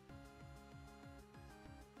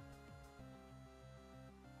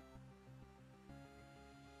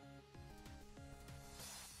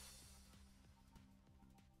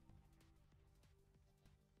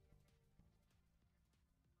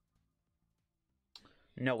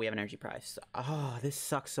 No, we have an energy prize. Oh, this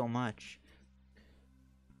sucks so much.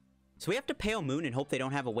 So we have to Pale Moon and hope they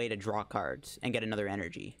don't have a way to draw cards and get another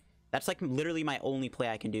energy. That's like literally my only play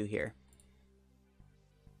I can do here.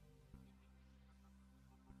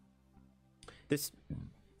 This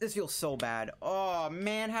feels so bad. Oh,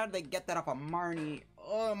 man, how did they get that off of Marnie?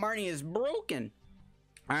 Oh, Marnie is broken.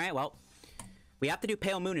 All right, well, we have to do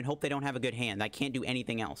Pale Moon and hope they don't have a good hand. I can't do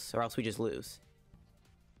anything else, or else we just lose.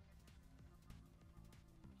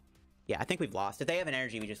 Yeah, I think we've lost. If they have an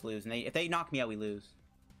energy, we just lose. And if they knock me out, we lose.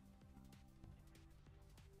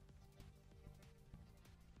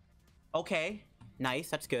 Okay. Nice.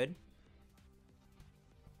 That's good.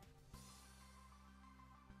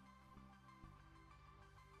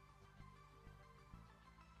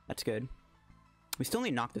 That's good. We still need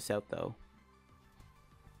to knock this out, though.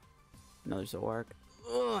 Another Zork.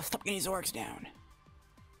 Ugh, stop getting Zorks down.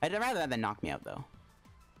 I'd rather that than knock me out, though.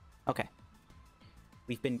 Okay.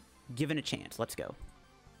 We've been given a chance. Let's go.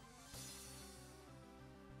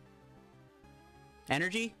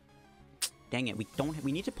 Energy? Dang it,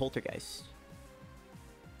 we need to Poltergeist.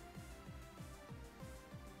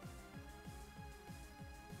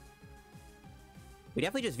 We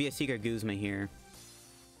definitely just Via Seeker Guzma here.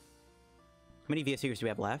 How many Via Seekers do we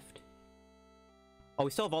have left? Oh,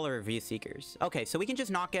 we still have all our Via Seekers. Okay, so we can just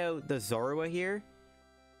knock out the Zorua here.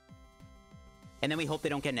 And then we hope they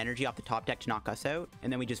don't get an energy off the top deck to knock us out.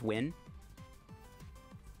 And then we just win.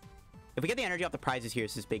 If we get the energy off the prizes here,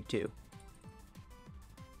 this is big too.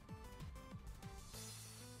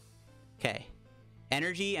 Okay.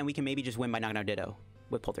 Energy, and we can maybe just win by knocking out Ditto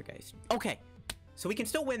with Poltergeist. Okay. So we can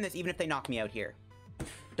still win this even if they knock me out here.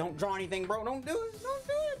 Don't draw anything, bro. Don't do it. Don't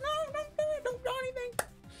do it. No, don't do it. Don't draw anything.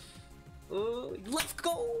 Let's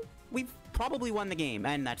go. We've probably won the game,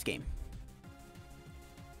 and that's game.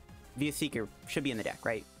 Via Seeker should be in the deck,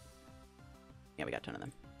 right? Yeah, we got a ton of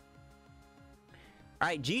them. All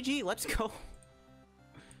right, GG. Let's go.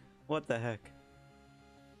 What the heck?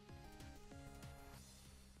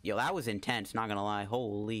 Yo, that was intense, not gonna lie.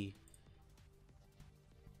 Holy.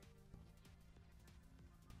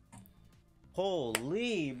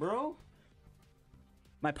 Holy, bro.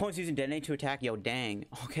 My opponent's using Detonate to attack. Yo, dang.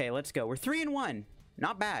 Okay, let's go. We're 3-1.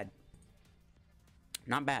 Not bad.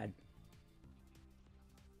 Not bad.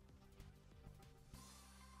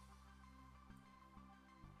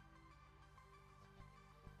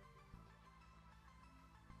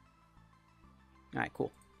 Alright,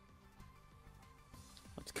 cool.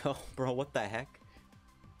 Let's go, bro. What the heck?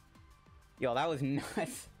 Yo, that was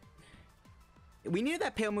nuts. We needed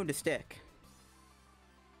that Pale Moon to stick.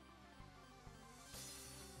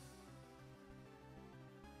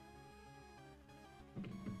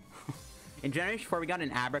 In Generation 4, we got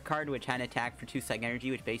an Abra card, which had an attack for 2 second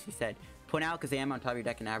energy, which basically said, put out because they am on top of your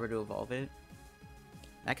deck and Abra to evolve it.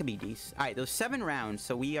 That could be decent. Alright, those 7 rounds,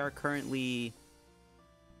 so we are currently...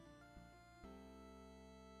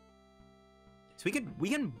 So we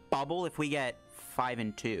can bubble if we get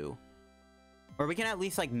 5-2. Or we can at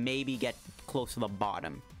least, like, maybe get close to the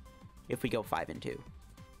bottom if we go 5-2.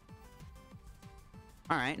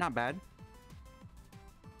 Alright, not bad.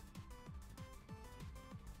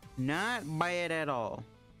 Not bad at all.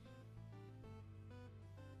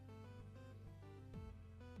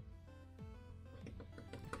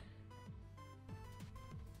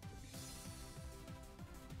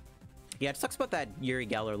 Yeah, it sucks about that Yuri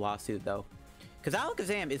Geller lawsuit, though. Because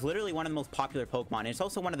Alakazam is literally one of the most popular Pokemon, and it's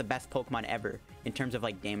also one of the best Pokemon ever in terms of,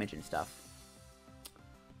 like, damage and stuff.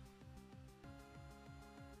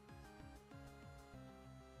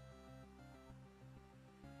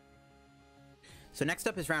 So next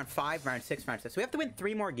up is round 5, round 6, round 6. So we have to win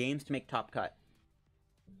 3 more games to make top cut.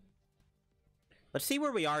 Let's see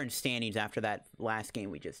where we are in standings after that last game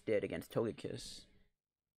we just did against Togekiss.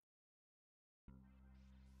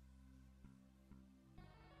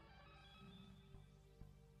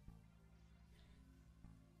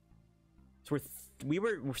 So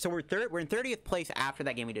we're in 30th place after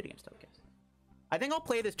that game we did against Togekiss. I think I'll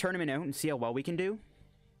play this tournament out and see how well we can do.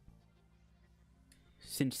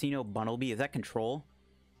 Cinccino Bunnelby, is that control?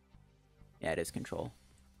 Yeah, it is control.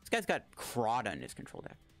 This guy's got Crota in his control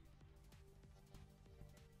deck.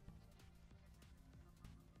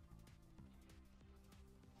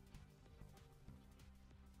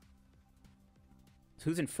 So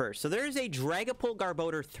who's in first? So there's a Dragapult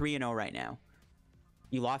Garbodor 3-0 right now.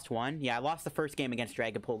 You lost one? Yeah, I lost the first game against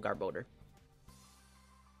Dragapult Garbodor.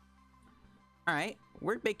 Alright,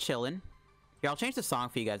 we're big chillin'. Here, I'll change the song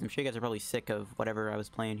for you guys. I'm sure you guys are probably sick of whatever I was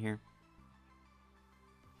playing here.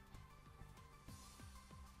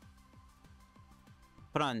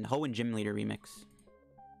 Put on Hoenn Gym Leader remix.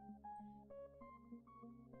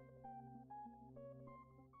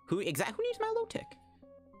 Who needs my low tick?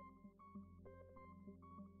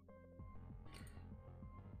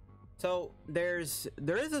 So there is a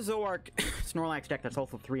Zoroark Snorlax deck that's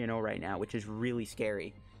also 3-0 right now, which is really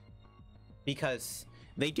scary. Because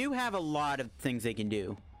they do have a lot of things they can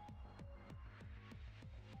do.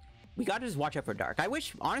 We gotta just watch out for Dark. I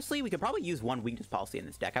wish, honestly, we could probably use one weakness policy in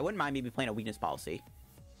this deck. I wouldn't mind maybe playing a weakness policy.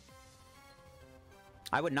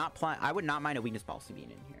 I would not mind a weakness policy being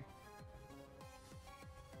in here.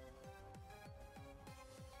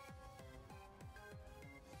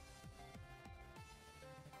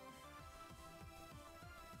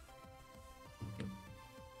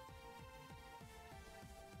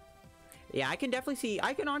 Yeah, I can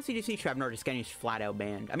honestly just see Trevnoir just getting flat out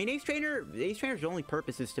banned. I mean, Ace Trainer's only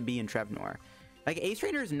purpose is to be in Trevnoir. Like, Ace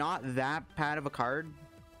Trainer is not that bad of a card,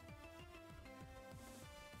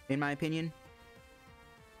 in my opinion.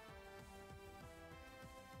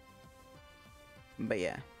 But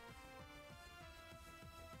yeah.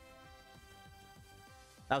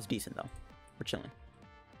 That was decent, though. We're chilling.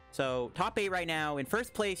 So, top 8 right now. In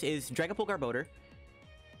first place is Dragapult Garbodor.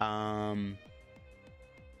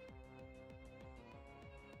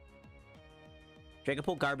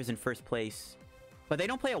 Dragapult Garb is in first place. But they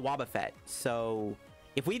don't play a Wobbuffet. So,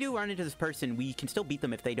 if we do run into this person, we can still beat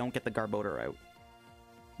them if they don't get the Garbodor out.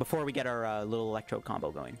 Before we get our little Electrode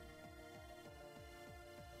combo going.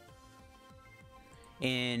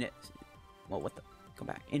 Go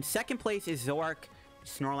back. In second place is Zoroark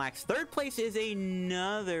Snorlax. Third place is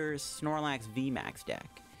another Snorlax VMAX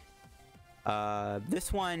deck.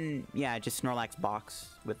 This one, yeah, just Snorlax box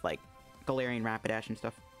with like Galarian Rapidash and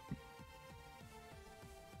stuff.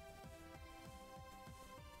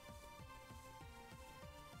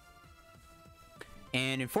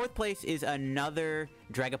 And in fourth place is another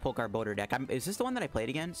Dragapult Garbodor deck. Is this the one that I played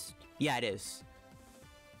against? Yeah, it is.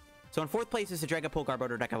 So in fourth place is the Dragapult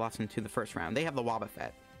Garbodor deck I lost into the first round. They have the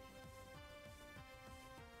Wobbuffet.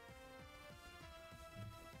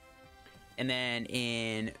 And then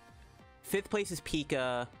in fifth place is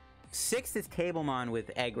Pika. Sixth is Tablemon with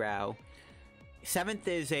Eggrow. Seventh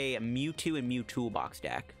is a Mewtwo and Mew Toolbox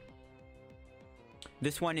deck.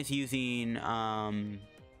 This one is using...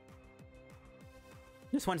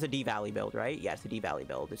 This one's a D-Valley build, right? Yeah, it's a D-Valley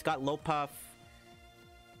build. It's got Lopuff,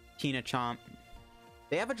 Tina Chomp.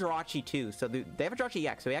 They have a Jirachi too, so they have a Jirachi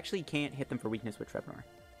EX, so we actually can't hit them for weakness with Trevnoir.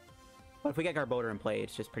 But if we get Garbodor in play,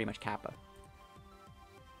 it's just pretty much Kappa.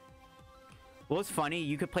 What was funny,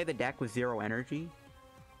 you could play the deck with 0 energy.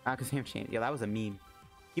 Because Sam changed. Yeah, that was a meme.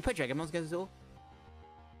 You play Dragon Balls against Azul?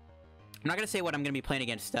 I'm not going to say what I'm going to be playing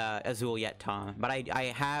against Azul yet, Tom. But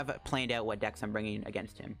I have planned out what decks I'm bringing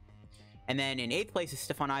against him. And then in 8th place is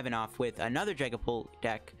Stefan Ivanov with another Dragapult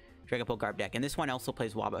deck, Dragapult Garb deck. And this one also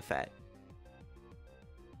plays Wobbuffet.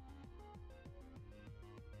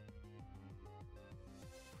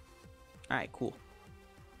 Alright, cool.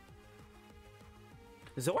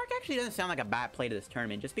 Zoroark actually doesn't sound like a bad play to this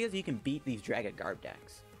tournament, just because you can beat these Draga Garb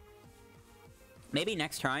decks. Maybe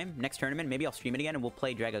next tournament, maybe I'll stream it again and we'll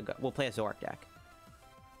play a Zoroark deck.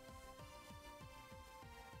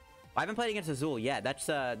 I haven't played against Azul yet. That's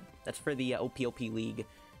for the OPOP League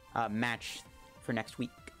match for next week.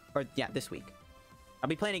 Or, yeah, this week. I'll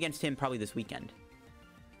be playing against him probably this weekend.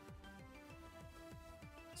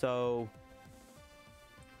 So,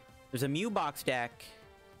 there's a Mew box deck.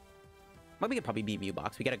 Well, we could probably beat Mew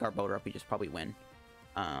box. We get a Garbodor up, we just probably win.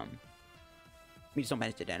 We just don't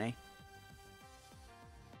manage to Dene.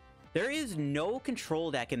 There is no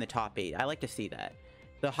control deck in the top 8. I like to see that.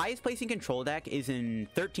 The highest placing control deck is in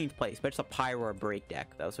 13th place, but it's a Pyro or Break deck,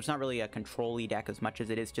 though. So it's not really a control-y deck as much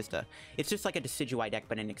as it is just a... It's just like a Decidueye deck,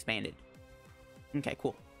 but an expanded. Okay,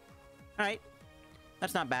 cool. Alright.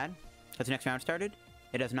 That's not bad. Has the next round started?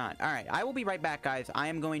 It has not. Alright, I will be right back, guys. I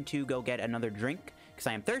am going to go get another drink, because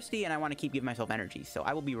I am thirsty, and I want to keep giving myself energy. So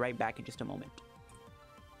I will be right back in just a moment.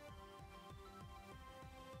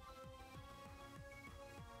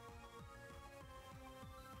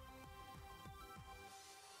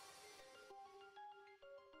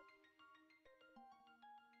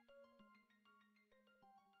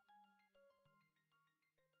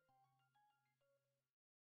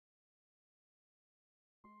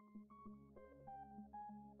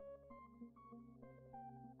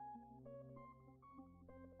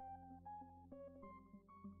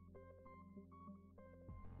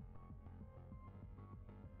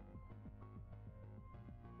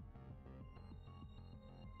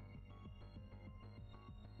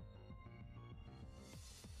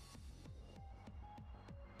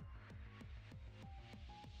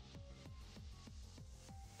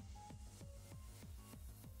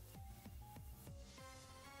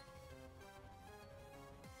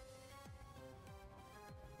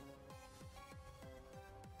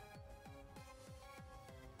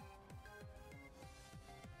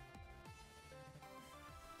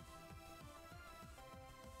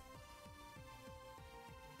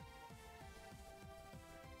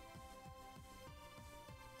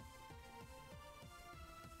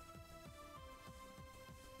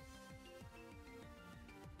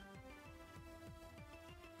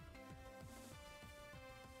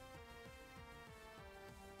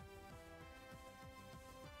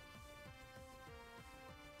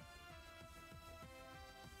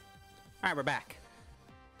 Alright, we're back.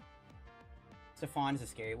 Stefan is a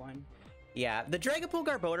scary one. Yeah, the Dragapult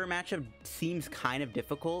Garbodor matchup seems kind of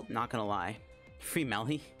difficult, not gonna lie. Free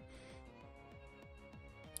Melly.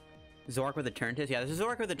 Zork with a Turntist. Yeah, there's a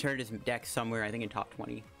Zork with a Turntist deck somewhere, I think in top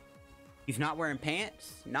 20. He's not wearing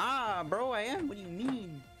pants? Nah, bro, I am. What do you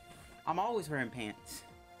mean? I'm always wearing pants.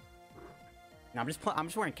 No, I'm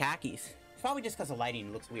just wearing khakis. It's probably just because the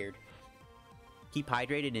lighting looks weird. Keep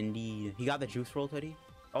hydrated, indeed. He got the Juice World hoodie.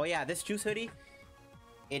 Oh yeah, this Juice hoodie.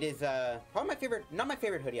 It is probably my favorite. Not my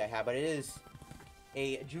favorite hoodie I have, but it is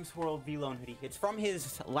a Juice World V-Lone hoodie. It's from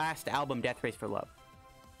his last album, Death Race for Love.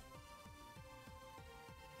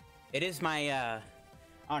 It is my. I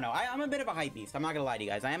don't know. I'm a bit of a hype beast. I'm not gonna lie to you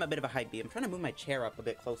guys. I am a bit of a hype beast. I'm trying to move my chair up a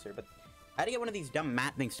bit closer, but I had to get one of these dumb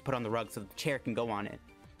mat things to put on the rug so the chair can go on it.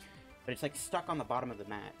 But it's like stuck on the bottom of the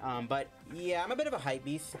mat. But yeah, I'm a bit of a hype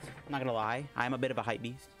beast. I'm not gonna lie. I'm a bit of a hype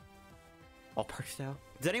beast. All perk style.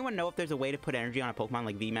 Does anyone know if there's a way to put energy on a Pokemon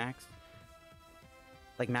like VMAX?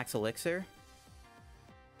 Like Max Elixir?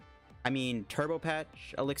 I mean, Turbo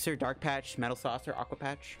Patch, Elixir, Dark Patch, Metal Saucer, Aqua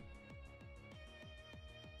Patch.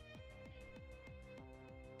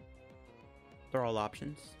 They're all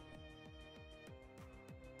options.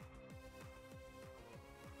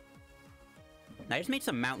 I just made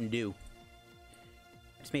some Mountain Dew.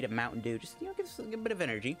 I just made a Mountain Dew. Just, you know, give us a bit of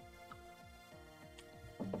energy.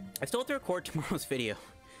 I still have to record tomorrow's video.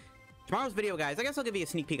 Tomorrow's video, guys, I guess I'll give you a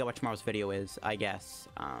sneak peek at what tomorrow's video is, I guess.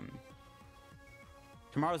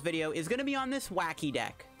 Tomorrow's video is going to be on this wacky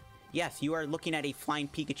deck. Yes, you are looking at a Flying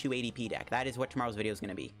Pikachu ADP deck. That is what tomorrow's video is going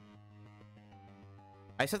to be.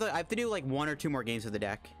 I said that I have to do like 1 or 2 more games of the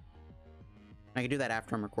deck. I can do that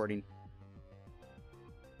after I'm recording.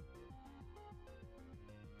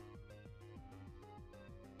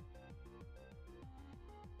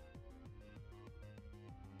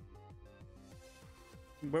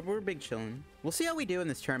 We're big chilling. We'll see how we do in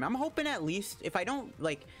this tournament. I'm hoping at least, if I don't,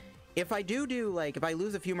 like, if I do, like, if I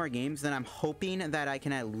lose a few more games, then I'm hoping that I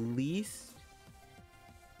can at least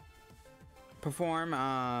perform,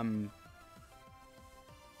 I'm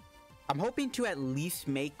hoping to at least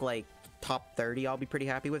make, like, top 30 I'll be pretty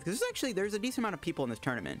happy with. Because there's a decent amount of people in this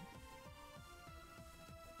tournament.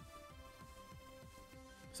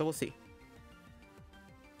 So we'll see.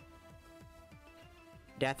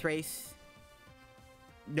 Death Race.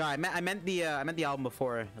 No, I meant the album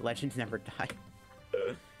before Legends Never Die.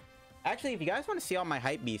 Actually, if you guys want to see all my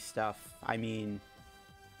hype beast stuff, I mean,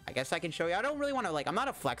 I guess I can show you. I don't really want to, like, I'm not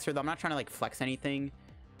a flexer though. I'm not trying to like flex anything.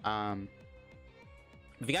 If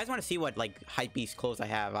you guys want to see what like hype beast clothes I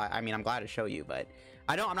have, I mean, I'm glad to show you, but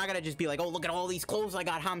I'm not gonna just be like, oh, look at all these clothes I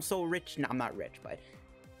got. How I'm so rich. No, I'm not rich, but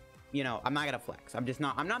you know, I'm not gonna flex. I'm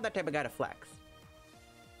not that type of guy to flex.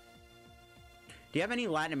 Do you have any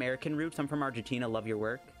Latin American roots? I'm from Argentina. Love your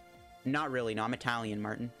work. Not really. No, I'm Italian,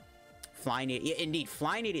 Martin. Flying 80. Yeah, indeed,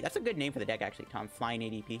 Flying 80. That's a good name for the deck, actually, Tom. Flying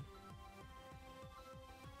ADP.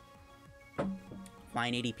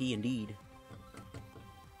 Flying ADP, indeed.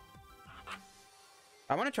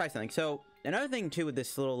 I want to try something. So, another thing, too, with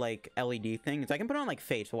this little, like, LED thing is I can put on, like,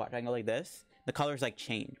 fade. So, watch. I can go like this. The colors, like,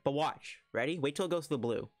 change. But watch. Ready? Wait till it goes to the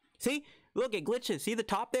blue. See? Look, it glitches. See the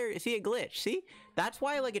top there? See it glitch? See? That's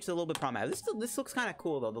why, like, it's a little bit problematic. This looks kind of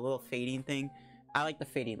cool, though. The little fading thing. I like the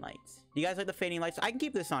fading lights. Do you guys like the fading lights? I can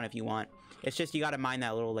keep this on if you want. It's just you got to mind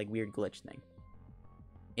that little, like, weird glitch thing.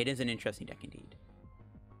 It is an interesting deck, indeed.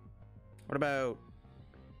 What about...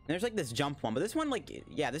 There's, like, this jump one. But this one, like...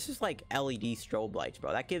 Yeah, this is, like, LED strobe lights,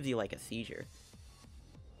 bro. That gives you, like, a seizure.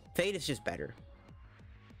 Fade is just better.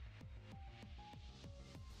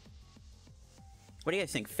 What do you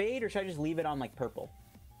guys think? Fade, or should I just leave it on, like, purple?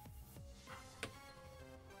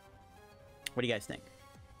 What do you guys think?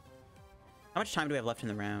 How much time do we have left in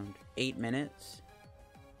the round? 8 minutes?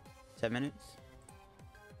 7 minutes?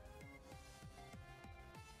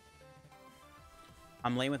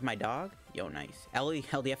 I'm laying with my dog? Yo, nice.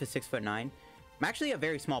 LDF is 6'9". I'm actually a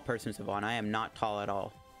very small person, Savon. I am not tall at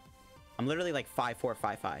all. I'm literally like 5'4",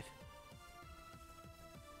 5'5".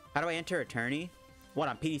 How do I enter a tourney? What,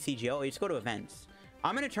 on PTCGO? You just go to events.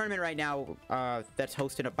 I'm in a tournament right now that's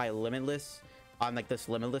hosted up by Limitless on like this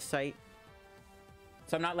Limitless site.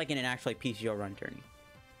 So I'm not like in an actual like, PTCGO run tourney.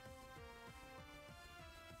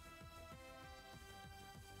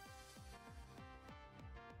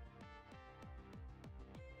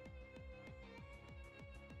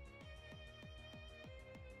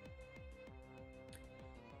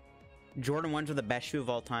 Jordan 1s are the best shoe of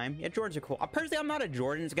all time. Yeah, Jordans are cool. Personally, I'm not a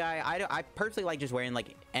Jordans guy. I personally like just wearing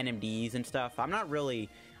like NMDs and stuff. I'm not really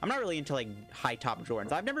into like high top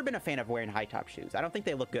Jordans. I've never been a fan of wearing high top shoes. I don't think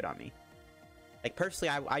they look good on me. Like, personally,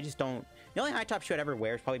 I just don't... The only high top shoe I'd ever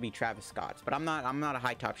wear is probably be Travis Scott's, but I'm not a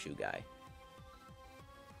high top shoe guy.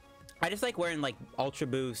 I just like wearing, like, Ultra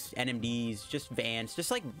Boost, NMDs, just Vans, just,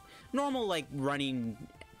 like, normal, like, running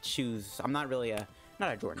shoes. I'm not really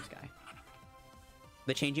not a Jordans guy.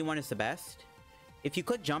 The changing one is the best. If you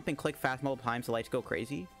click jump and click fast multiple times, the lights go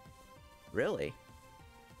crazy. Really?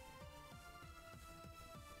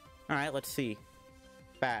 Alright, let's see.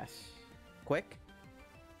 Fast. Quick.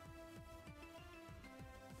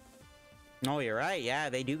 Oh, you're right. Yeah,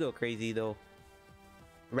 they do go crazy, though.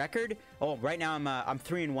 Record? Oh, right now I'm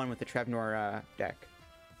 3-1 with the Trevnoir deck.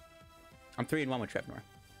 I'm 3-1 with Trevnoir.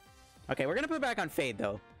 Okay, we're gonna put it back on Fade,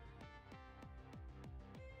 though.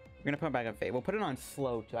 We're gonna put it back on Fade. We'll put it on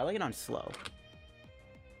slow, too. I like it on slow.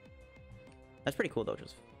 That's pretty cool, though,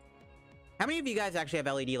 Joseph. How many of you guys actually have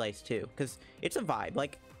LED lights, too? Because it's a vibe.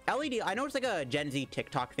 Like, LED... I know it's like a Gen Z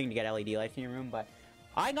TikTok thing to get LED lights in your room, but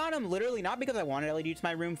I got them literally not because I wanted LEDs to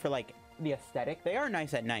my room for, like, the aesthetic. They are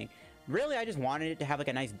nice at night. Really, I just wanted it to have, like,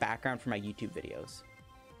 a nice background for my YouTube videos.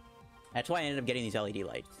 That's why I ended up getting these LED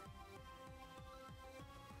lights.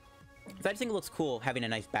 So I just think it looks cool having a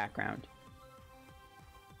nice background.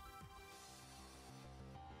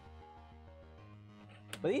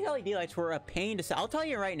 But these LED lights were a pain to set. I'll tell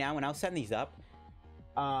you right now, when I was setting these up,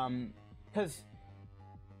 because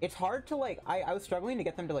it's hard to, like, I was struggling to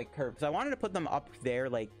get them to, like, curve. Because I wanted to put them up there,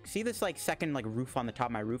 like, see this, like, second, like, roof on the top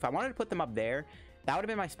of my roof? I wanted to put them up there. That would have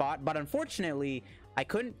been my spot. But unfortunately, I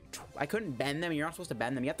couldn't bend them. You're not supposed to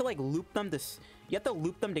bend them. You have to, like, loop them to, you have to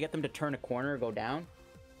loop them to get them to turn a corner or go down.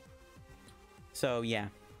 So, yeah.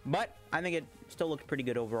 But I think it still looked pretty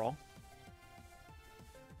good overall.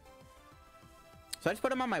 So I just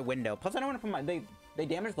put them on my window. Plus, I don't want to put my... They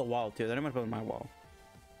damaged the wall, too. I don't want to put them on my wall.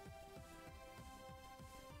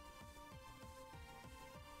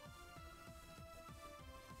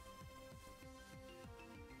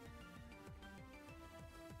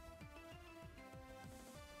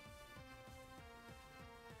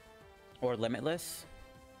 Or Limitless?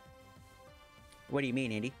 What do you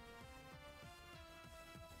mean, Andy?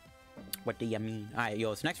 What do you mean? Alright,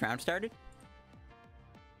 yo, this next round started?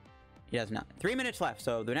 It does not. 3 minutes left,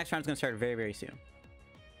 so the next round's gonna start very, very soon.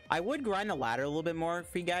 I would grind the ladder a little bit more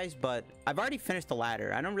for you guys, but I've already finished the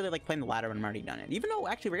ladder. I don't really like playing the ladder when I'm already done it. Even though,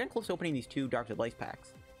 actually, we're getting close to opening these 2 Dark to Blaze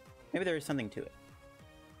packs. Maybe there is something to it.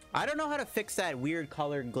 I don't know how to fix that weird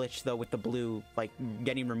color glitch, though, with the blue, like,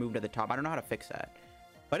 getting removed at the top. I don't know how to fix that.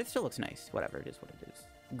 But it still looks nice. Whatever, it is what it is.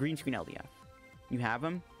 Green screen LDF. You have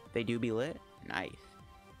them? They do be lit? Nice.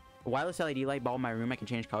 A wireless LED light bulb in my room. I can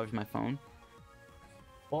change colors with my phone.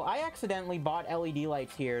 Well, I accidentally bought LED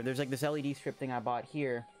lights here. There's like this LED strip thing I bought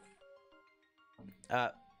here.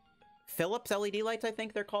 Philips LED lights, I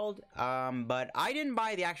think they're called. But I didn't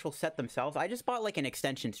buy the actual set themselves. I just bought like an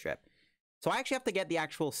extension strip. So I actually have to get the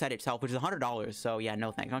actual set itself, which is $100. So yeah,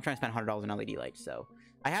 no thanks. I'm not trying to spend $100 on LED lights. So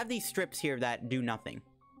I have these strips here that do nothing.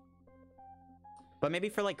 But maybe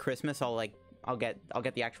for like Christmas, I'll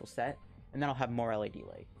get the actual set, and then I'll have more LED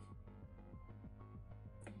lights.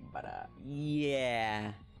 But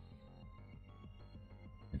yeah.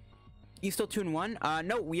 You still 2-1?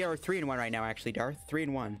 No, we are 3-1 right now, actually, Darth.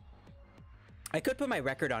 3-1. I could put my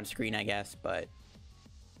record on screen, I guess, but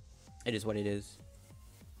it is what it is.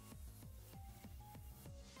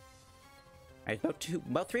 Alright,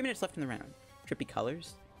 about 3 minutes left in the round. Trippy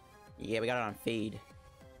colors. Yeah, we got it on Fade.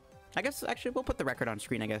 I guess, actually, we'll put the record on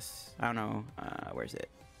screen, I guess. I don't know. Where's it?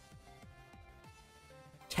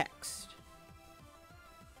 Text.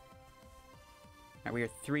 Alright, we are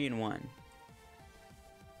 3-1.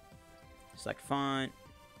 Select font.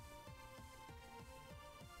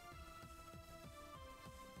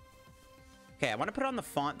 Okay, I want to put on the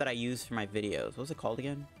font that I use for my videos. What was it called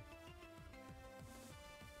again?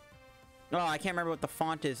 Oh, I can't remember what the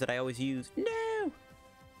font is that I always use. No!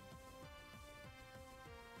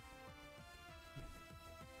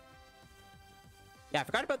 Yeah, I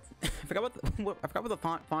forgot what the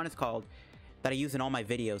font is called that I use in all my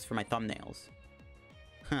videos for my thumbnails.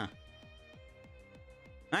 Huh.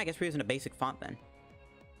 I guess we're using a basic font then.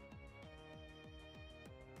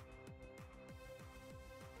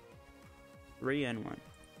 Three and 1.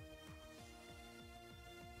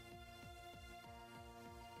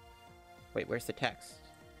 Wait, where's the text?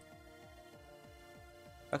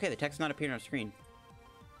 Okay, the text is not appearing on screen.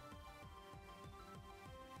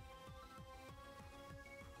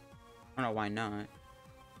 I don't know why not.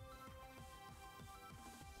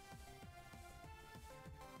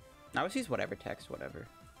 I always use whatever text, whatever.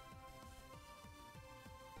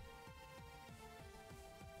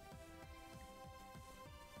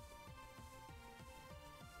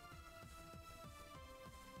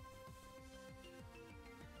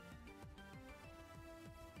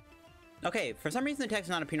 Okay, for some reason the text is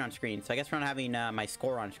not appearing on screen, so I guess we're not having my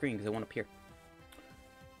score on screen because it won't appear.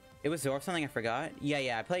 It was Zor something I forgot?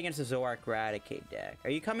 Yeah, I play against the Zor Eradicate deck.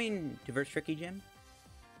 Are you coming to verse Tricky, Jim?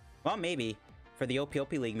 Well, maybe. For the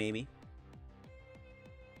OPOP League, maybe.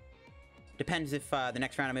 Depends if the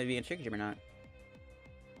next round I'm going to be against Tricky Jim or not.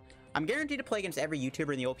 I'm guaranteed to play against every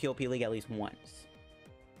YouTuber in the OPOP League at least once.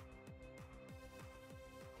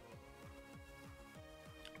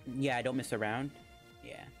 Yeah, I don't miss a round.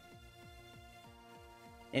 Yeah.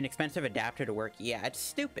 Inexpensive adapter to work. Yeah, it's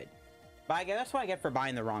stupid. But that's what I get for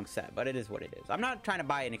buying the wrong set, but it is what it is. I'm not trying to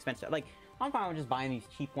buy an expensive... Like, I'm fine with just buying these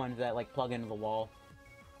cheap ones that, like, plug into the wall.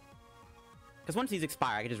 Because once these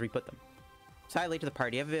expire, I can just re-put them. Sorry, late to the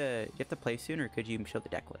party. Do you have to play soon, or could you show the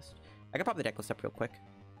deck list? I can pop the deck list up real quick.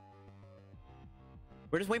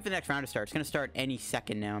 We're just waiting for the next round to start. It's going to start any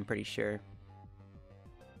second now, I'm pretty sure.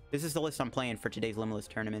 This is the list I'm playing for today's Limitless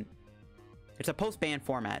Tournament. It's a post-ban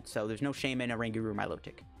format, so there's no shame in a Ranguru,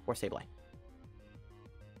 Milotic, or Sableye.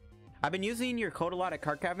 I've been using your code a lot at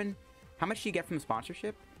Card Cavern. How much do you get from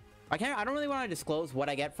sponsorship? I don't really want to disclose what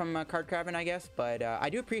I get from Card Cavern, I guess, but I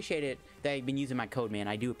do appreciate it that you've been using my code, man.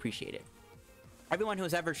 I do appreciate it. Everyone who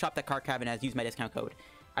has ever shopped at Card Cavern has used my discount code.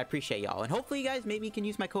 I appreciate y'all, and hopefully you guys maybe can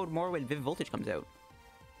use my code more when Vivid Voltage comes out.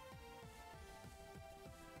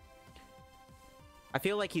 I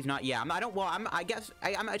feel like he's not. Yeah, I guess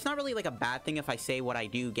it's not really like a bad thing if I say what I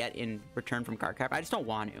do get in return from Card Cavern. I just don't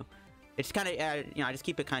want to. It's kind of, you know, I just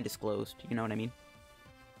keep it kind of disclosed. You know what I mean?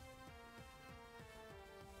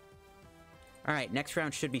 All right, next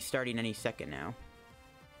round should be starting any second now.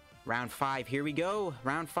 Round 5, here we go.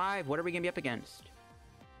 Round 5, what are we going to be up against?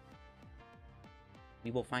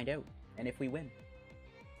 We will find out, and if we win.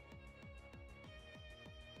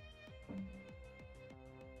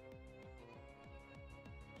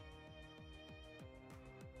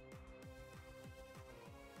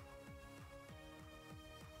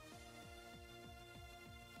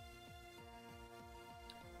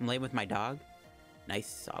 I'm laying with my dog.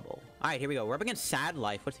 Nice Sobble. Alright, here we go. We're up against Sad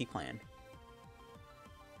Life. What's he playing?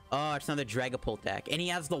 Oh, it's another Dragapult deck. And he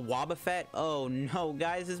has the Wobbuffet. Oh no,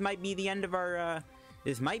 guys. This might be the end of our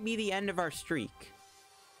streak.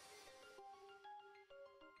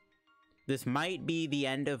 This might be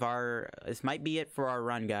it for our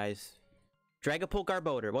run, guys. Dragapult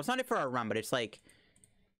Garbodor. Well, it's not it for our run, but it's like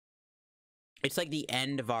the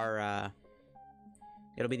end of our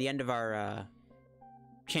it'll be the end of our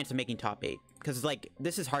chance of making top 8, because like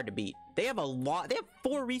this is hard to beat. They have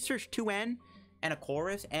 4 Research 2N and a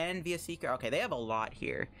Chorus and Via Seeker. Okay, they have a lot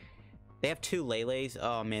here. They have 2 Lele's.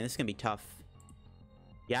 Oh man, this is gonna be tough.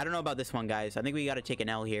 Yeah, I don't know about this one, guys. I think we got to take an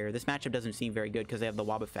L here. This matchup doesn't seem very good because they have the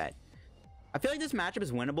Wobbuffet. I feel like this matchup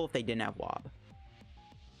is winnable if they didn't have Wob.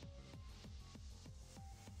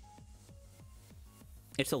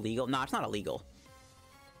 It's illegal? No, it's not illegal.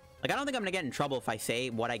 Like, I don't think I'm gonna get in trouble if I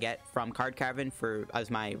say what I get from Card Cavern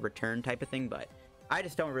as my return type of thing, but I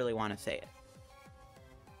just don't really want to say it.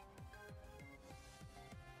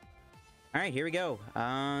 Alright, here we go.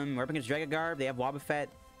 We're up against Dragagarb. They have Wobbuffet.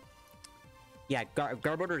 Yeah,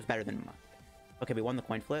 Garbodor is better than him. Okay, we won the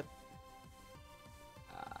coin flip.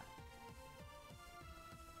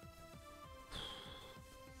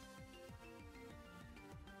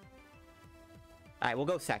 Alright, we'll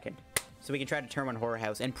go second. So we can try to turn one Horror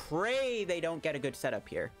House and pray they don't get a good setup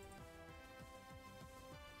here.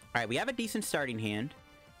 Alright, we have a decent starting hand.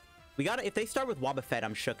 We gotta, if they start with Wobbuffet,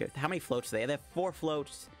 I'm shook. How many floats do they have? They have 4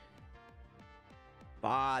 floats.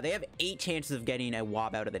 They have 8 chances of getting a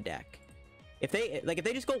Wob out of the deck. If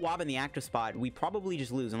they just go Wob in the active spot, we probably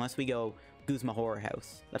just lose unless we go Guzma Horror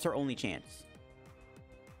House. That's our only chance.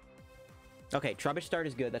 Okay, Trubbish start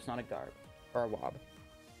is good. That's not a Garb or a Wob.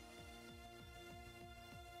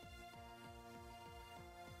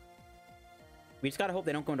 We just gotta hope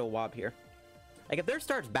they don't go into a Wob here. Like, if their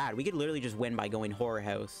start's bad, we could literally just win by going Horror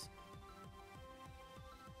House.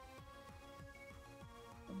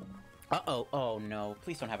 Uh-oh. Oh, no.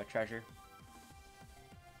 Please don't have a treasure.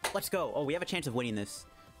 Let's go. Oh, we have a chance of winning this.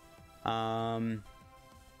 So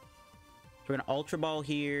we're gonna Ultra Ball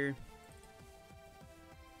here.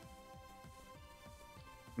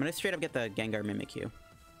 I'm gonna straight up get the Gengar Mimikyu.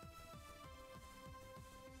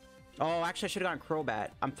 Oh, actually, I should have gotten Crobat.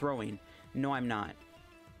 I'm throwing. No, I'm not.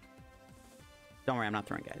 Don't worry, I'm not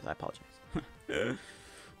throwing, guys. I apologize.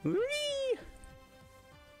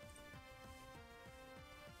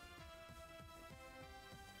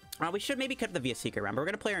 We should maybe cut the Via Seeker round, but we're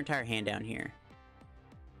going to play our entire hand down here.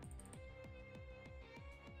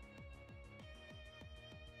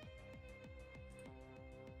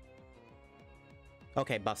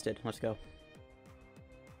 Okay, busted. Let's go.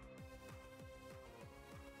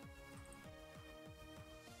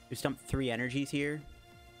 Just dump 3 energies here.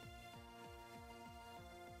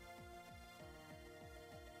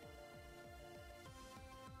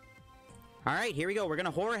 All right, here we go. We're going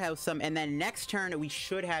to horror house some, and then next turn we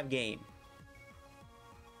should have game.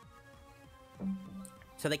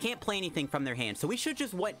 So they can't play anything from their hand. So we should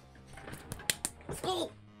just what? Let's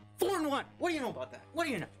go. 4-1. What do you know about that? What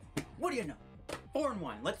do you know? What do you know?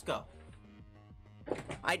 4-1. Let's go.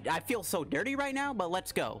 I feel so dirty right now, but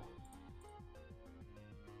let's go.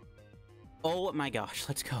 Oh my gosh,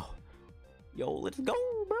 let's go. Yo, let's go,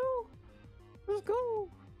 bro. Let's go.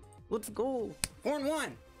 Let's go. 4-1.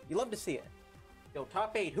 You love to see it. Yo,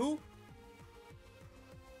 top 8, who?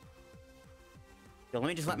 Yo, let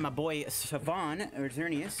me just let my boy Savon, or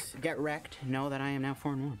Xerneas, get wrecked, know that I am now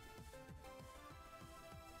 4-1.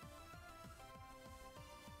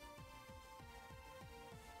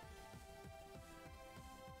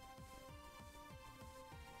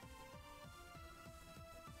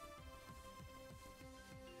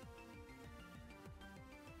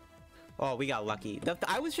 Oh, we got lucky.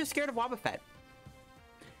 I was just scared of Wobbuffet.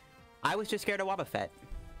 I was just scared of Wobbuffet.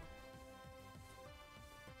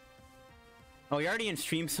 Oh, you're already in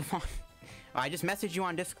stream, Savon. I just messaged you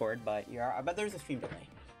on Discord, but I bet there's a stream delay.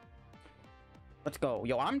 Let's go.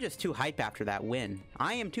 Yo, I'm just too hype after that win.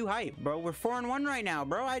 I am too hype, bro. We're 4-1 right now,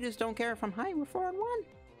 bro. I just don't care if I'm hype. We're 4-1.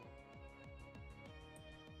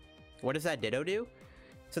 What does that Ditto do?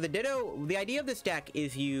 So the Ditto, the idea of this deck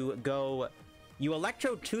is you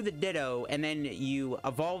Electro to the Ditto, and then you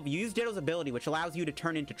evolve, you use Ditto's ability, which allows you to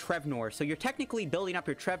turn into Trevnoir. So you're technically building up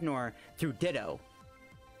your Trevnoir through Ditto.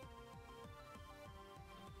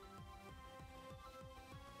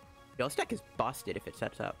 Yo, this deck is busted if it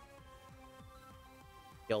sets up.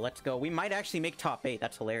 Yo, let's go. We might actually make top 8.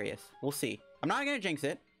 That's hilarious. We'll see. I'm not gonna jinx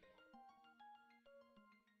it.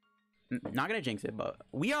 Not gonna jinx it, but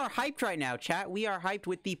we are hyped right now, chat. We are hyped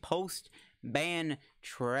with the post-ban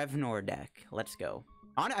Trevnoir deck. Let's go.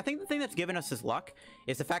 I think the thing that's given us this luck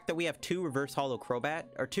is the fact that we have 2 reverse holo Crobat,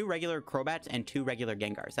 or 2 regular Crobats and 2 regular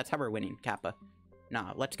Gengars. That's how we're winning, Kappa.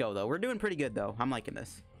 Nah, let's go, though. We're doing pretty good, though. I'm liking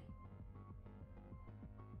this.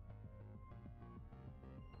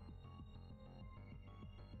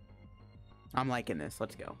 I'm liking this.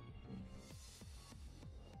 Let's go.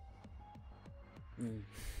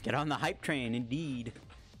 Get on the hype train, indeed.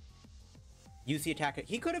 Use the attacker.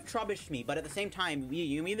 He could have trubbished me, but at the same time,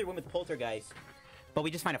 you either win with Poltergeist, but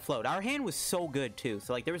we just find a float. Our hand was so good, too.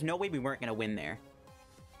 So, like, there was no way we weren't going to win there.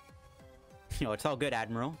 You know, it's all good,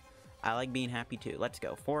 Admiral. I like being happy, too. Let's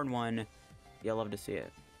go. 4-1. You'll love to see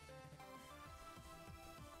it.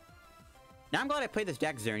 Now, I'm glad I played this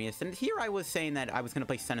deck, Xerneas. And here I was saying that I was going to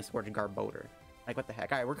play Centiskorch and Garbodor. Like, what the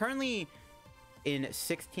heck? All right, we're currently in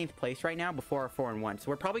 16th place right now before our 4-1.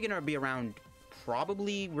 So we're probably going to be around...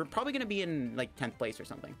 We're probably going to be in, like, 10th place or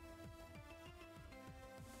something.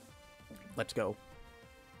 Let's go.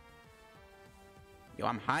 Yo,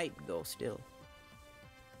 I'm hyped, though, still.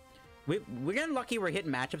 We're getting lucky we're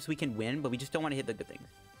hitting matchups we can win, but we just don't want to hit the good things.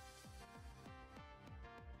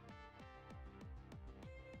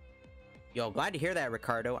 Yo, glad to hear that,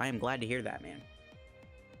 Ricardo. I am glad to hear that, man.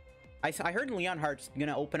 I heard Leonhardt's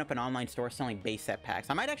gonna open up an online store selling base set packs.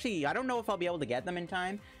 I might actually, I don't know if I'll be able to get them in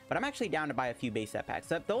time, but I'm actually down to buy a few base set packs.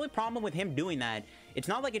 The only problem with him doing that, it's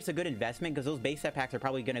not like it's a good investment, because those base set packs are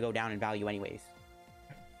probably gonna go down in value anyways.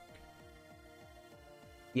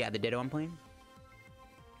 Yeah, the Ditto I'm playing.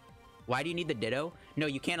 Why do you need the Ditto? No,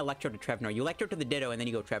 you can't Electro to Trevnoir. You Electro to the Ditto, and then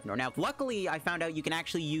you go Trevnoir. Now, luckily, I found out you can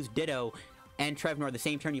actually use Ditto and Trevnoir the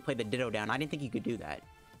same turn you play the Ditto down. I didn't think you could do that.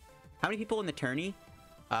 How many people in the tourney?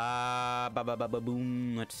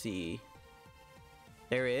 Boom. Let's see.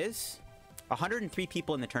 There is 103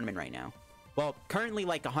 people in the tournament right now. Well, currently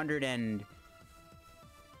like 100 and...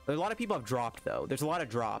 A lot of people have dropped, though. There's a lot of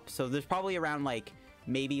drops. So there's probably around like,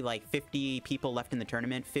 maybe like 50 people left in the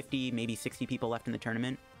tournament. 50, maybe 60 people left in the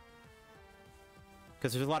tournament.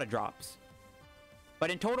 Because there's a lot of drops. But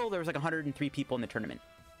in total, there was like 103 people in the tournament.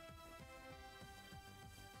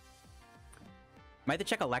 Might have to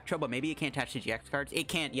check Electro, but maybe it can't attach to GX cards. It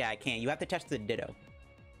can't. Yeah, it can. You have to test the Ditto.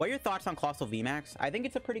 What are your thoughts on Colossal VMAX? I think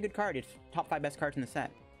it's a pretty good card. It's top 5 best cards in the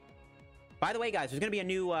set. By the way, guys, there's going to be a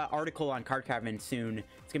new article on Card Cavern soon.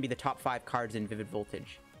 It's going to be the top 5 cards in Vivid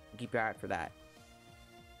Voltage. Keep your eye out for that.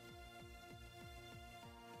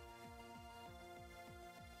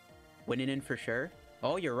 Winning in for sure.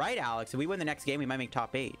 Oh, you're right, Alex. If we win the next game, we might make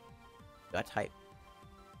top 8. That's hype.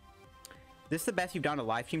 This is the best you've done a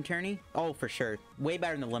live stream tourney? Oh, for sure. Way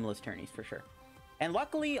better than the Limitless tourneys, for sure. And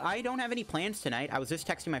luckily, I don't have any plans tonight. I was just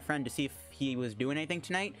texting my friend to see if he was doing anything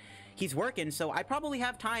tonight. He's working, so I probably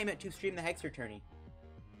have time to stream the Hexer tourney.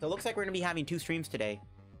 So it looks like we're going to be having 2 streams today.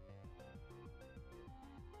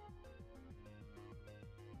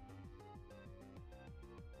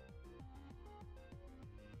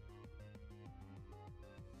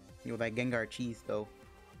 With that Gengar cheese, though.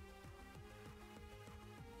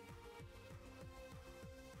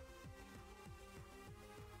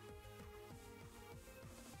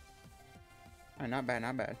 Oh, not bad,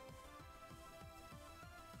 not bad.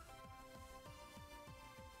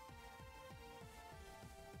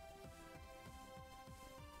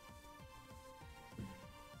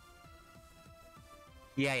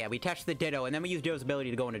 Yeah, we attached the Ditto, and then we used Ditto's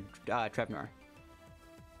ability to go into Trevnoir.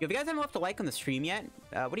 If you guys haven't left a like on the stream yet,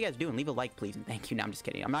 what are you guys doing? Leave a like, please, and thank you. No, I'm just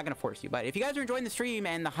kidding. I'm not gonna force you, but if you guys are enjoying the stream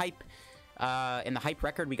and the hype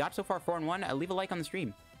record we got so far, 4-1, leave a like on the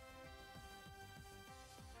stream.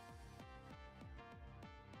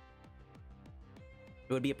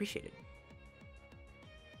 It would be appreciated.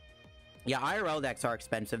 Yeah, IRL decks are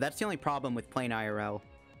expensive. That's the only problem with playing IRL.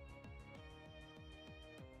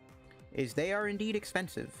 Is they are indeed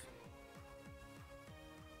expensive.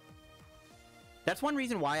 That's one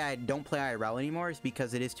reason why I don't play IRL anymore, is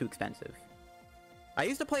because it is too expensive. I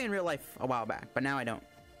used to play in real life a while back, but now I don't.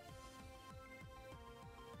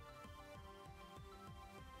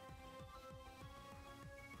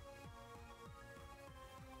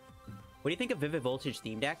 What do you think of Vivid Voltage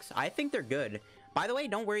theme decks? I think they're good. By the way,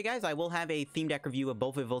 don't worry guys, I will have a theme deck review of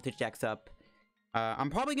both Vivid Voltage decks up. I'm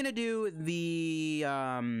probably gonna do the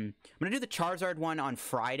I'm gonna do the Charizard one on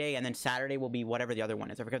Friday, and then Saturday will be whatever the other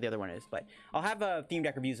one is. I forget what the other one is, but I'll have theme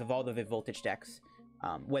deck reviews of all the Vivid Voltage decks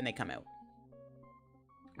when they come out.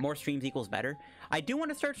 More streams equals better. I do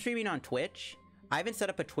want to start streaming on Twitch. I haven't set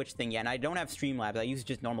up a Twitch thing yet, and I don't have Streamlabs. I use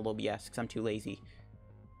just normal OBS because I'm too lazy.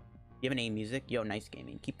 You have any music? Yo, nice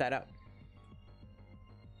gaming. Keep that up.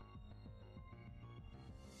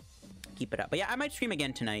 Keep it up. But yeah, I might stream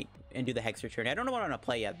again tonight and do the Hexer Tourney. I don't know what I'm gonna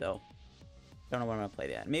play yet, though. Don't know what I'm gonna play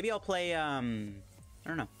yet. Maybe I'll play, I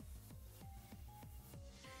don't know.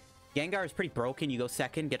 Gengar is pretty broken. You go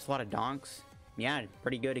second, gets a lot of donks. Yeah,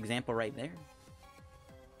 pretty good example right there.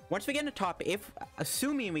 Once we get into top,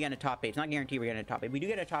 assuming we get into top 8, it's not guaranteed we're getting into top 8. If we do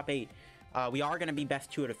get a top 8, we are gonna be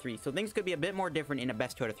best 2 out of 3. So things could be a bit more different in a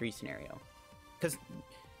best 2 out of 3 scenario. Because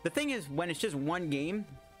the thing is, when it's just one game,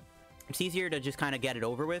 it's easier to just kind of get it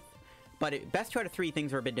over with. But best 2 out of 3,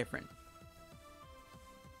 things are a bit different.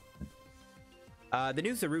 The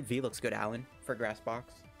new Zarude V looks good, Alan, for Grassbox.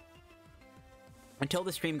 Until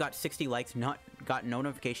the stream got 60 likes, got no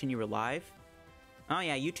notification you were live. Oh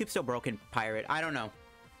yeah, YouTube's still broken, Pirate. I don't know.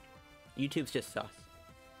 YouTube's just sus.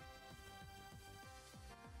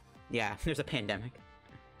 Yeah, there's a pandemic.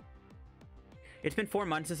 It's been 4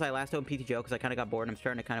 months since I last opened PTCGO because I kind of got bored and I'm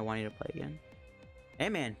starting to kind of wanting to play again. Hey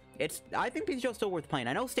man, I think PTCGO is still worth playing.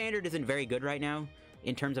 I know Standard isn't very good right now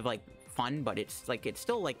in terms of like fun, but it's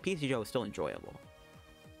still like PTCGO is still enjoyable.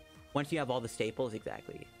 Once you have all the staples,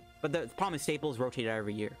 exactly. But the problem is staples rotate out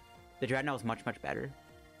every year. The Dreadnought is much, much better.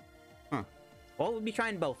 Huh. Well, we'll be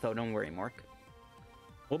trying both though, don't worry, Mork.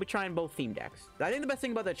 We'll be trying both theme decks. I think the best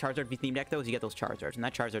thing about the Charizard V theme deck though is you get those Charizards, and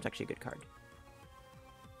that Charizard's actually a good card.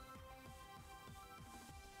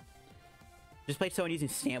 Just played someone using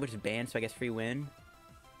Stamp, which is banned, so I guess free win.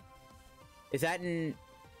 Is that in...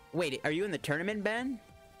 Wait, are you in the tournament, Ben?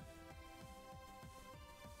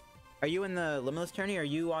 Are you in the Limitless Tourney, or are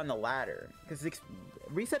you on the ladder? Because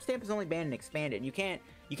Reset Stamp is only banned in Expanded. You can't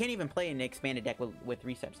even play an Expanded deck with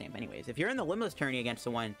Reset Stamp anyways. If you're in the Limitless Tourney against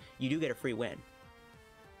someone, you do get a free win.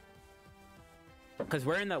 Because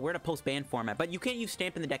we're in a post-ban format, but you can't use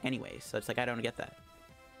Stamp in the deck anyways, so it's like, I don't get that.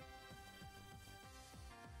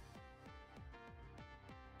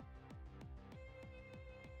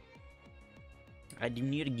 I do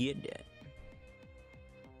need to get that.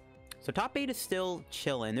 So top 8 is still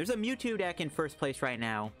chilling. There's a Mewtwo deck in first place right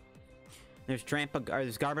now. There's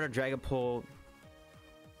there's Garbodor, Dragapult.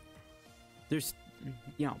 There's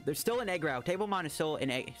still an Eggrow. Tablemon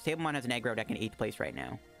has an Eggrow deck in 8th place right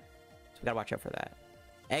now. So we gotta watch out for that.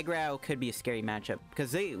 Eggrow could be a scary matchup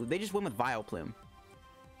because they just win with Vileplume.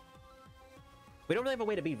 We don't really have a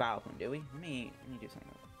way to beat Vileplume, do we? Let me do something.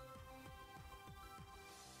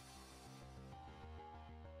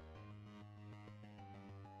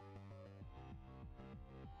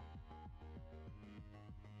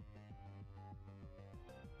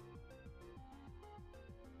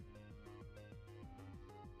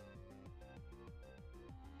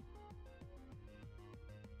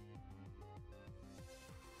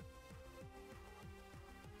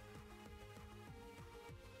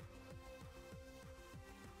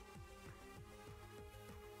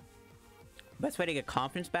 Best way to get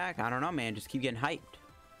confidence back? I don't know, man. Just keep getting hyped.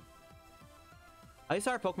 At least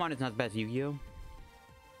our Pokemon is not as bad as Yu-Gi-Oh!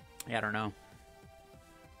 Yeah, I don't know.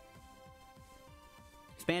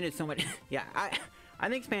 Expanded is so much... Yeah, I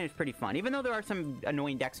think Expanded is pretty fun. Even though there are some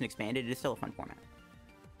annoying decks in Expanded, it is still a fun format.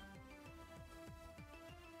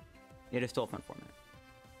 It is still a fun format.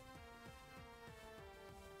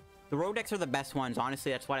 The rogue decks are the best ones.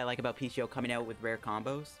 Honestly, that's what I like about PTCGO coming out with rare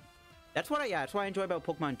combos. That's what that's what I enjoy about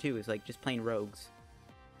Pokemon too, is like just playing rogues.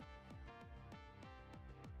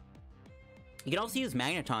 You can also use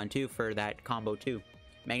Magneton too for that combo too.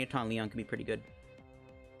 Magneton Leon can be pretty good.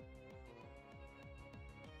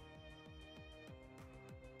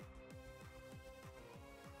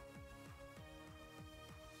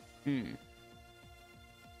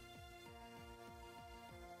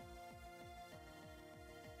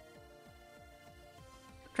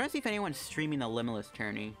 Trying to see if anyone's streaming the Limitless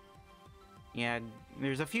Tourney. Yeah,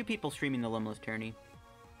 there's a few people streaming the Limitless Tourney.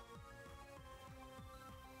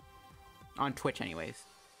 On Twitch, anyways.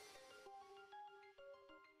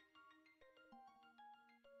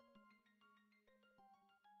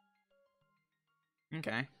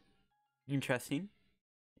 Okay. Interesting.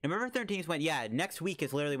 November 13th when, yeah, next week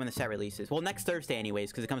is literally when the set releases. Well, next Thursday anyways,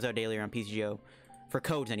 because it comes out daily on PTCGO. For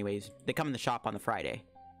codes anyways. They come in the shop on the Friday.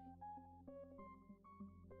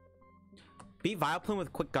 Beat Vileplume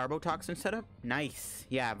with quick Garbotoxin setup? Nice.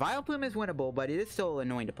 Yeah, Vileplume is winnable, but it is still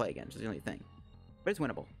annoying to play against, is the only thing. But it's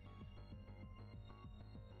winnable.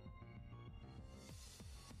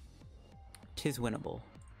 Tis winnable.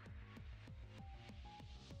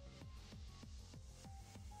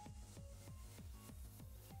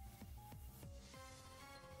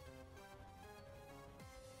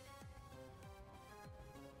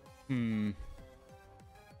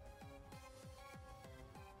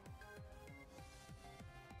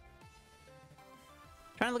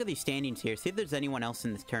 Trying to look at these standings here, see if there's anyone else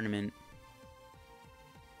in this tournament.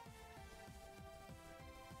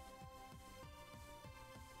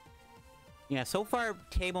 Yeah, so far,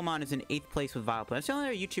 Tablemon is in 8th place with Vileplume. That's the only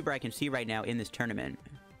other YouTuber I can see right now in this tournament.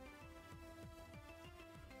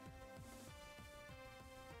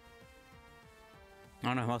 I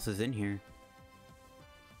don't know who else is in here.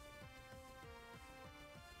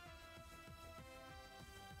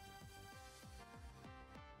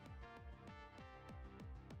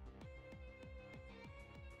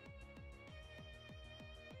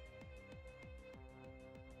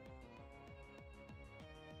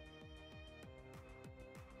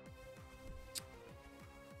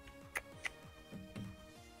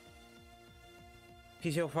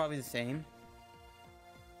 PTCGO probably the same.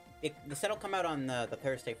 The set will come out on the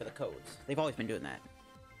Thursday for the codes. They've always been doing that.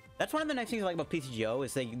 That's one of the nice things I like about PTCGO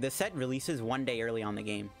is the set releases one day early on the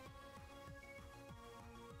game.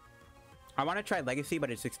 I want to try Legacy, but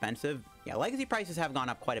it's expensive. Yeah, Legacy prices have gone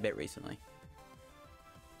up quite a bit recently.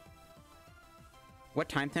 What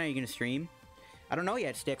time tonight are you going to stream? I don't know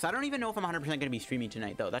yet, Sticks. I don't even know if I'm 100% going to be streaming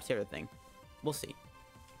tonight, though. That's the other thing. We'll see.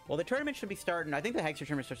 Well, the tournament should be starting. I think the Hexer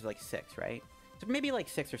tournament starts at like 6, right? So maybe like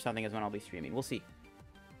 6 or something is when I'll be streaming. We'll see.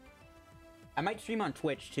 I might stream on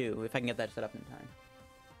Twitch, too, if I can get that set up in time.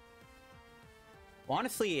 Well,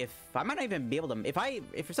 honestly, if I might not even be able to...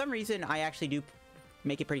 If for some reason I actually do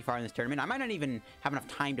make it pretty far in this tournament, I might not even have enough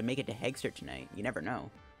time to make it to Hegster tonight. You never know.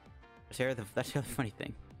 That's the other funny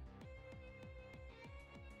thing.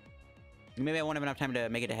 Maybe I won't have enough time to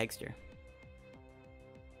make it to Hegster.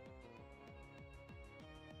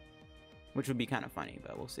 Which would be kind of funny,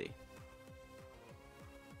 but we'll see.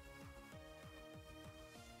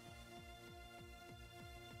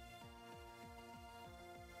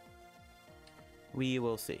 We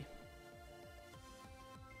will see.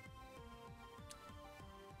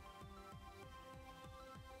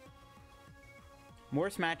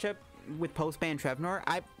 Worst matchup with post-ban Trevnoir?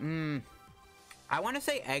 I want to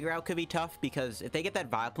say Aggro could be tough because if they get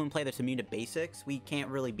that Vileplume play that's immune to basics, we can't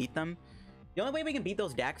really beat them. The only way we can beat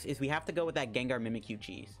those decks is we have to go with that Gengar Mimikyu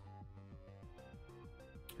cheese.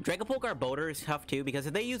 Dragapult Garbodor is tough too because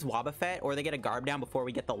if they use Wobbuffet or they get a Garb down before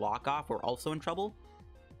we get the lock off, we're also in trouble.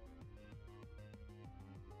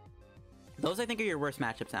 Those, I think, are your worst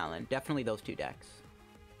matchups, Alan. Definitely those two decks.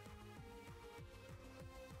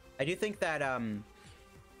 I do think that,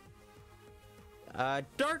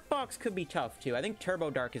 Dark Box could be tough, too. I think Turbo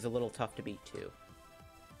Dark is a little tough to beat, too.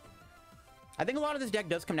 I think a lot of this deck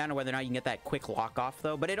does come down to whether or not you can get that quick lock-off,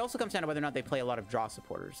 though. But it also comes down to whether or not they play a lot of draw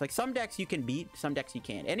supporters. Like, some decks you can beat, some decks you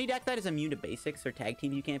can't. Any deck that is immune to basics or tag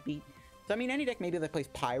team you can't beat. So, I mean, any deck maybe that plays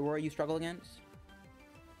Pyroar you struggle against.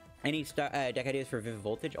 Any deck ideas for Vivid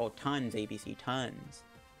Voltage? Oh, tons, ABC, tons.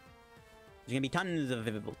 There's gonna be tons of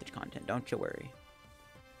Vivid Voltage content, don't you worry.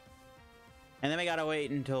 And then we gotta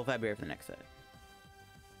wait until February for the next set.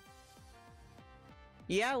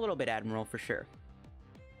 Yeah, a little bit Admiral, for sure.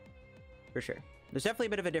 For sure. There's definitely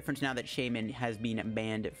a bit of a difference now that Shaman has been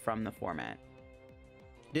banned from the format.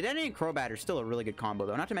 Dedenne and Crobat are still a really good combo,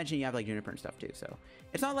 though. Not to mention you have, like, Juniper and stuff, too, so...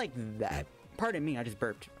 It's not like that. Pardon me, I just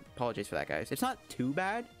burped. Apologies for that, guys. It's not too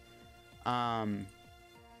bad.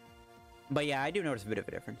 But yeah, I do notice a bit of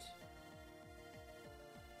a difference.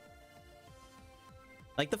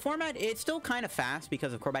 Like, the format, it's still kind of fast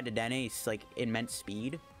because of Crobat Dedene's, like, immense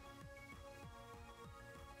speed.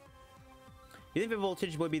 Do you think Vivid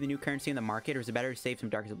Voltage would be the new currency in the market, or is it better to save some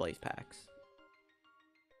Darkest Ablaze packs?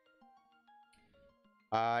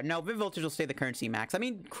 No, Vivid Voltage will stay the currency max. I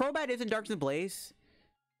mean, Crobat isn't Darkest Ablaze.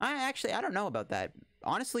 I don't know about that.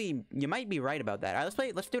 Honestly, you might be right about that. All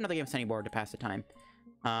right, let's do another game of Sunny Board to pass the time.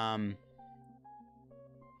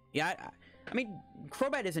 Yeah, I mean,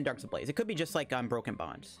 Crobat isn't Darkest Ablaze. It could be just like Broken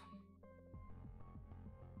Bonds.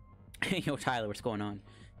 Yo, Tyler, what's going on?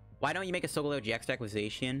 Why don't you make a Solgaleo GX deck with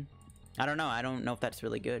Zacian? I don't know. I don't know if that's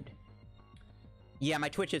really good. Yeah, my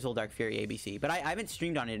Twitch is LittleDarkFury ABC, but I haven't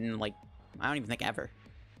streamed on it in, like, I don't even think ever.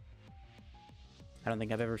 I don't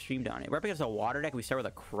think I've ever streamed on it. We're up against a water deck. We start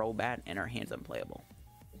with a Crobat, and our hand's unplayable.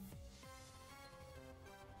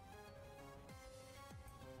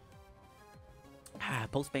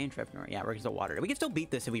 Post-ban Trevnoir. Yeah, we're against a water deck. We can still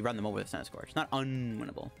beat this if we run them over with Centiskorch. It's not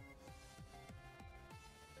unwinnable.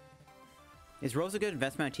 Is Rose a good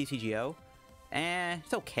investment on TCGO?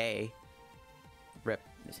 It's okay. Rip.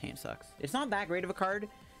 This hand sucks. It's not that great of a card.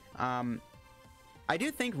 I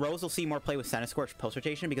do think Rose will see more play with Centiskorch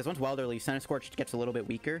post-rotation, because once Welder leaves, Centiskorch gets a little bit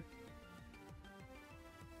weaker.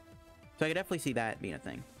 So I could definitely see that being a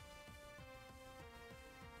thing.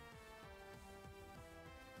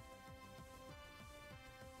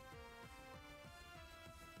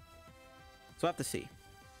 So we'll have to see.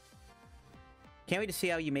 Can't wait to see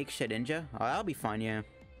how you make Shedinja. Oh, that'll be fun, yeah.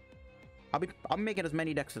 I'll be making as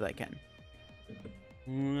many decks as I can.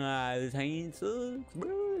 This hand sucks,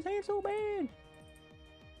 bro. This hand's so bad.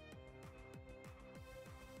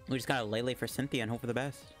 We just gotta Lele for Cynthia and hope for the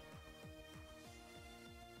best.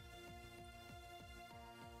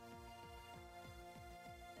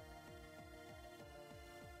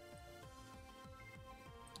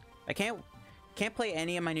 I can't play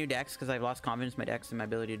any of my new decks because I've lost confidence in my decks and my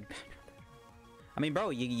ability to... I mean, bro,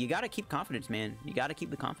 you gotta keep confidence, man. You gotta keep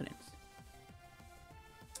the confidence.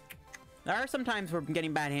 There are some times where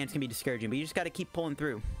getting bad hands can be discouraging, but you just gotta keep pulling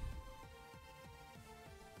through.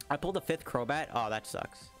 I pulled a 5th Crobat. Oh, that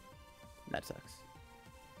sucks. That sucks.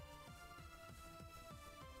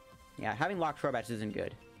 Yeah, having locked Crobats isn't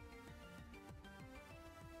good.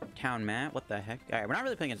 Town Mat, what the heck? Alright, we're not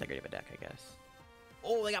really playing against that great of a deck, I guess.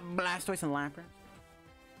 Oh, they got Blastoise and Lapras.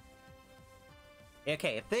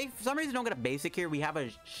 Okay, if they for some reason don't get a basic here, we have a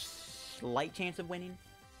slight chance of winning.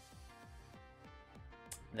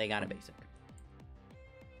 They got a basic.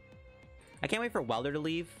 I can't wait for Welder to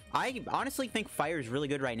leave. I honestly think Fire is really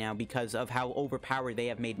good right now because of how overpowered they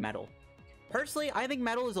have made Metal. Personally, I think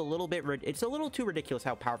Metal is a little bit... It's a little too ridiculous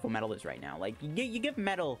how powerful Metal is right now. Like, you give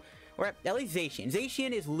Metal... Or at least Zacian.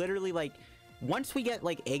 Zacian is literally like... Once we get,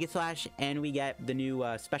 like, Aegislash and we get the new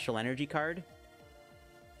Special Energy card...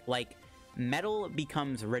 Like, Metal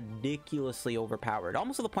becomes ridiculously overpowered.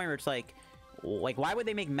 Almost to the point where it's like... why would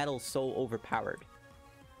they make Metal so overpowered?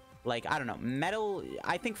 Like, I don't know. Metal...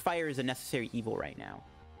 I think Fire is a necessary evil right now.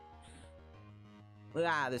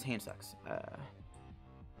 This hand sucks.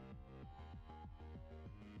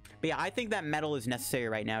 But yeah, I think that Metal is necessary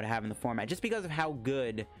right now to have in the format, just because of how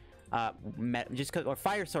good, or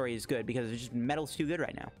Fire, sorry, is good, because it's just Metal's too good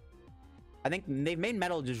right now. I think they've made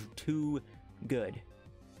Metal just too good.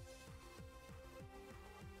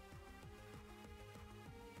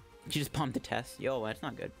 She just pumped the test. Yo, that's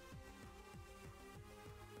not good.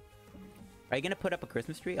 Are you gonna put up a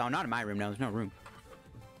Christmas tree? Oh, not in my room, no, there's no room.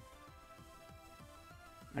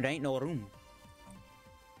 There ain't no room.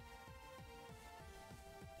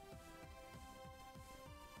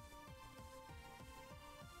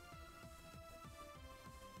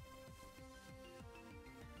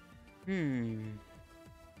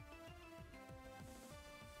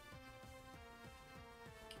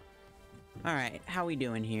 Alright, how we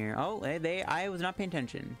doing here? Oh, I was not paying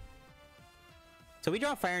attention. So we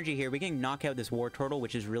draw Fire Energy here. We can knock out this War Turtle,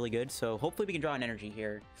 which is really good. So hopefully we can draw an Energy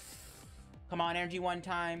here. Come on, Energy one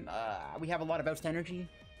time. We have a lot of Bounced Energy.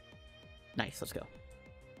 Nice, let's go.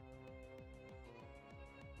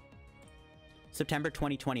 September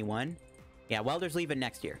 2021. Yeah, Welder's leaving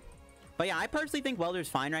next year. But yeah, I personally think Welder's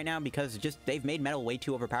fine right now because just they've made Metal way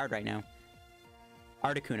too overpowered right now.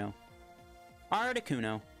 Articuno.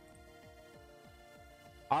 Articuno.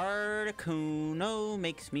 Articuno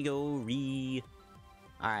makes me go re.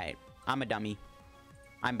 Alright, I'm a dummy.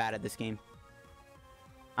 I'm bad at this game.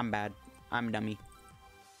 I'm bad. I'm a dummy.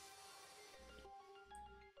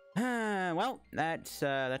 Well,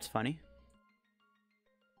 that's funny.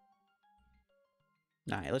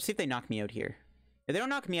 Alright, let's see if they knock me out here. If they don't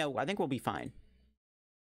knock me out, I think we'll be fine.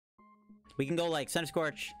 We can go like Center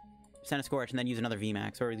Scorch, and then use another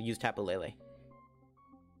VMAX, or use Tapu Lele.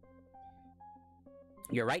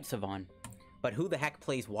 You're right, Savon. But who the heck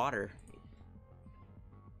plays water?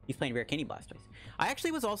 He's playing Rare Candy Blastoise. I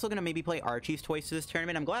actually was also going to maybe play Archie's Toys to this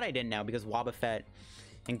tournament. I'm glad I didn't now, because Wobbuffet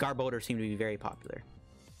and Garbodor seem to be very popular.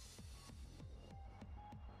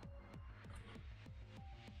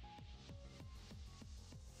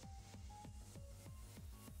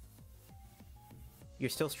 You're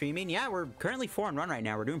still streaming? Yeah, we're currently 4-1 right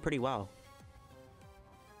now. We're doing pretty well.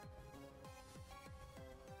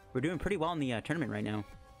 We're doing pretty well in the tournament right now.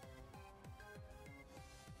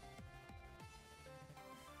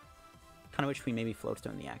 Kind of wish we maybe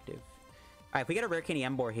Floatstone the active. Alright, if we get a Rare Candy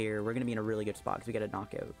Emboar here, we're going to be in a really good spot because we get a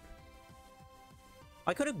knockout.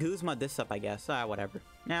 I could have Guzma'd this up, I guess. Whatever.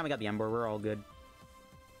 Nah, we got the Emboar. We're all good.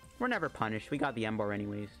 We're never punished. We got the Emboar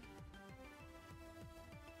anyways.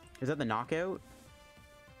 Is that the knockout?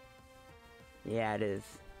 Yeah, it is.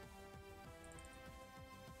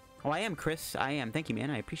 Oh, I am, Chris. I am. Thank you,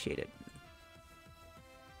 man. I appreciate it.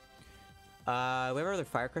 We have our other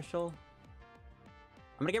Fire Crystal.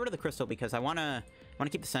 I'm gonna get rid of the crystal because I wanna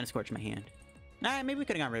keep the Sun Scorch in my hand. Nah, maybe we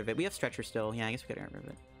could have gotten rid of it. We have Stretcher still. Yeah, I guess we could have gotten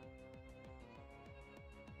rid of it.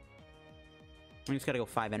 We just gotta go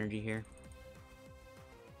 5 energy here.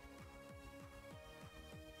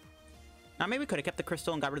 Now maybe we could have kept the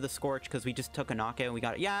crystal and got rid of the Scorch because we just took a knockout and we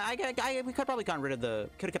got it. Yeah, we could probably gotten rid of the.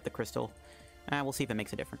 Could have kept the crystal. We'll see if it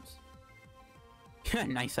makes a difference.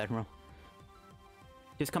 Nice, Admiral.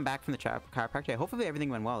 Just come back from the chiropractor. Hopefully everything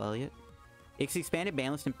went well, Elliot. It's expanded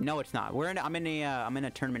banlist. No, it's not. I'm in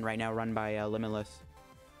a tournament right now run by Limitless.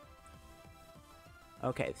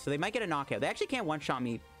 Okay, so they might get a knockout. They actually can't one-shot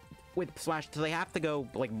me with Slash, so they have to go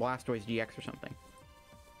like Blastoise GX or something.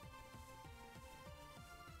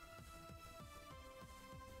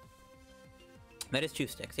 That is 2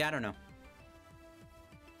 sticks. Yeah, I don't know.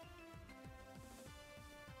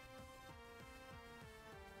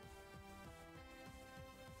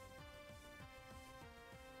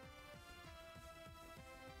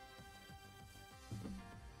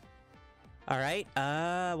 Alright,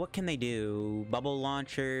 what can they do? Bubble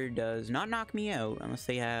Launcher does not knock me out unless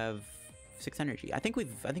they have 6 energy. I think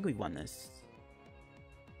we've won this.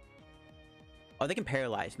 Oh, they can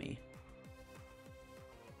paralyze me.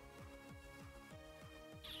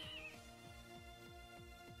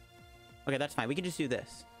 Okay, that's fine. We can just do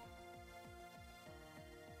this.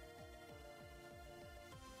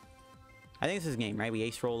 I think this is game, right? We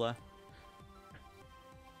Ace Rolla.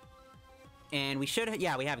 And we should,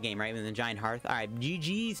 yeah, we have a game, right? With the Giant Hearth. All right,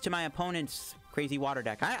 GG's to my opponent's crazy water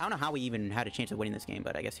deck. I don't know how we even had a chance of winning this game,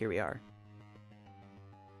 but I guess here we are.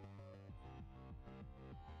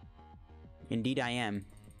 Indeed I am.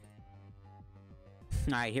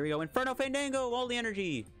 All right, here we go. Inferno Fandango, all the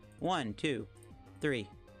energy. 1, 2, 3,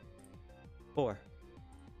 4,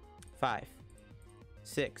 5,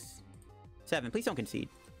 6, 7. Please don't concede.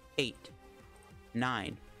 8,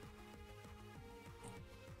 9.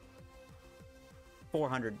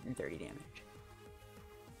 430 damage.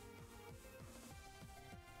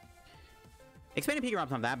 Expanded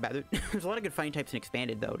Pikaromp's not that bad. There's a lot of good fighting types in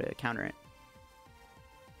Expanded, though, to counter it.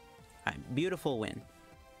 Alright, beautiful win.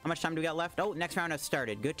 How much time do we got left? Oh, next round has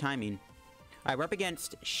started. Good timing. Alright, we're up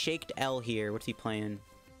against Shaked L here. What's he playing?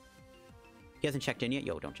 He hasn't checked in yet?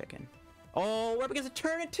 Yo, don't check in. Oh, we're up against a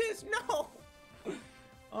Turnitus! No!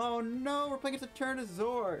 Oh, no, we're playing against a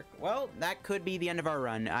Turnizor. Well, that could be the end of our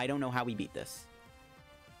run. I don't know how we beat this.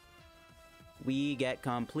 We get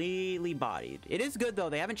completely bodied. It is good, though.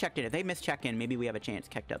 They haven't checked in. If they miss check-in, maybe we have a chance.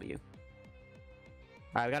 Keck W.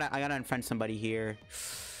 Alright, I gotta unfriend somebody here.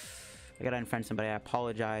 I gotta unfriend somebody. I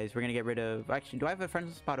apologize. We're gonna get rid of... Actually, do I have a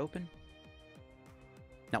friend spot open?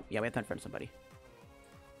 No. Yeah, we have to unfriend somebody.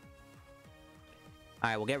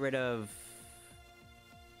 Alright, we'll get rid of...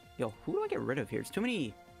 Yo, who do I get rid of here? It's too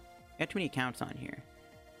many... I got too many accounts on here.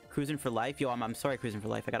 Cruising for Life? Yo, I'm sorry, Cruising for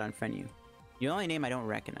Life. I gotta unfriend you. You're the only name I don't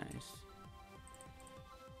recognize.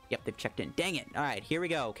 Yep, they've checked in. Dang it. Alright, here we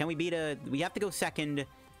go. Can we beat a... We have to go second.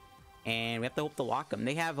 And we have to hope to lock them.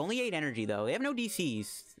 They have only 8 energy, though. They have no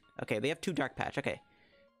DCs. Okay, they have 2 Dark Patch. Okay.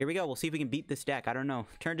 Here we go. We'll see if we can beat this deck. I don't know.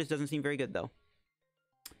 Turn just doesn't seem very good, though.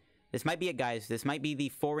 This might be it, guys. This might be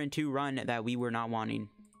the 4-2 run that we were not wanting.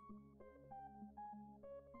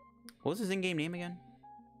 What was his in-game name again?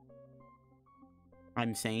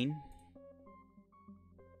 I'm sane.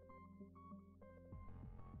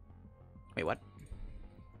 Wait, what?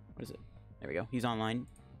 What is it? There we go. He's online.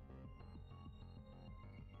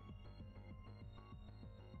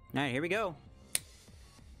 Alright, here we go.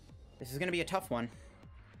 This is going to be a tough one.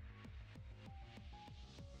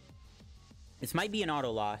 This might be an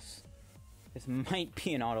auto loss. This might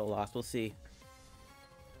be an auto loss. We'll see.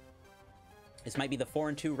 This might be the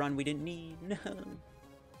 4-2 run we didn't need. No.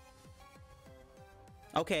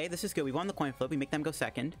 Okay, this is good. We won the coin flip. We make them go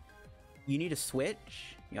second. You need a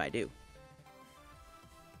switch? Yeah, I do.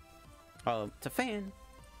 Oh, it's a fan.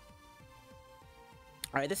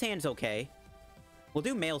 Alright, this hand's okay. We'll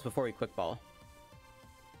do males before we quick ball.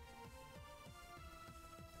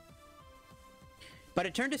 But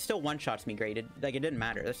it turned to still one-shots me great. It didn't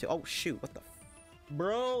matter. That's, oh, shoot. What the...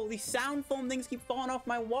 Bro, these sound foam things keep falling off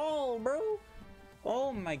my wall, bro.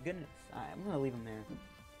 Oh, my goodness. Alright, I'm gonna leave him there.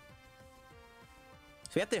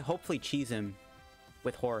 So we have to hopefully cheese him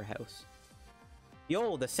with Horror House.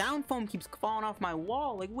 Yo, the sound foam keeps falling off my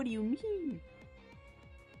wall. Like, what do you mean?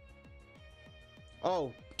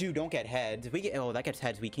 Oh, dude, don't get heads. If we get... Oh, that gets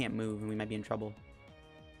heads. We can't move, and we might be in trouble.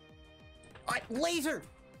 Alright, laser!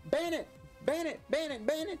 Ban it! Ban it! Ban it!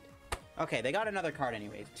 Ban it! Okay, they got another card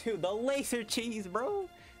anyways. Dude, the laser cheese, bro!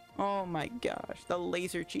 Oh my gosh, the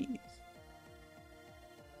laser cheese.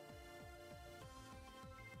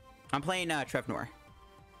 I'm playing Trevnoir.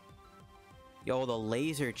 Yo, the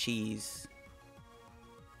laser cheese.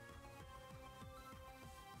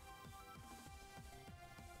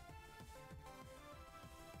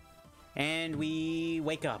 And we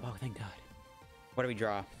wake up. Oh, thank God. What do we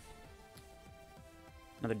draw?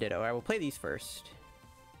 Another Ditto. Alright, we'll play these first.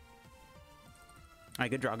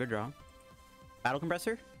 Alright, good draw, good draw. Battle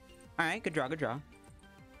Compressor? Alright, good draw, good draw.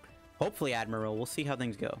 Hopefully Admiral. We'll see how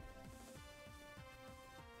things go.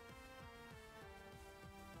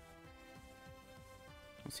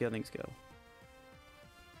 We'll see how things go.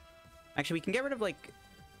 Actually, we can get rid of, like...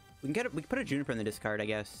 We can put a Juniper in the discard, I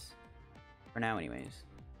guess. For now, anyways.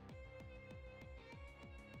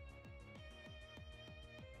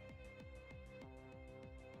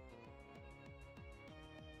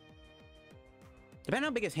 Depending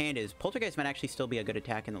on how big his hand is, Poltergeist might actually still be a good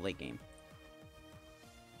attack in the late game.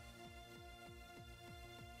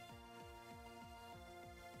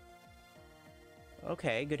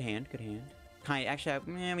 Okay, good hand, good hand. Actually,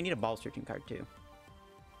 we need a ball searching card too.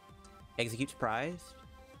 Execute Surprised.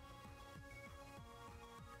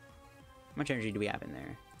 How much energy do we have in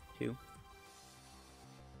there? 2.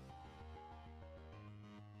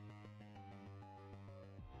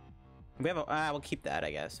 We have a... we'll keep that,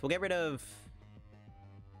 I guess. We'll get rid of...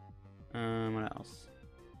 what else?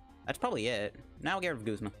 That's probably it. Now we'll get rid of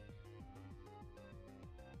Guzma.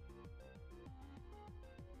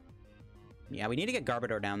 Yeah, we need to get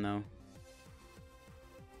Garbodor down, though.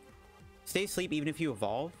 Stay asleep even if you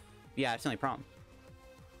evolve? Yeah, that's the only problem.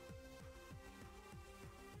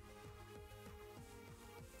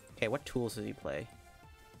 Okay, what tools does he play?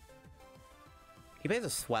 He plays a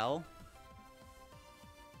Swell.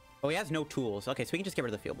 Oh, he has no tools. Okay, so we can just get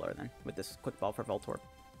rid of the Field Blower, then, with this Quick Ball for Voltorb.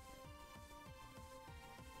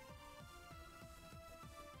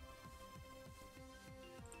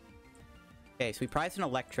 Okay, so we prized an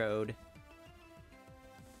Electrode.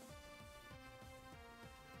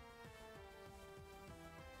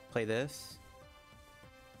 Play this.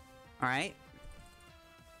 Alright.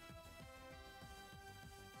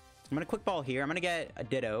 I'm gonna Quick Ball here. I'm gonna get a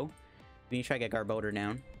Ditto. We need to try to get Garbodor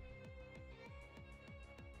down.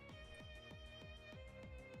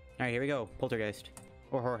 Alright, here we go. Poltergeist.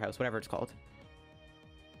 Or Horror House, whatever it's called.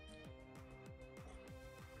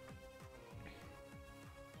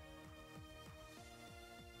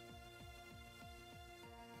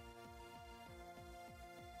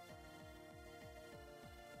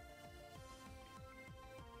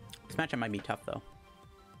 This matchup might be tough, though.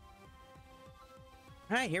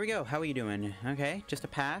 Alright, here we go. How are you doing? Okay, just a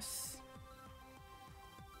pass.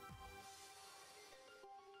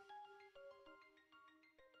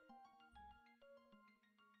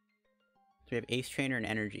 So we have Ace Trainer and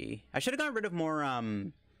Energy. I should have gotten rid of more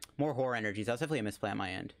Horror Energies. That was definitely a misplay on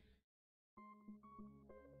my end.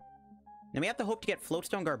 Then we have to hope to get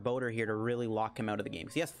Floatstone Garbodor here to really lock him out of the game.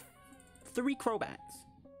 Because he has 3 Crobats.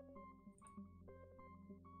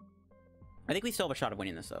 I think we still have a shot of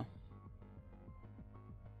winning this, though.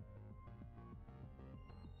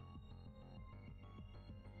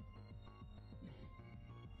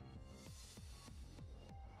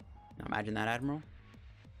 Now imagine that, Admiral.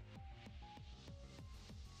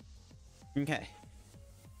 Okay.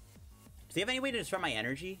 Does he have any way to disrupt my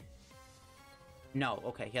energy? No.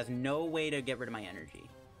 Okay, he has no way to get rid of my energy.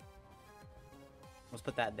 Let's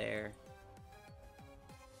put that there.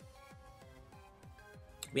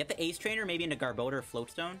 We have the Ace Trainer maybe into Garbodor or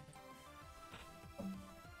Floatstone.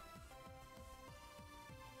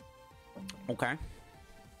 Okay.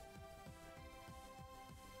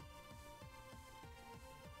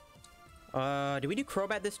 Did we do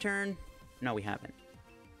Crobat this turn? No, we haven't.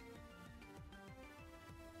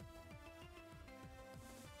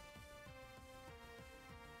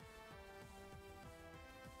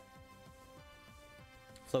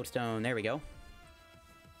 Floatstone, there we go.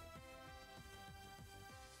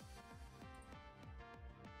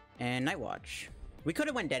 And Night Watch. We could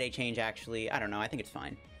have went Dead Change, actually. I don't know, I think it's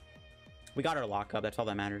fine. We got our lockup, that's all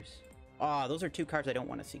that matters. Oh, those are two cards I don't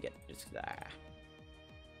want to see get. Just, Alright,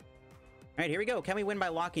 here we go. Can we win by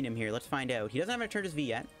locking him here? Let's find out. He doesn't have an Eternatus V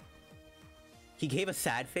yet. He gave a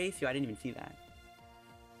sad face? Yo, I didn't even see that.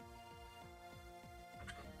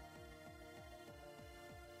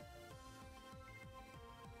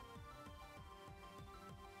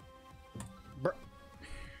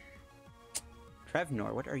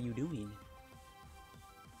 Trevnoir, what are you doing?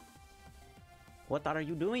 What are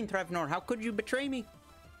you doing, Trevnoir? How could you betray me?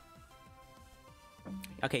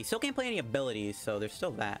 Okay, still can't play any abilities, so there's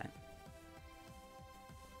still that.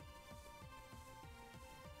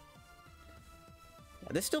 Yeah,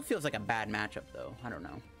 this still feels like a bad matchup, though. I don't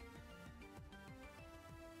know.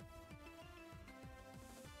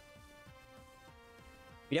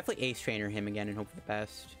 We definitely Ace Trainer him again and hope for the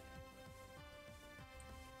best.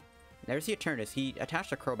 There's the Eternatus. He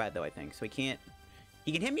attached a Crobat, though, I think. So he can't...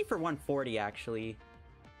 He can hit me for 140, actually.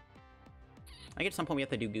 I think at some point we have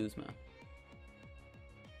to do Guzma.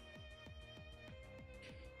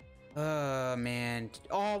 Man.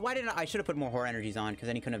 Oh, why didn't I should have put more Horror Energies on, because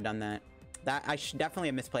then he couldn't have done that. I should definitely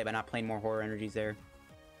have misplayed by not playing more Horror Energies there.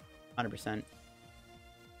 100%.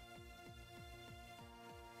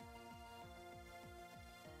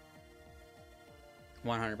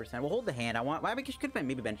 We'll hold the hand. Why we could have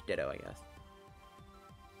maybe bench Ditto, I guess.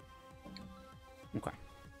 Okay.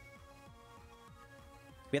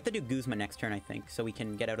 We have to do Guzma next turn, I think, so we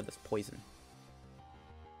can get out of this poison.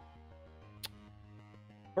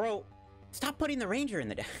 Bro, stop putting the Ranger in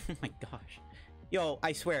the deck. Oh my gosh. Yo,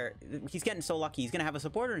 I swear, he's getting so lucky. He's gonna have a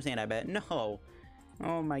supporter in his hand, I bet. No.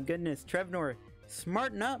 Oh my goodness. Trevnoir,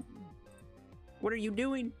 smarten up. What are you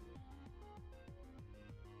doing?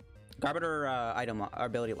 Garbiter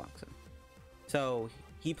ability locks him. So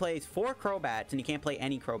he plays 4 Crobats and he can't play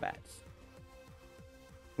any Crobats.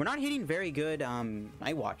 We're not hitting very good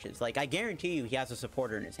Night Watches. Like, I guarantee you he has a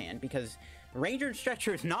supporter in his hand, because Ranger and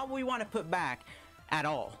Stretcher is not what we want to put back at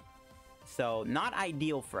all. So not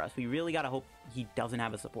ideal for us. We really gotta hope he doesn't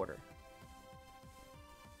have a supporter.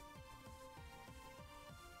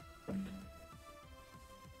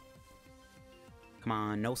 Come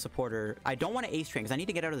on, no supporter. I don't want to Ace Train because I need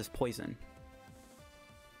to get out of this poison.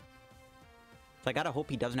 So I gotta hope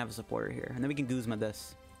he doesn't have a supporter here. And then we can Guzma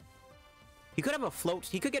this. He could have a float.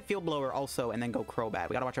 He could get Field Blower also and then go Crobat.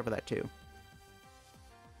 We gotta watch out for that too.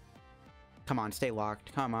 Come on, stay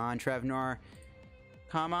locked. Come on, Trevnoir.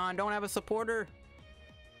 Come on, don't have a supporter.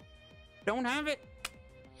 Don't have it.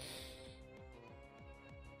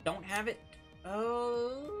 Don't have it.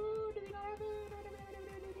 Oh, do we not have it?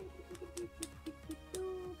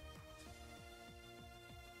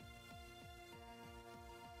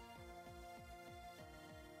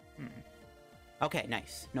 Okay,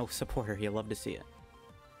 nice. No supporter. You'll love to see it.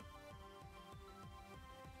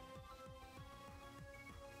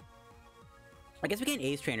 I guess we can't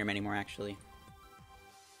Ace Trainer him anymore, actually.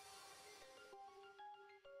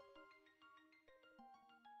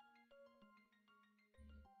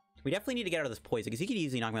 We definitely need to get out of this poison, because he could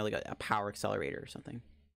easily knock me out like a Power Accelerator or something.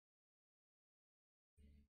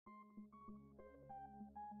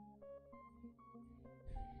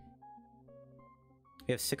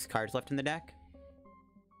 We have 6 cards left in the deck.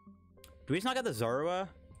 Do we just not get the Zorua?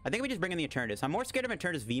 I think we just bring in the Eternatus. I'm more scared of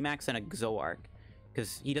Eternatus VMAX than a Zoroark,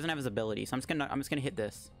 because he doesn't have his ability. So I'm just gonna hit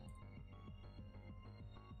this.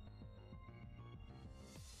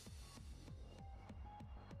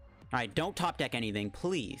 All right, don't top deck anything,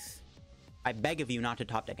 please. I beg of you not to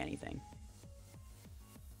top deck anything.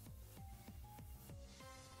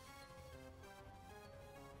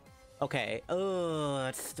 Okay. Oh,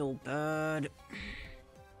 that's still bad.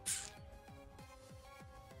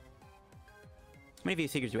 How many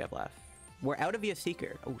VS Seekers do we have left? We're out of VS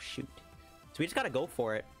Seeker. Oh, shoot. So we just gotta go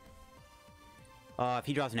for it. If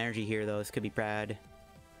he draws an energy here, though, this could be bad.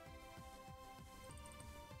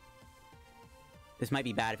 This might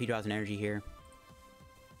be bad if he draws an energy here.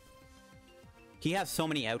 He has so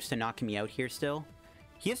many outs to knock me out here still.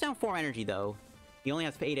 He has down 4 energy, though. He only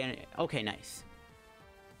has 8 energy. Okay, nice.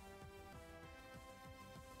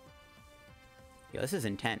 Yo, this is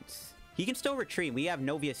intense. He can still retreat. We have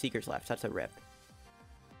no VS Seekers left. That's a rip.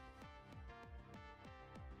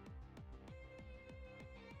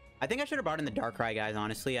 I think I should have brought in the Darkrai guys,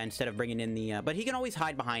 honestly, instead of bringing in the... but he can always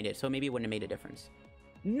hide behind it, so maybe it wouldn't have made a difference.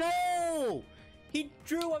 No! He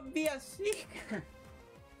drew a VS Seeker!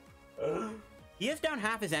 He is down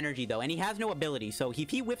half his energy, though, and he has no ability, so if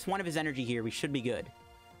he whiffs one of his energy here, we should be good.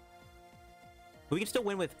 We can still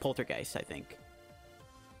win with Poltergeist, I think.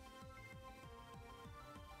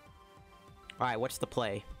 Alright, what's the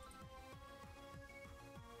play?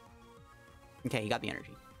 Okay, he got the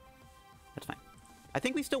energy. That's fine. I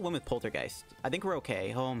think we still win with Poltergeist. I think we're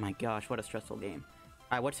okay. Oh my gosh, what a stressful game.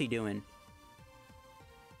 Alright, what's he doing?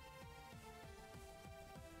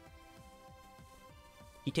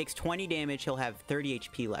 He takes 20 damage, he'll have 30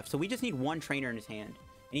 HP left. So we just need one trainer in his hand.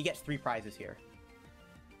 And he gets 3 prizes here.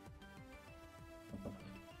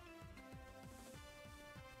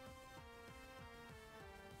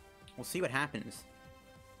 We'll see what happens.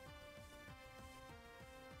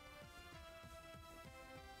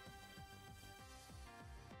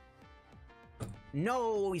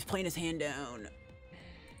 No, he's playing his hand down.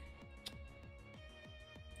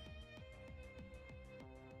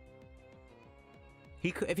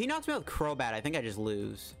 If he knocks me out with Crobat, I think I just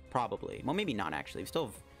lose. Probably. Well, maybe not, actually. He's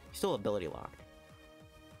still ability locked.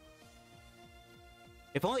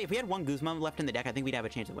 If we had one Guzma left in the deck, I think we'd have a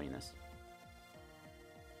chance of winning this.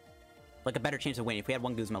 Like, a better chance of winning. If we had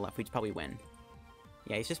one Guzma left, we'd probably win.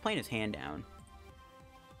 Yeah, he's just playing his hand down.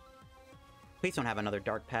 Please don't have another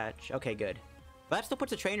Dark Patch. Okay, good. But that still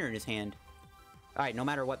puts a trainer in his hand. Alright, no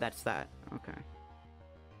matter what, that's that. Okay.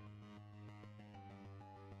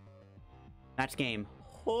 That's game.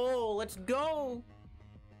 Oh, let's go!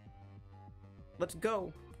 Let's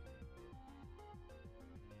go.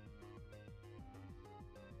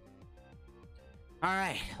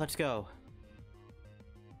 Alright, let's go.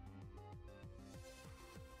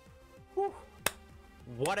 Whew.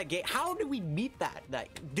 What a game. How did we beat that?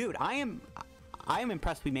 Dude, I am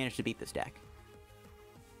impressed we managed to beat this deck.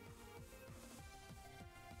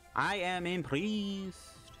 I am impressed.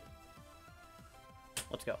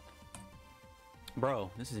 Let's go.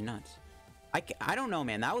 Bro, this is nuts. I don't know,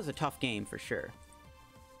 man. That was a tough game for sure.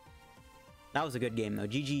 That was a good game, though.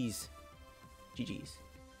 GG's. GG's.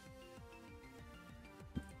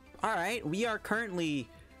 Alright, we are currently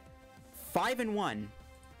 5-1.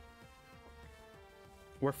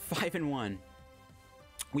 We're 5-1.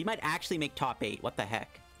 We might actually make top 8. What the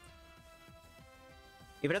heck?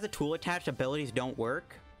 If it has a tool attached, abilities don't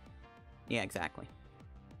work. Yeah, exactly.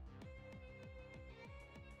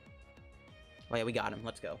 Oh yeah, we got him.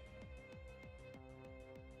 Let's go.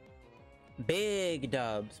 Big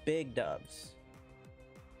dubs. Big dubs.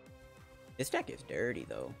 This deck is dirty,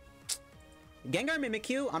 though. Gengar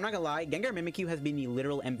Mimikyu, I'm not gonna lie, Gengar Mimikyu has been the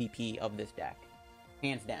literal MVP of this deck.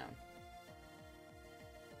 Hands down.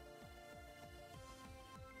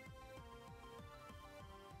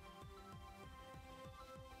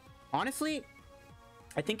 Honestly,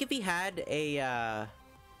 I think if he had a,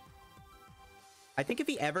 I think if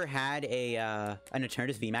he ever had an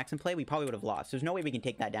Eternatus VMAX in play, we probably would have lost. There's no way we can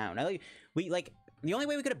take that down. The only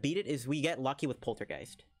way we could have beat it is we get lucky with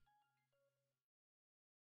Poltergeist.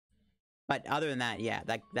 But other than that, yeah,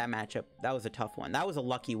 that matchup, that was a tough one. That was a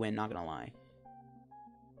lucky win, not gonna lie.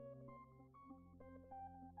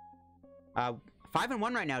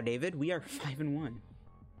 5-1 right now, David. We are 5-1.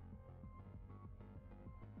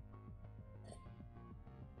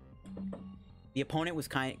 The opponent was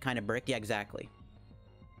kind of brick. Yeah, exactly.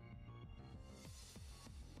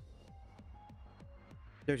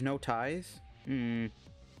 There's no ties? Hmm.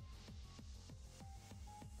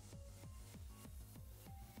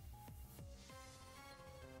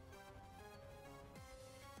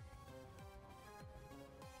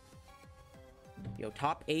 Yo,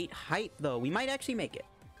 top 8 hype, though. We might actually make it.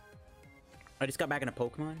 I just got back into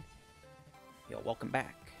Pokemon. Yo, welcome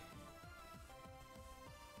back.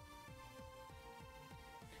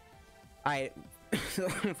 Alright, so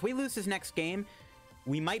if we lose this next game,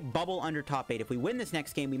 we might bubble under top 8. If we win this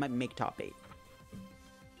next game, we might make top 8.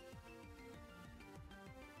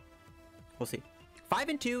 We'll see.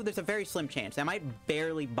 5-2, there's a very slim chance. I might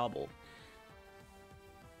barely bubble.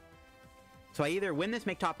 So I either win this,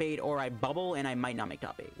 make top 8, or I bubble and I might not make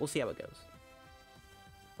top 8. We'll see how it goes.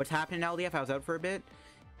 What's happening, LDF? I was out for a bit.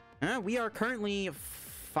 We are currently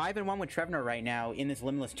 5-1 with Trevnoir right now in this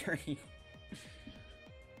Limitless Tourney.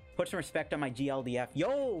 Put some respect on my GLDF.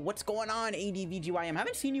 Yo, what's going on, ADVGYM?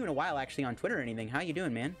 Haven't seen you in a while, actually, on Twitter or anything. How you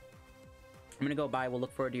doing, man? I'm gonna go bye. We'll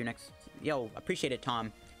look forward to your next... Yo, appreciate it,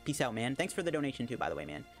 Tom. Peace out, man. Thanks for the donation, too, by the way,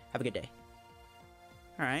 man. Have a good day.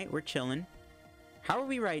 Alright, we're chilling. How are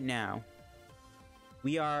we right now?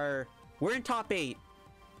 We're in top 8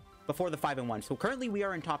 before the 5-1. So currently we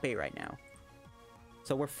are in top 8 right now.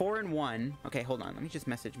 So we're 4-1. Okay, hold on. Let me just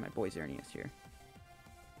message my boy Xerneas here.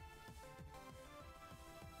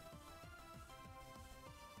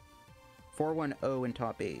 (4-1-0) in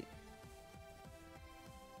top 8.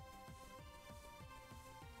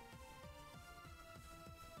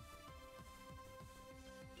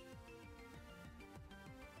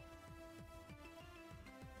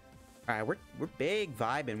 All right, we're big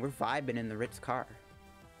vibing. We're vibing in the Ritz car.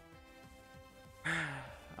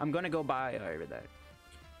 I'm gonna go buy. Oh, I read that.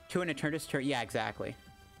 2 in Eternus turn. Yeah, exactly.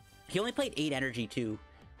 He only played 8 energy too.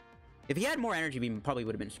 If he had more energy, we probably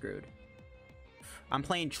would have been screwed. I'm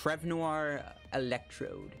playing Trevnoir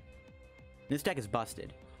Electrode. This deck is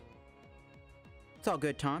busted. It's all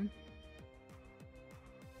good, Tom.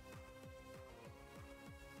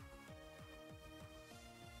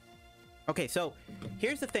 Okay, so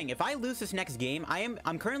here's the thing. If I lose this next game, I'm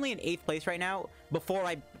currently in 8th place right now before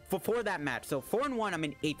that match. So 4-1, I'm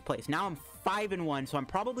in 8th place. Now I'm 5-1, so I'm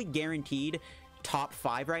probably guaranteed top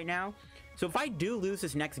 5 right now. So if I do lose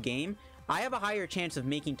this next game, I have a higher chance of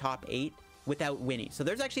making top 8 without winning. So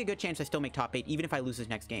there's actually a good chance I still make top 8 even if I lose this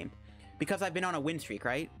next game. Because I've been on a win streak,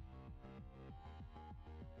 right?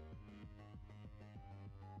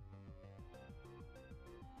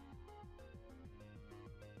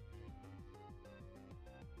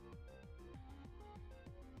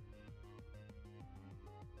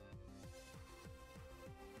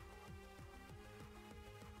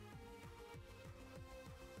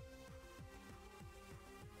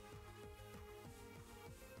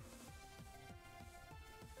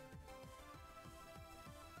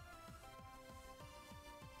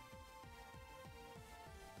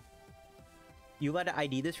 You let it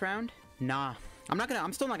ID this round? Nah.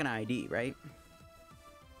 I'm still not gonna ID, right?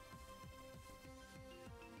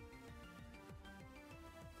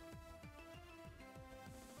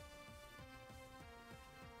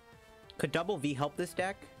 Could double V help this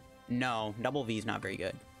deck? No, double V is not very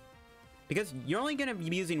good. Because you're only gonna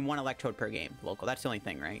be using 1 Electrode per game, local. That's the only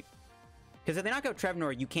thing, right? Because if they knock out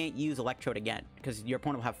Trevnoir, you can't use Electrode again, because your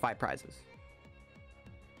opponent will have 5 prizes.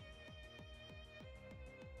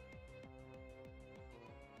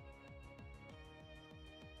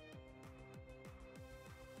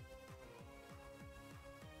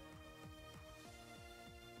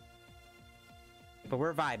 But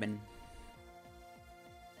we're vibing.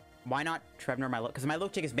 Why not Trevnoir my look? Because my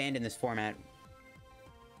look tick is banned in this format.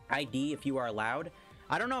 ID if you are allowed.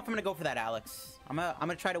 I don't know if I'm gonna go for that, Alex. I'm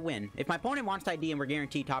gonna try to win. If my opponent wants to ID and we're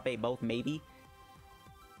guaranteed top 8 both, maybe.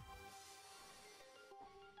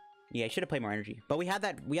 Yeah, I should have played more energy. But we had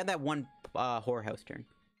that one horror house turn.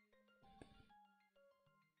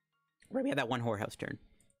 Right, we had that one horror house turn.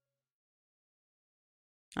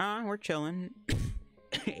 We're chilling.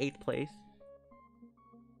 8th place.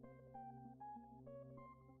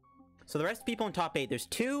 So the rest of the people in top 8, there's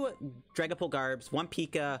 2 Dragapult Garbs, 1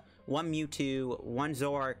 Pika, 1 Mewtwo, 1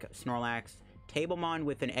 Zoroark Snorlax, Tablemon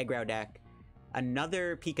with an Eggrow deck,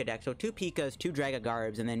 another Pika deck. So 2 Pikas, 2 Draga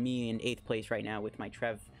Garbs, and then me in 8th place right now with my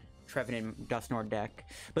Trevenant Dusknoir deck.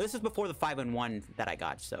 But this is before the 5-1 that I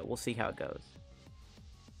got, so we'll see how it goes.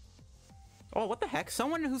 Oh, what the heck?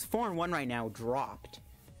 Someone who's 4-1 right now dropped,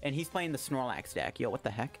 and he's playing the Snorlax deck. Yo, what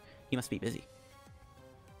the heck? He must be busy.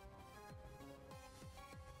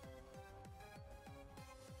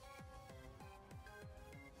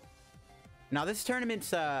 Now, this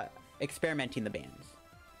tournament's experimenting the bans.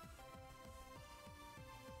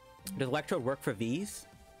 Does Electrode work for Vs?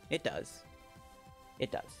 It does.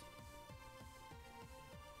 It does.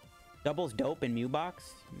 Double's dope in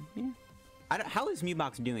Mewbox? Yeah. How is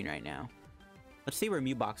Mewbox doing right now? Let's see where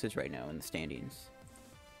Mewbox is right now in the standings.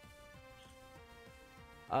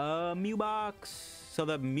 Mewbox. So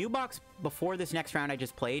the Mewbox before this next round I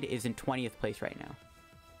just played is in 20th place right now.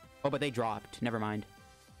 Oh, but they dropped. Never mind.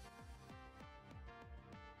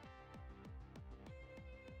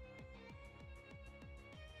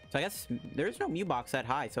 So I guess there's no Mewbox that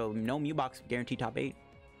high, so no Mewbox guaranteed top 8.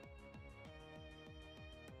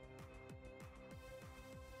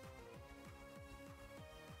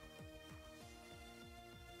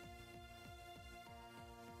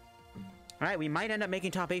 Alright, we might end up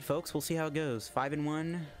making top 8, folks. We'll see how it goes.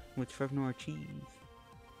 5-1 with Trevnoir cheese.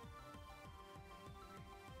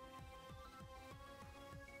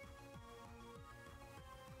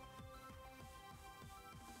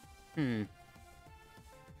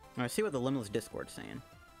 Let's see what the Limitless Discord's saying.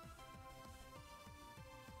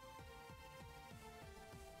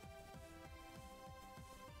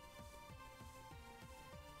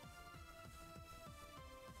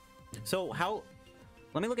 So how?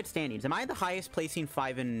 Let me look at standings. Am I the highest placing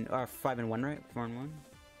 5-1, right? 4-1?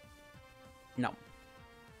 No.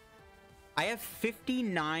 I have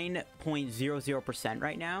 59.00%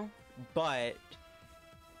 right now, but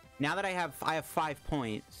now that I have 5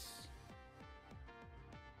 points,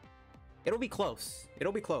 it'll be close.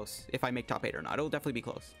 It'll be close if I make top 8 or not. It'll definitely be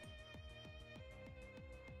close.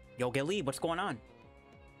 Yo, Galib, what's going on?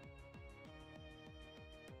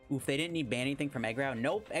 Oof, they didn't need ban anything from Eggrow.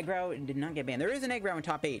 Nope, Eggrow did not get banned. There is an Eggrow in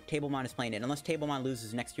top 8. Tablemon is playing it. Unless Tablemon loses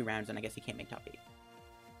the next 2 rounds, then I guess he can't make top 8.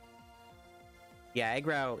 Yeah,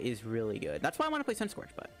 Eggrow is really good. That's why I want to play Sunscorch,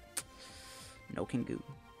 but no Kingu.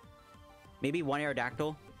 Maybe 1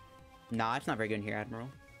 Aerodactyl. Nah, it's not very good in here, Admiral.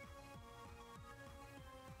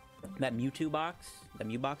 That Mewtwo box, the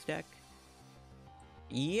Mew box deck.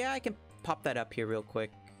 Yeah, I can pop that up here real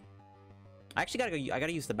quick. I actually gotta go. I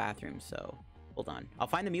gotta use the bathroom, so hold on. I'll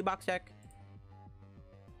find the Mew box deck,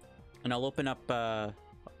 and I'll open up.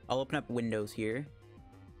 Windows here.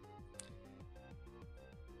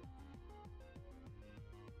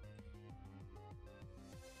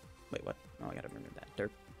 Wait, what? Oh, I gotta remember that.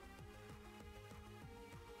 Derp.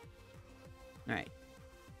 Alright.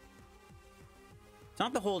 It's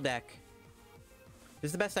not the whole deck. This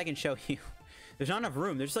is the best I can show you. There's not enough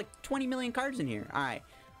room. There's like 20 million cards in here. Alright.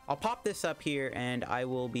 I'll pop this up here, and I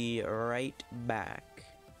will be right back.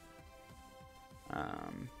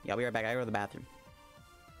 Yeah, I'll be right back. I gotta go to the bathroom.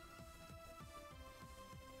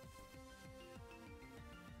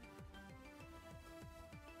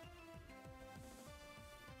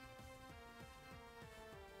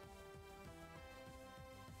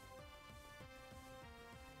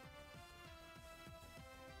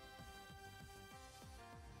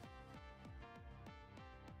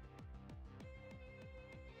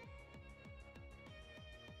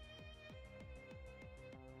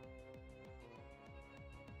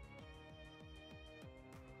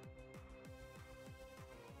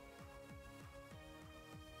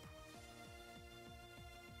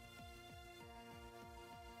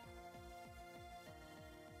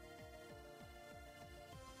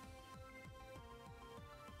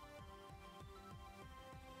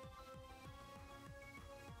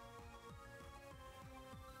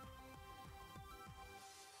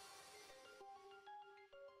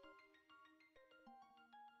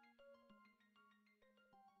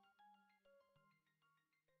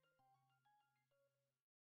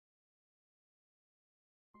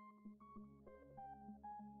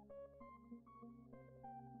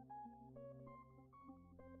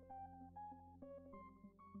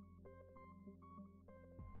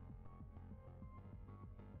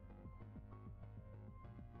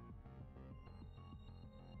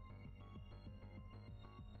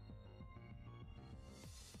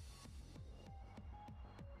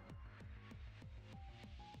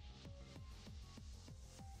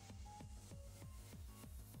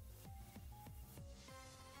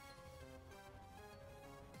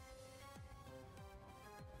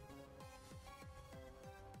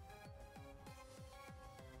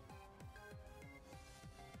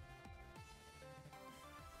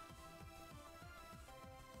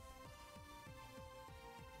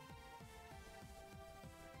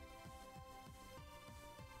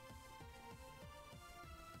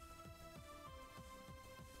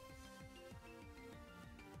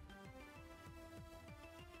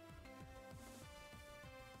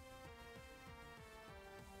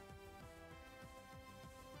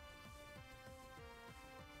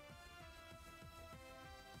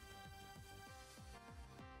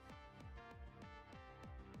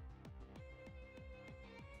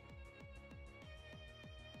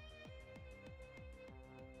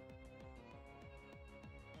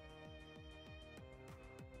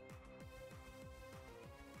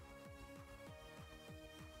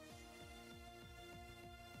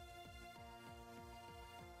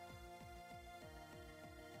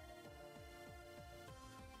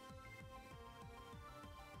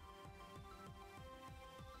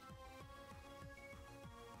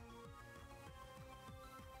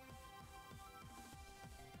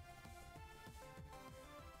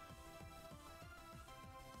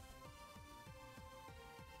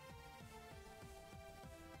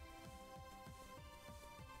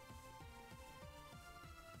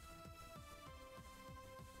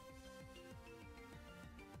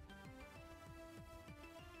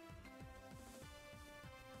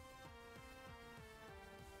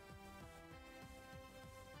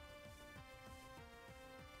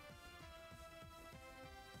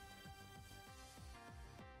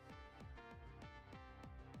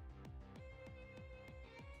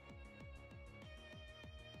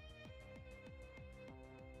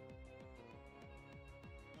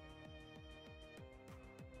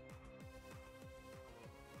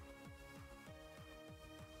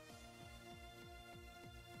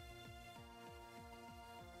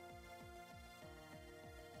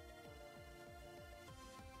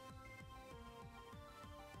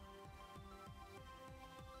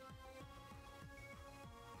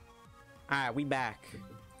 Alright, we back.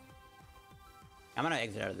 I'm gonna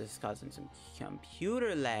exit out of this. It's causing some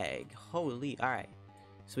computer lag. Holy. Alright.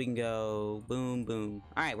 So we can go boom, boom.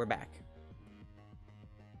 Alright, we're back.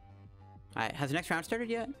 Alright, has the next round started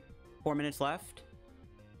yet? 4 minutes left.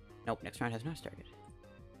 Nope, next round has not started.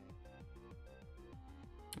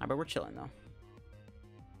 But we're chilling though.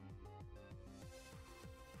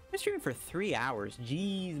 I'm streaming for 3 hours.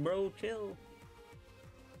 Jeez, bro, chill.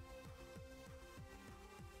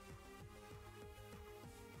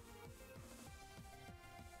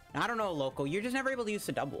 I don't know, local. You're just never able to use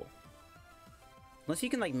the double. Unless you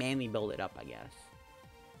can, like, manually build it up, I guess.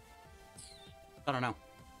 I don't know.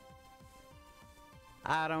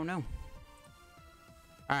 I don't know.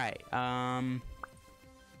 Alright,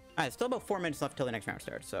 Alright, still about 4 minutes left till the next round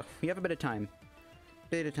starts, so we have a bit of time.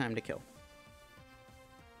 Bit of time to kill.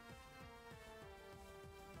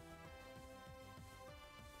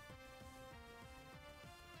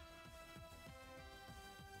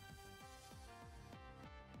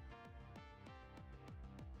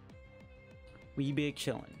 We be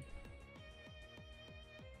chillin'.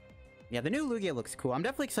 Yeah, the new Lugia looks cool. I'm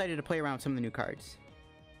definitely excited to play around with some of the new cards.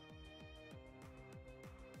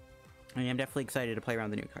 I am definitely excited to play around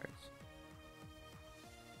the new cards.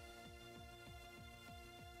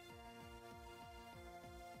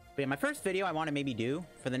 But yeah, my first video I want to maybe do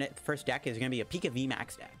for the first deck is going to be a Pika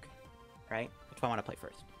VMAX deck. Right? That's what I want to play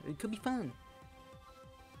first. It could be fun.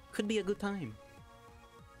 Could be a good time.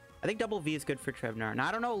 I think double V is good for Trevnoir. Now,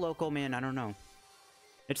 I don't know, local, man. I don't know.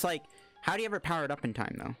 It's like, how do you ever power it up in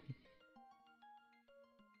time, though?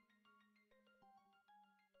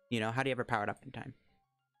 You know, how do you ever power it up in time?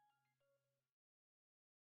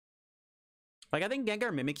 Like, I think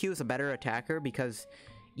Gengar Mimikyu is a better attacker because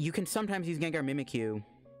you can sometimes use Gengar Mimikyu.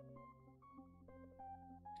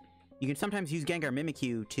 You can sometimes use Gengar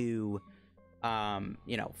Mimikyu to,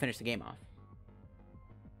 you know, finish the game off.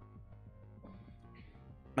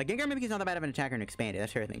 Like, Gengar Mimikyu is not that bad of an attacker and expanded.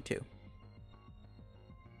 That's the other thing, too.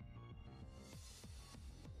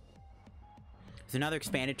 There's another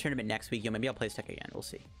expanded tournament next week. Yo, maybe I'll play this deck again. We'll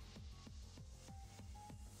see.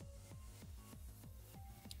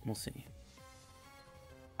 We'll see.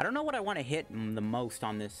 I don't know what I want to hit the most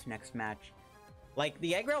on this next match. Like,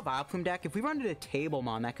 the Eggrow Vileplume deck, if we run into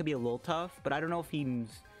Tablemon, that could be a little tough. But I don't know if he's...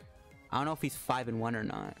 I don't know if he's 5-1 or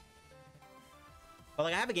not. But,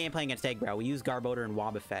 like, I have a game plan against Eggrow. We use Garbodor and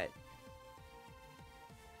Wobbuffet.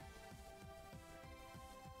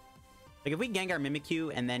 Like, if we Gengar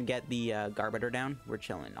Mimikyu and then get the Garbodor down, we're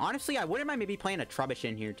chilling. Honestly, I wouldn't mind maybe playing a Trubbish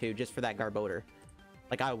in here, too, just for that Garbodor.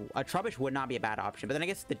 Like, a Trubbish would not be a bad option. But then I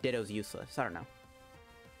guess the Ditto's useless. I don't know.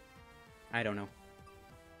 I don't know.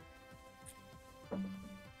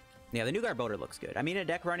 Yeah, the new Garbodor looks good. I mean, a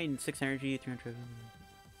deck running 6 energy, 300...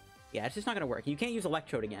 Yeah, it's just not going to work. You can't use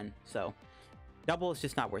Electrode again, so... Double is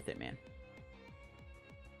just not worth it, man.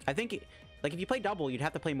 I think, like, if you play double, you'd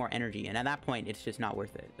have to play more energy, and at that point, it's just not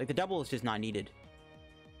worth it. Like, the double is just not needed.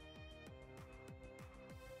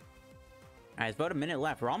 Alright, it's about a minute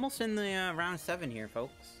left. We're almost in the round 7 here,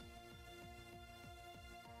 folks.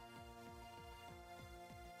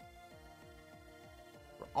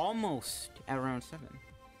 We're almost at round 7.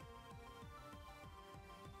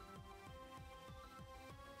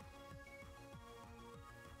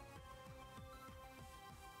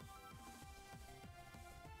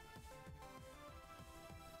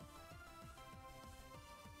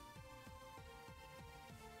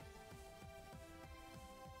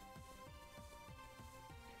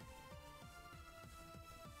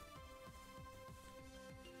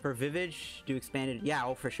 For Vivage, do expanded... Yeah,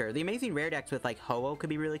 oh, for sure. The amazing rare decks with, like, Ho-Oh could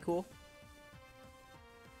be really cool.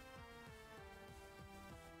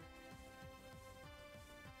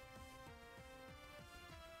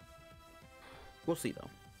 We'll see, though.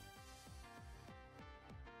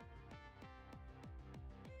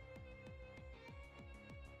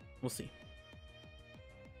 We'll see.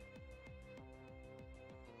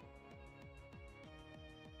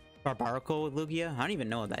 Barbarical with Lugia? I don't even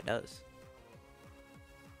know what that does.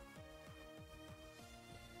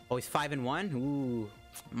 Oh, he's 5-1? Ooh.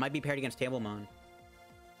 Might be paired against Tablemon.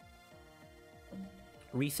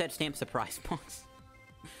 Reset stamp surprise box.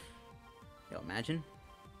 Yo, imagine.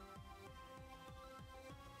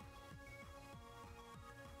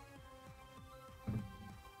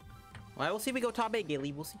 Well, we'll see if we go top 8,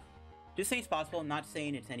 Gaily. We'll see. Just saying it's possible. I'm not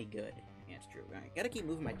saying it's any good. Yeah, it's true. Alright, gotta keep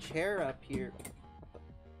moving my chair up here.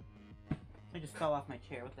 I just fell off my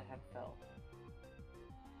chair. What the heck fell?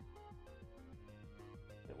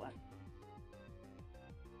 What?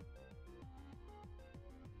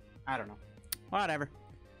 I don't know. Whatever.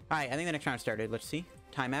 Alright, I think the next round started. Let's see.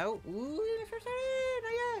 Timeout. Ooh, the next round started!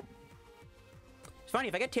 Not yet! It's funny,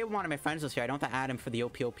 if I get table mod on my friends list here, I don't have to add him for the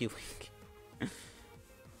OPOP link.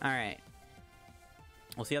 Alright.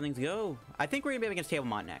 We'll see how things go. I think we're gonna be up against table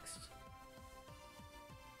mod next.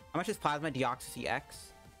 How much is Plasma Deoxysy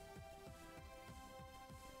X?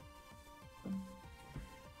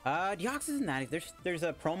 Deoxys isn't that. There's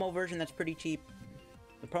a promo version that's pretty cheap.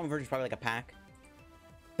 The promo version is probably like a pack.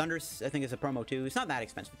 Thunders, I think, is a promo too. It's not that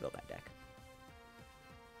expensive to build that deck.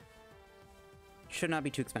 Should not be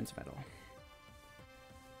too expensive at all.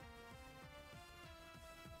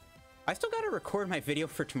 I still gotta record my video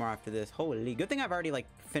for tomorrow after this. Holy, good thing I've already, like,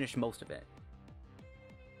 finished most of it.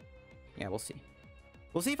 Yeah, we'll see.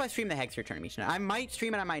 We'll see if I stream the Hexer tournament. I might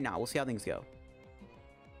stream it, I might not. We'll see how things go.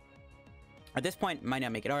 At this point, might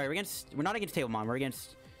not make it. Alright, we're not against Tablemon. We're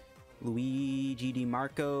against Luigi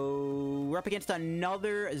DiMarco. We're up against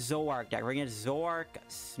another Zoark deck. We're against Zoark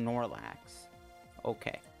Snorlax.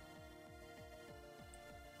 Okay.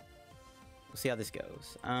 We'll see how this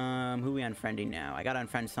goes. Who are we unfriending now? I gotta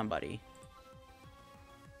unfriend somebody.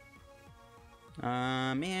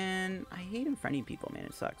 Man, I hate unfriending people, man.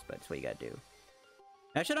 It sucks, but it's what you gotta do.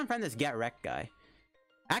 I should unfriend this Get Wrecked guy.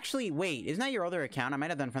 Actually, wait, isn't that your other account? I might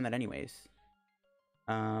have to unfriend that anyways.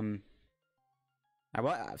 Sorry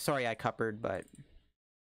I cuppered, but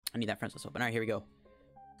I need that friends list open. Alright, here we go.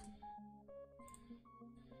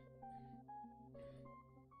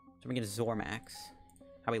 So we're gonna get Zormax.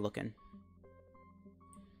 How we looking?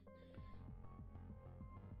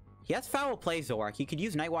 He has foul play, Zoark. He could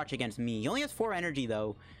use Night Watch against me. He only has 4 energy,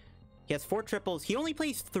 though. He has 4 triples. He only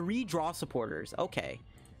plays 3 draw supporters. Okay.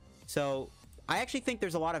 So, I actually think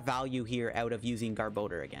there's a lot of value here out of using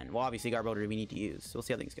Garbodor again. Well, obviously, Garbodor we need to use. So, we'll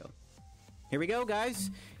see how things go. Here we go, guys.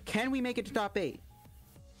 Can we make it to top 8?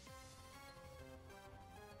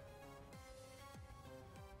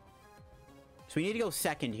 So, we need to go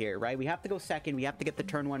second here, right? We have to go second. We have to get the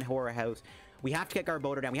turn 1 Horror House. We have to get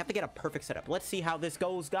Garbodor down. We have to get a perfect setup. Let's see how this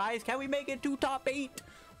goes, guys. Can we make it to top 8?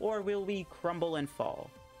 Or will we crumble and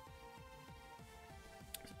fall?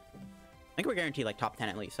 I think we're guaranteed, like, top 10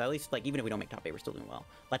 at least. So at least, like, even if we don't make top 8, we're still doing well.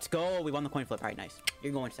 Let's go. We won the coin flip. All right, nice.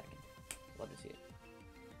 You're going second. Love to see it.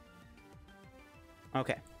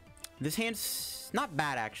 Okay. This hand's not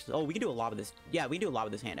bad, actually. Oh, we can do a lot with this. Yeah, we can do a lot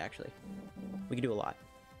with this hand, actually. We can do a lot.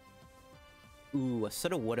 Ooh, a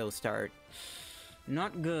Sudowoodo start.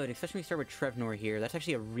 Not good, especially when we start with Trevnoir here. That's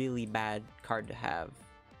actually a really bad card to have.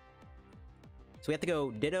 So we have to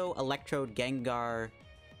go Ditto, Electrode, Gengar.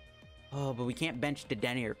 Oh, but we can't bench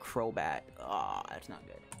Dedenne or Crobat. Oh, that's not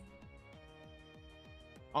good.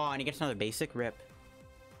 Oh, and he gets another basic rip.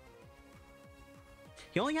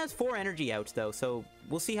 He only has 4 energy outs, though, so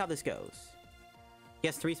we'll see how this goes. He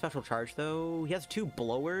has 3 special charge, though. He has 2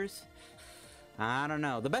 blowers. I don't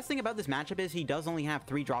know. The best thing about this matchup is he does only have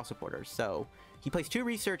 3 draw supporters, so he plays 2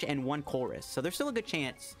 research and 1 chorus. So there's still a good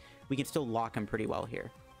chance we can still lock him pretty well here.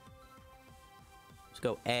 Let's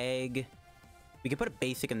go Egg. We can put a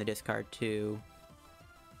basic in the discard too.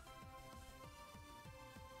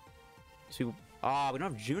 So we don't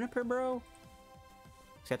have Juniper, bro.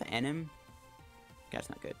 He's got the Enim. That's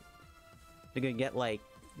not good. We're gonna get like,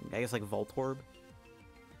 I guess like Voltorb.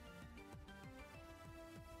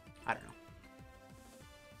 I don't know.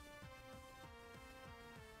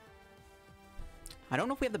 I don't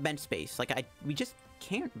know if we have the bench space. Like, we just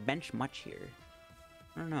can't bench much here.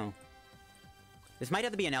 I don't know. This might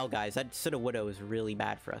have to be an L, guys. That Sudowoodo is really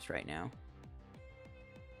bad for us right now.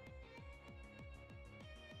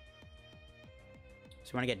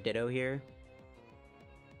 So we want to get Ditto here.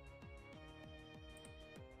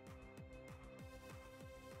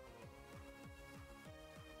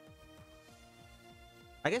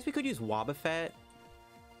 I guess we could use Wobbuffet.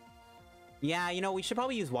 Yeah, you know, we should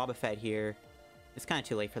probably use Wobbuffet here. It's kind of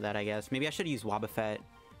too late for that, I guess. Maybe I should use Wobbuffet.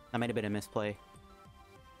 That might have been a misplay.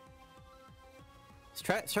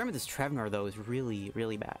 Starting with this Trevnoir, though, is really,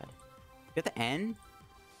 really bad. You got the N?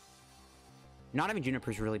 Not having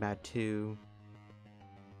Juniper is really bad, too.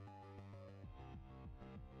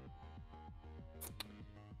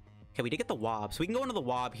 Okay, we did get the Wob. So we can go into the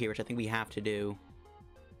Wob here, which I think we have to do.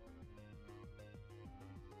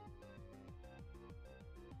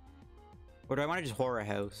 Or do I want to just Horror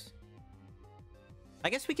House? I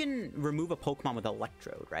guess we can remove a Pokemon with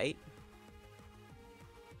Electrode, right?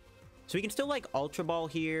 So we can still, like, Ultra Ball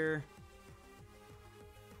here.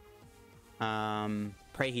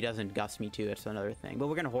 Pray he doesn't Gust me, too. That's another thing. But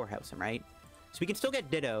we're going to Horror House him, right? So we can still get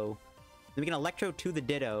Ditto. Then we can Electrode to the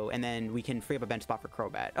Ditto, and then we can free up a bench spot for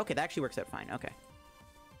Crobat. Okay, that actually works out fine. Okay.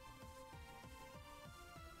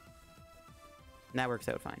 And that works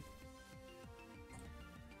out fine.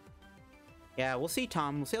 Yeah, we'll see,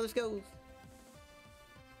 Tom. We'll see how this goes.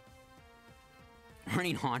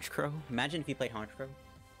 Running Honchkrow. Imagine if he played Honchkrow.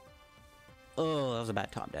 Oh, that was a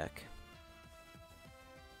bad top deck.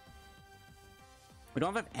 We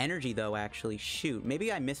don't have energy, though, actually. Shoot.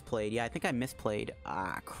 Maybe I misplayed. Yeah, I think I misplayed.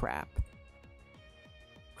 Ah, crap.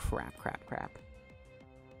 Crap.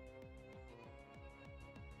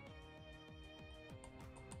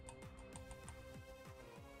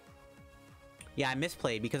 Yeah, I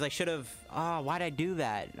misplayed because I should have... Oh, why'd I do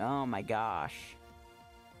that? Oh, my gosh.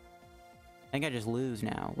 I think I just lose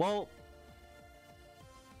now. Well...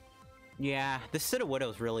 Yeah, this Cita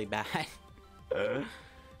Widow's really bad.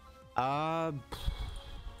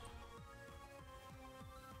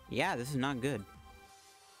 Yeah, this is not good.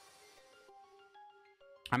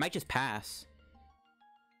 I might just pass.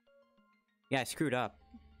 Yeah, I screwed up.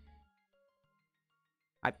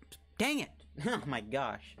 Dang it! Oh my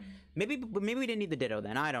gosh. Maybe we didn't need the Ditto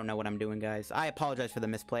then. I don't know what I'm doing, guys. I apologize for the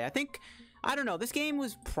misplay. I don't know. This game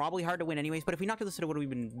was probably hard to win anyways, but if we knocked out the Cita Widow, we've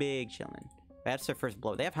been big chilling. That's their first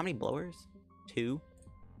blow. They have how many blowers? 2?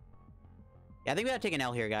 Yeah, I think we gotta take an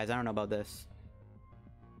L here, guys. I don't know about this.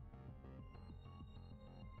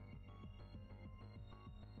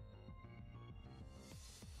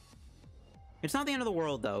 It's not the end of the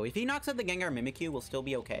world, though. If he knocks out the Gengar Mimikyu, we'll still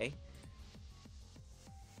be okay.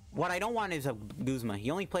 What I don't want is a Guzma.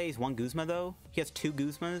 He only plays 1 Guzma, though. He has 2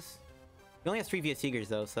 Guzmas. He only has 3 VS Seegers,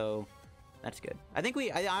 though, so that's good. I think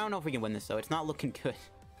I don't know if we can win this, though. It's not looking good.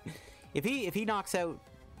 If he knocks out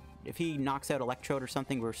Electrode or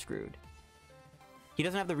something, we're screwed. He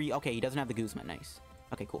doesn't have the okay, he doesn't have the Guzma. Nice.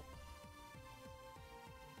 Okay, cool.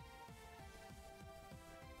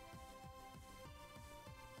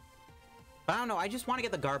 But I don't know, I just want to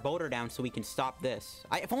get the Garbodor down so we can stop this.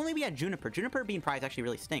 If only we had Juniper. Juniper being prized actually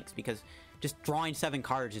really stinks because just drawing 7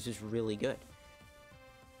 cards is just really good.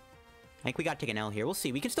 I think we gotta take an L here. We'll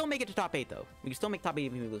see. We can still make it to top 8, though. We can still make top 8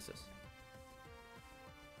 if we lose this.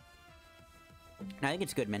 And I think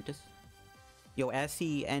it's good, Mentis. Yo,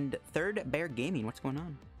 SE and third Bear Gaming. What's going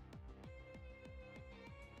on?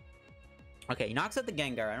 Okay, he knocks out the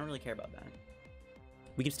Gengar. I don't really care about that.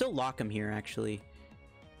 We can still lock him here, actually.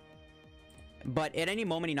 But at any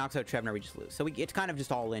moment he knocks out Trevnoir, we just lose. So it's kind of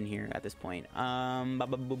just all in here at this point.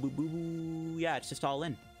 Yeah, it's just all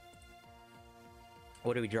in.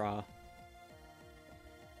 What do we draw?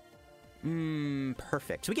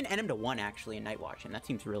 Perfect. So we can end him to 1, actually, and Night Watch him. That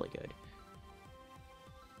seems really good.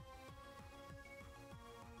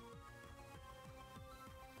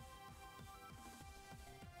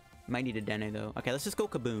 Might need a Dene, though. Okay, let's just go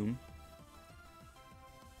Kaboom.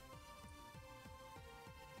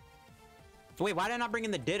 Wait, why did I not bring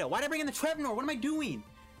in the Ditto? Why did I bring in the Trevnoir? What am I doing?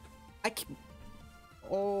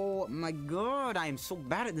 Oh my god, I am so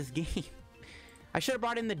bad at this game. I should have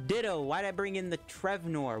brought in the Ditto. Why did I bring in the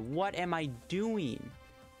Trevnoir? What am I doing?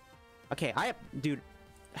 Okay, dude,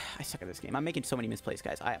 I suck at this game. I'm making so many misplays,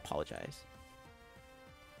 guys. I apologize.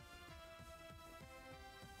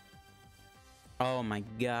 Oh my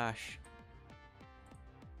gosh.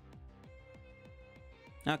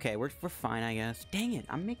 Okay, we're fine, I guess. Dang it,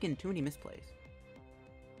 I'm making too many misplays.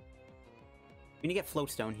 We need to get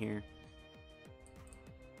Floatstone here.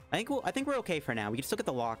 I think we're okay for now. We can still get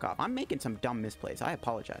the lock off. I'm making some dumb misplays. I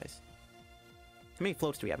apologize. How many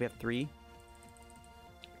floats do we have? We have 3.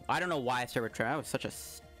 I don't know why I started with Trevor. That was such a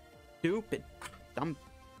stupid, dumb.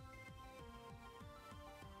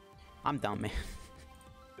 I'm dumb, man.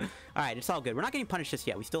 Alright, it's all good. We're not getting punished just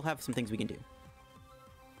yet. We still have some things we can do.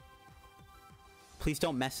 Please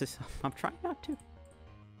don't mess this up. I'm trying not to.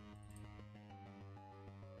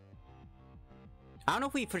 I don't know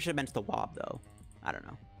if we should have been to the Wob, though. I don't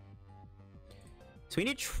know. So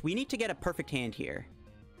we need to get a perfect hand here.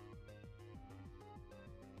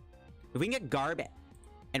 If we can get Garb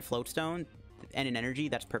and Floatstone and an energy,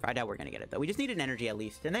 that's perfect. I doubt we're going to get it, though. We just need an energy at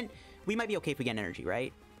least. And then we might be okay if we get an energy,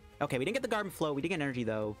 right? Okay, we didn't get the Garb and Float. We did get an energy,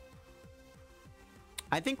 though.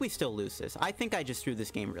 I think we still lose this. I think I just threw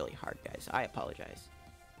this game really hard, guys. I apologize.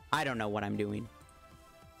 I don't know what I'm doing.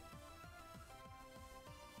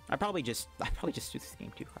 I probably just threw this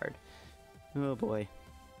game too hard. Oh boy.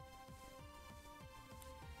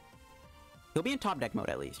 He'll be in top deck mode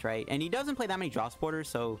at least, right? And he doesn't play that many draw supporters,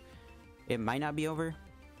 so it might not be over. Do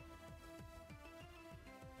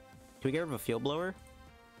we get rid of a field blower?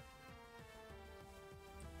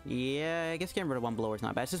 Yeah, I guess getting rid of 1 blower is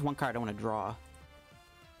not bad. It's just 1 card I don't want to draw.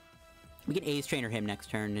 We can Ace Trainer him next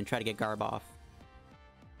turn and try to get Garb off.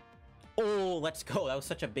 Oh, let's go. That was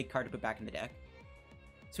such a big card to put back in the deck.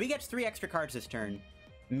 So he gets 3 extra cards this turn.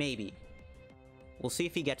 Maybe. We'll see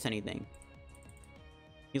if he gets anything.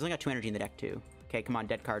 He's only got 2 energy in the deck, too. Okay, come on.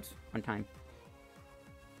 Dead cards. One time.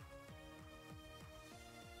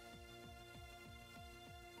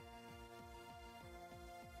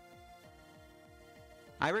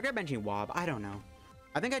 I regret benching Wob. I don't know.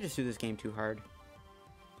 I think I just threw this game too hard.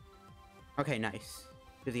 Okay, nice.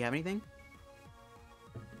 Does he have anything?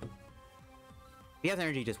 If he has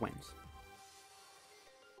energy, he just wins.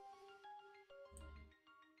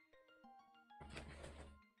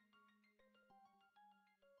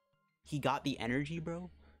 He got the energy,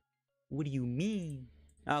 bro? What do you mean?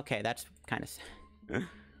 Okay, that's kind of sad.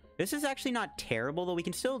 This is actually not terrible, though. We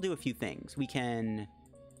can still do a few things. We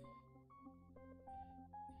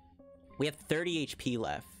have 30 HP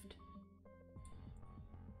left.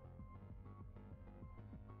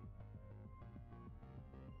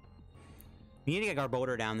 We need to get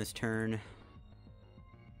Garbodor down this turn.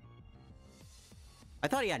 I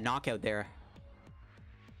thought he had knockout there.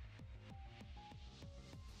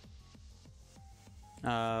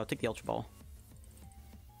 I'll take the Ultra Ball.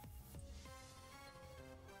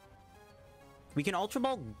 We can Ultra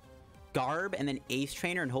Ball Garb and then Ace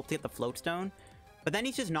Trainer and hope to get the Float Stone. But then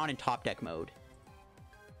he's just not in top deck mode.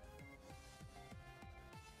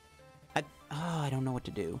 I don't know what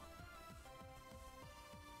to do.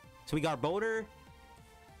 So we Garbodor.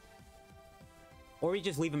 Or we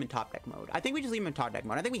just leave him in top deck mode. I think we just leave him in top deck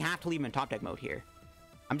mode. I think we have to leave him in top deck mode here.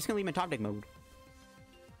 I'm just going to leave him in top deck mode.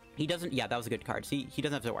 He doesn't... Yeah, that was a good card. See, he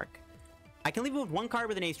doesn't have to work. I can leave him with one card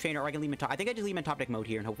with an Ace Trainer, or I can leave him in top... I think I just leave him in top deck mode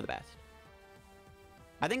here and hope for the best.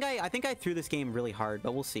 I think I threw this game really hard,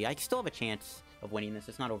 but we'll see. I still have a chance of winning this.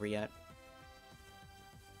 It's not over yet.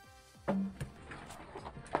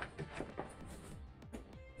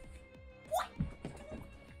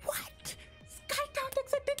 What? Sky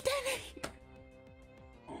Tactics at the Denny!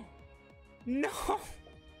 No!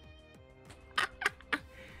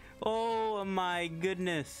 Oh my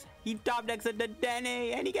goodness. He top decks a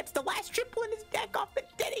Dedenne and he gets the last triple in his deck off the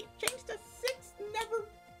Dedenne. Changed to 6. Never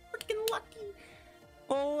freaking lucky.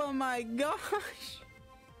 Oh my gosh.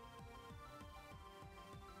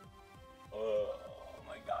 Oh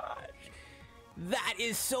my gosh. That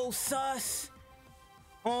is so sus.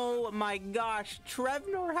 Oh my gosh.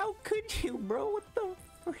 Trevnoir, how could you, bro? What the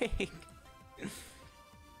frick?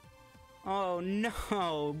 Oh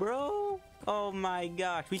no, bro. Oh my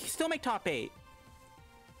gosh. We can still make top 8.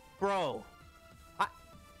 Bro.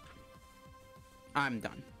 I'm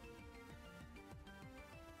done.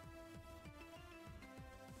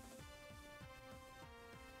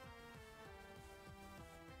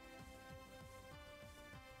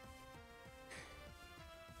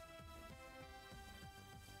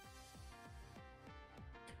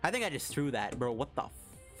 I think I just threw that, bro. What the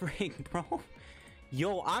frick, bro?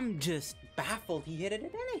 Yo, I'm just baffled he hit it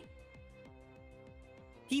at any.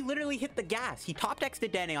 He literally hit the gas. He top decks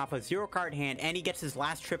Dedenne off a 0-card hand, and he gets his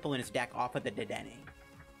last triple in his deck off of the Dedenne.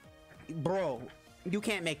 Bro, you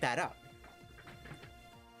can't make that up.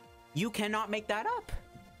 You cannot make that up.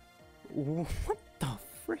 What the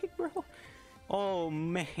frick, bro? Oh,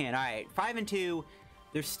 man. All right, 5 and 2.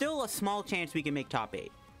 There's still a small chance we can make top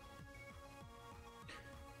 8.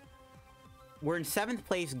 We're in 7th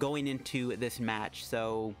place going into this match,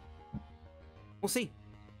 so we'll see.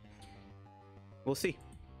 We'll see.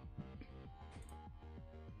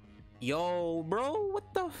 Yo, bro,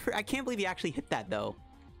 what the frick? I can't believe he actually hit that, though.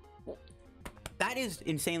 That is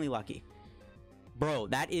insanely lucky. Bro,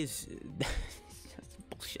 that is... that's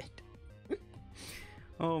bullshit.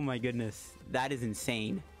 Oh my goodness. That is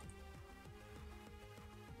insane.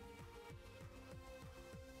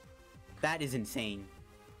 That is insane.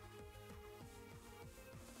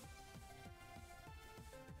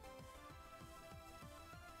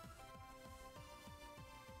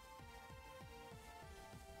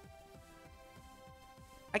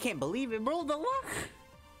 I can't believe it, bro. The luck.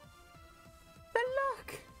 The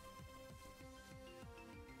luck.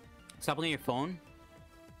 Stop looking at your phone.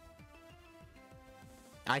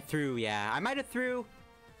 I threw, yeah. I might have threw,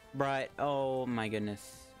 but oh my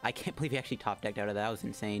goodness. I can't believe he actually top decked out of that. That was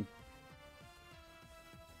insane.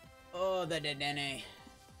 Oh, the Dedenne.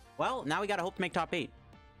 Well, now we gotta hope to make top 8.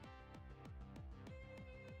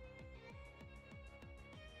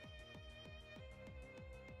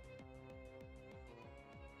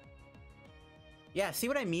 Yeah, see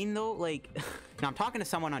what I mean, though? Like, now I'm talking to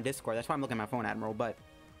someone on Discord. That's why I'm looking at my phone, Admiral. But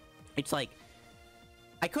it's like,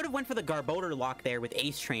 I could have went for the Garbodor lock there with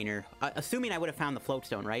Ace Trainer, assuming I would have found the Float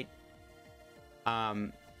Stone, right?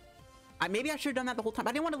 Maybe I should have done that the whole time.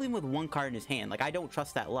 I didn't want to leave him with one card in his hand. Like, I don't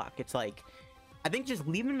trust that luck. It's like, I think just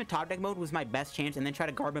leaving him in top deck mode was my best chance, and then try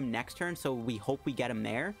to Garb him next turn, so we hope we get him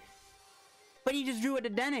there. But he just drew a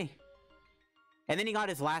Dedenne. And then he got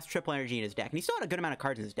his last triple energy in his deck. And he still had a good amount of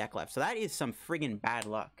cards in his deck left. So that is some friggin' bad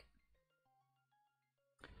luck.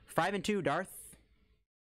 5 and 2, Darth.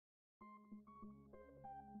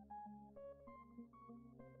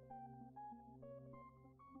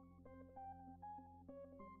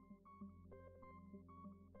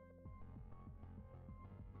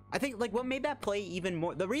 think, like, what made that play even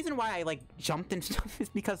more... The reason why I, like, jumped and stuff is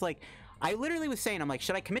because, like, I literally was saying, I'm like,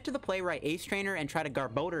 should I commit to the play where I Ace Trainer and try to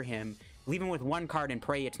Garbodor him, leave him with one card and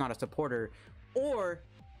pray it's not a supporter? Or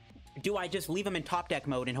do I just leave him in top deck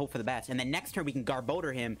mode and hope for the best? And then next turn we can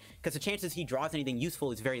Garbodor him, because the chances he draws anything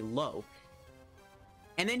useful is very low.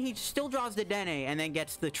 And then he still draws the Dedenne and then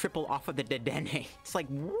gets the triple off of the Dedenne. It's like,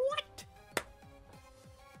 what?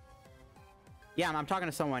 Yeah, I'm talking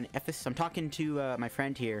to someone. I'm talking to my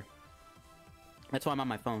friend here. That's why I'm on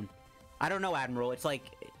my phone. I don't know, Admiral. It's like,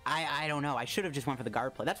 I don't know. I should have just went for the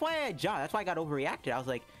guard play. That's why I jumped. That's why I got overreacted. I was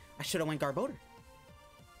like, I should have went Garbodor.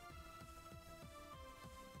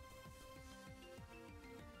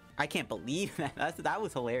 I can't believe that. That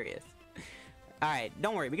was hilarious. All right,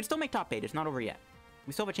 don't worry. We can still make top 8. It's not over yet.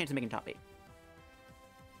 We still have a chance of making top 8.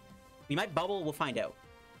 We might bubble. We'll find out.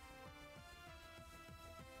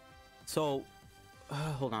 So,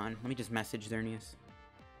 hold on. Let me just message Xerneas.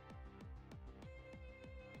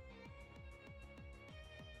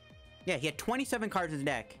 Yeah, he had 27 cards in his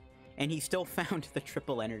deck, and he still found the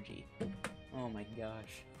triple energy. Oh my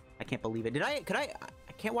gosh. I can't believe it. I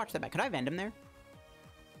can't watch that back. Could I have end him there?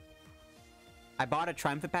 I bought a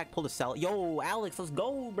Triumphant pack, pulled a Cell. Yo, Alex, let's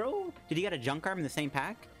go, bro. Did he get a Junk Arm in the same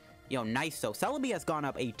pack? Yo, nice, though. Celebi has gone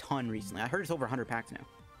up a ton recently. I heard it's over 100 packs now.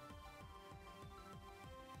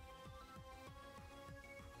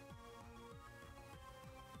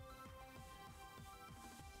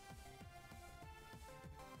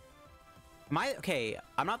 Okay,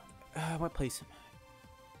 I'm not... what place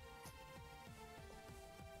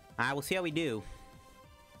am I? We'll see how we do.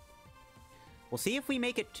 We'll see if we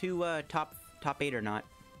make it to top 8 or not.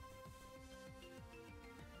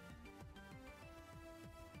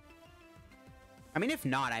 I mean, if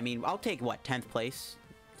not, I mean, I'll take, what, 10th place?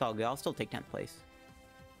 It's all good. I'll still take 10th place.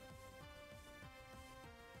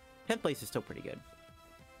 10th place is still pretty good.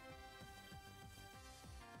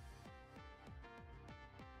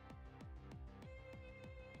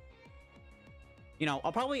 You know,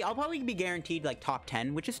 I'll probably be guaranteed like top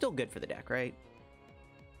 10, which is still good for the deck, right?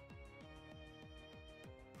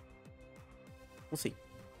 We'll see.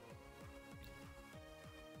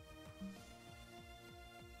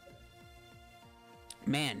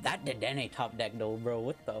 Man, that Dedenne top deck though, bro.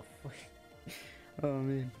 What the fuck? Oh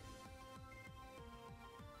man.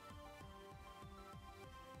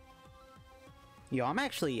 Yo, I'm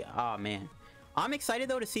actually, oh man. I'm excited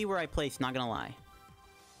though to see where I place, not gonna lie.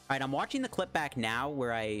 Alright, I'm watching the clip back now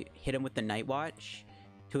where I hit him with the Night Watch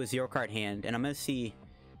to a 0-card hand, and I'm gonna see...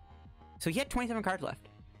 So he had 27 cards left.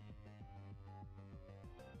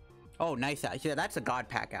 Oh, nice. Yeah, that's a God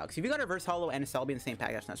pack, Alex. If you got a Reverse Hollow and a Celebi in the same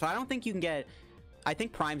pack, that's not... So I don't think you can get... I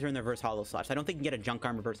think Primes are in the Reverse Hollow slots. I don't think you can get a Junk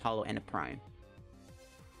Arm, Reverse Hollow, and a Prime.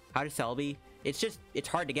 How does Celebi? It's just... It's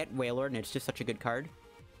hard to get Wailord, and it's just such a good card.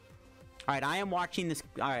 Alright, I am watching this...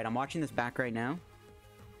 Alright, I'm watching this back right now.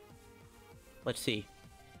 Let's see.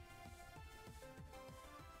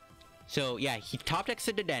 So, yeah, he top decks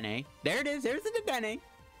the Dedenne. There it is. There's the Dedenne.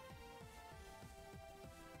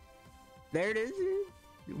 There it is.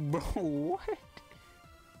 Bro, what?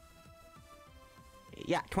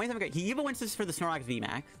 Yeah, 27 cards. He even wins this for the Snorlax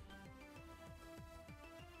VMAX.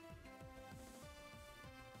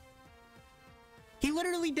 He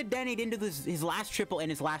literally Dedenned into his last triple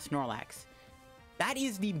and his last Snorlax. That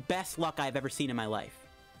is the best luck I've ever seen in my life.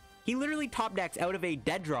 He literally top decks out of a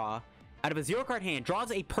dead draw, out of a 0-card hand,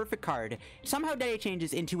 draws a perfect card, somehow Dedenne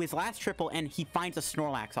changes into his last triple, and he finds a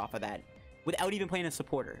Snorlax off of that, without even playing a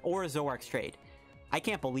supporter, or a Zoroark trade. I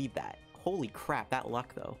can't believe that. Holy crap, that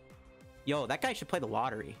luck, though. Yo, that guy should play the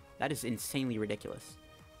lottery. That is insanely ridiculous.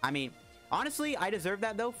 I mean, honestly, I deserve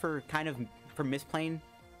that, though, for misplaying.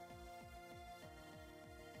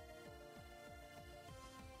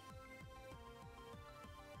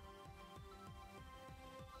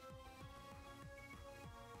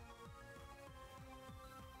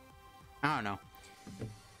 I don't know.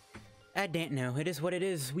 I don't know. It is what it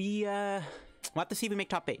is. We'll have to see if we make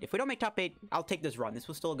top 8. If we don't make top 8, I'll take this run. This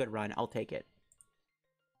was still a good run. I'll take it.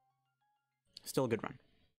 Still a good run.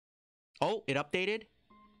 Oh, it updated.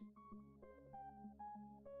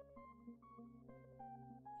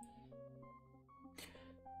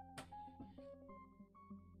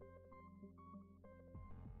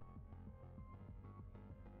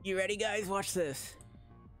 You ready, guys? Watch this.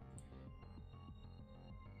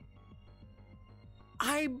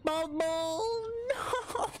 I bubble! No!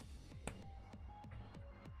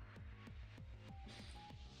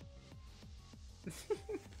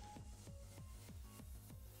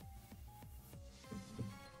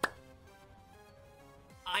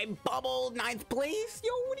 I bubbled 9th place? Yo,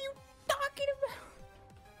 what are you talking about?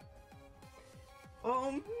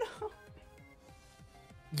 Oh no.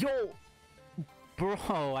 Yo,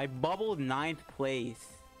 bro, I bubbled 9th place.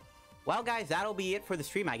 Well, guys, that'll be it for the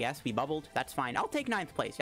stream, I guess. We bubbled. That's fine. I'll take 9th place.